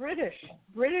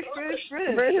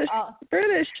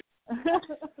 British.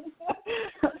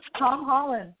 Tom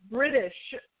Holland, British,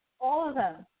 all of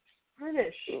them,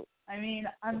 British. I mean,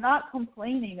 I'm not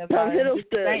complaining about it. I'm just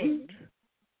saying.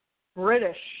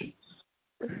 British.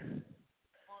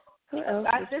 Who else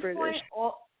At is this British?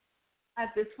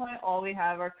 point, all we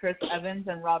have are Chris Evans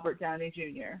and Robert Downey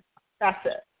Jr. That's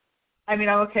it. I mean,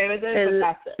 I'm okay with it, but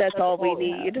that's it. That's all we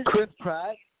need. have. Chris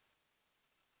Pratt.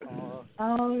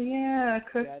 Oh yeah,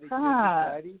 Chris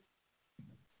Pratt.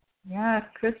 Yeah,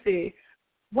 Chrissy.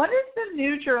 When is the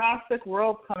new Jurassic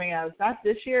World coming out? Is that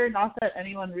this year? Not that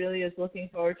anyone really is looking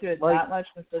forward to it Like, that much,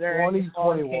 considering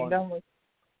Fallen 2021. Kingdom was.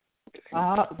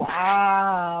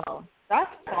 Wow, that's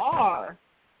far.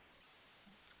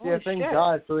 Yeah, Holy thank shit.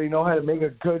 God. So they know how to make a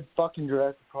good fucking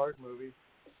Jurassic Park movie.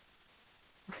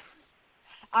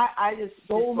 I just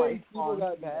So many dislike people Fallen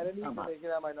got Kingdom mad at me so for much. making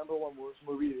that my number one worst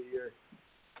movie of the year.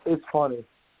 It's funny.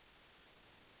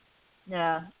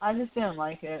 Yeah, I just didn't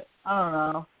like it. I don't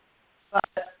know. But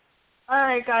all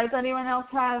right, guys. Anyone else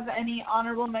have any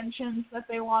honorable mentions that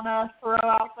they want to throw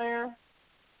out there?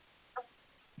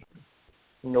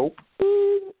 Nope.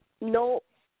 Nope.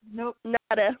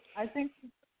 Nada. I think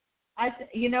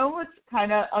you know what's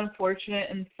kind of unfortunate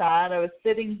and sad? I was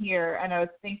sitting here and I was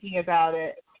thinking about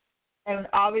it, and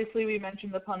obviously we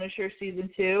mentioned The Punisher season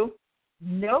 2.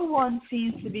 No one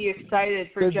seems to be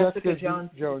excited for Jessica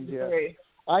Jones season 3.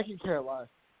 I can care less.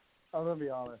 I'm gonna be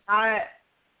honest.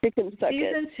 Season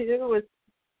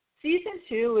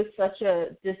 2 was such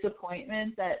a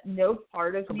disappointment that no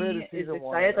part of Compared me to is season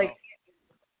excited. 1, Like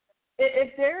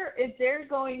if they're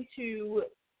going to,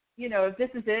 if this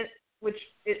is it,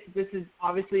 this is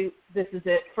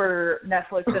it for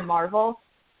Netflix and Marvel,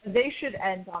 they should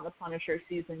end on The Punisher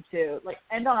season 2. Like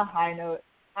end on a high note.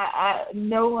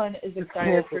 No one is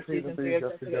excited for season 3 of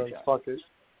Jessica Jones. Fuck it.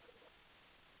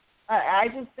 I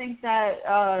just think that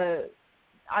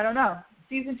I don't know.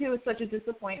 Season 2 was such a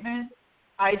disappointment.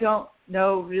 I don't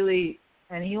know really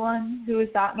anyone who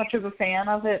is that much of a fan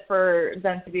of it for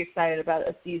them to be excited about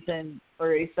a season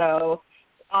 3. So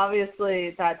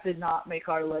obviously that did not make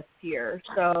our list here.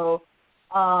 So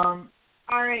all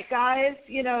right, guys,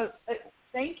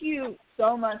 thank you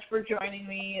so much for joining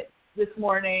me this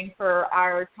morning for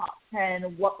our top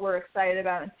 10 what we're excited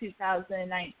about in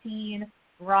 2019.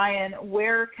 Ryan,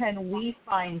 where can we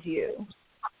find you?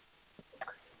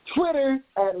 Twitter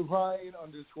at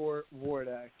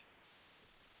Ryan_Wardak.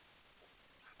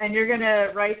 And you're going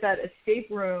to write that escape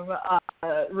room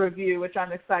review, which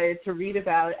I'm excited to read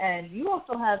about. And you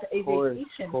also have a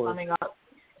vacation coming up.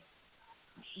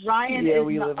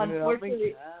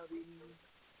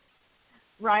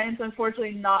 Ryan's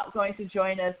unfortunately not going to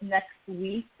join us next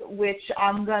week, which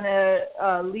I'm going to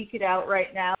leak it out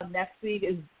right now. Next week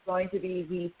is going to be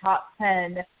the top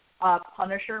 10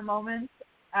 Punisher moments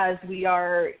as we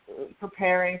are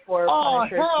preparing for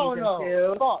Punisher season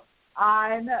 2. Fuck.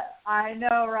 I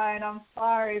know, Ryan. I'm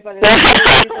sorry, but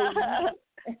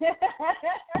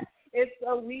it's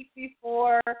a week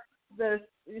before the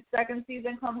second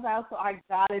season comes out, so I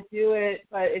gotta do it.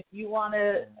 But if you want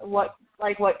to, what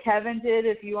Kevin did,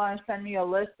 if you want to send me a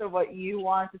list of what you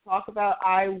want to talk about,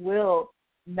 I will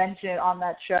mention it on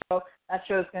that show. That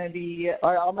show is going to be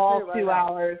all 2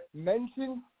 hours.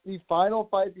 Mention the final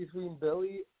fight between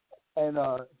Billy and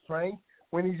Frank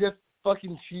when he just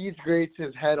fucking cheese grates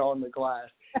his head on the glass.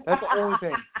 That's the only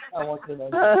thing I want to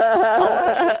mention.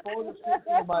 I want to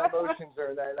see my emotions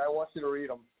during that, and I want you to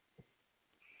read them.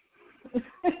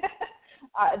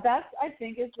 That's, I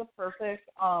think, is the perfect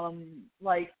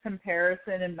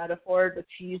comparison and metaphor to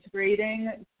cheese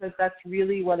grating, because that's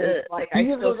really what it's like. He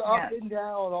just goes up and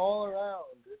down all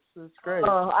around. It's great.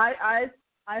 Oh, I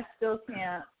still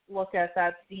can't look at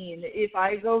that scene. If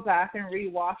I go back and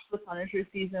rewatch The Punisher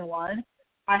season 1,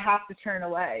 I have to turn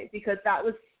away because that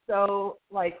was so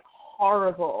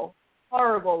horrible.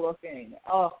 horrible looking.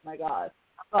 Oh, my God.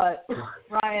 But,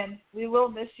 Ryan, we will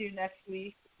miss you next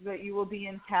week, but you will be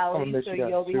in Cali, so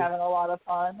you'll be having a lot of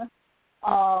fun.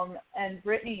 And,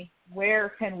 Brittany, where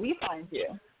can we find you?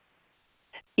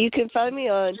 You can find me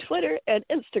on Twitter and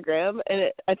Instagram,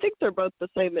 and I think they're both the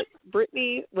same. It's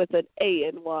Brittany with an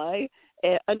A-N-Y,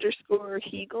 _Heigle,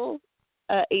 Heigle,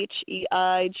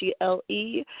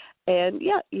 and,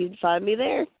 yeah, you can find me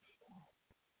there.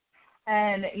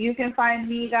 And you can find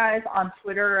me, guys, on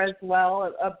Twitter as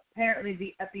well, apparently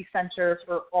the epicenter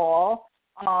for all.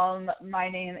 My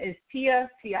name is Tia,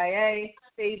 T-I-A,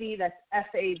 Fabi, that's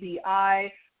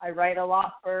F-A-B-I. I write a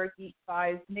lot for Geek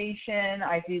Vibes Nation.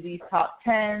 I do these top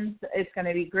 10s. It's going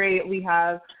to be great. We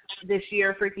have this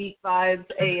year for Geek Vibes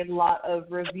a lot of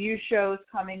review shows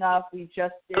coming up. We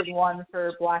just did one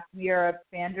for Black Mirror,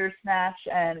 Bandersnatch,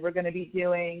 and we're going to be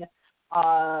doing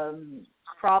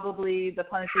probably the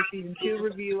Punisher Season 2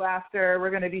 review after. We're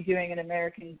going to be doing an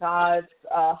American Gods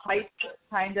hype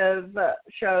kind of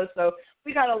show. So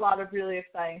we got a lot of really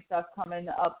exciting stuff coming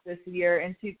up this year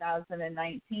in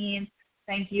 2019.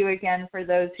 Thank you again for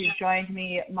those who joined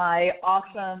me, my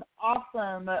awesome,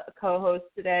 awesome co-hosts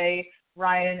today,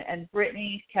 Ryan and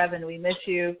Brittany. Kevin, we miss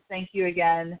you. Thank you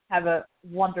again. Have a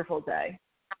wonderful day.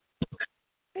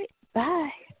 Bye.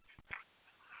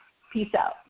 Peace out.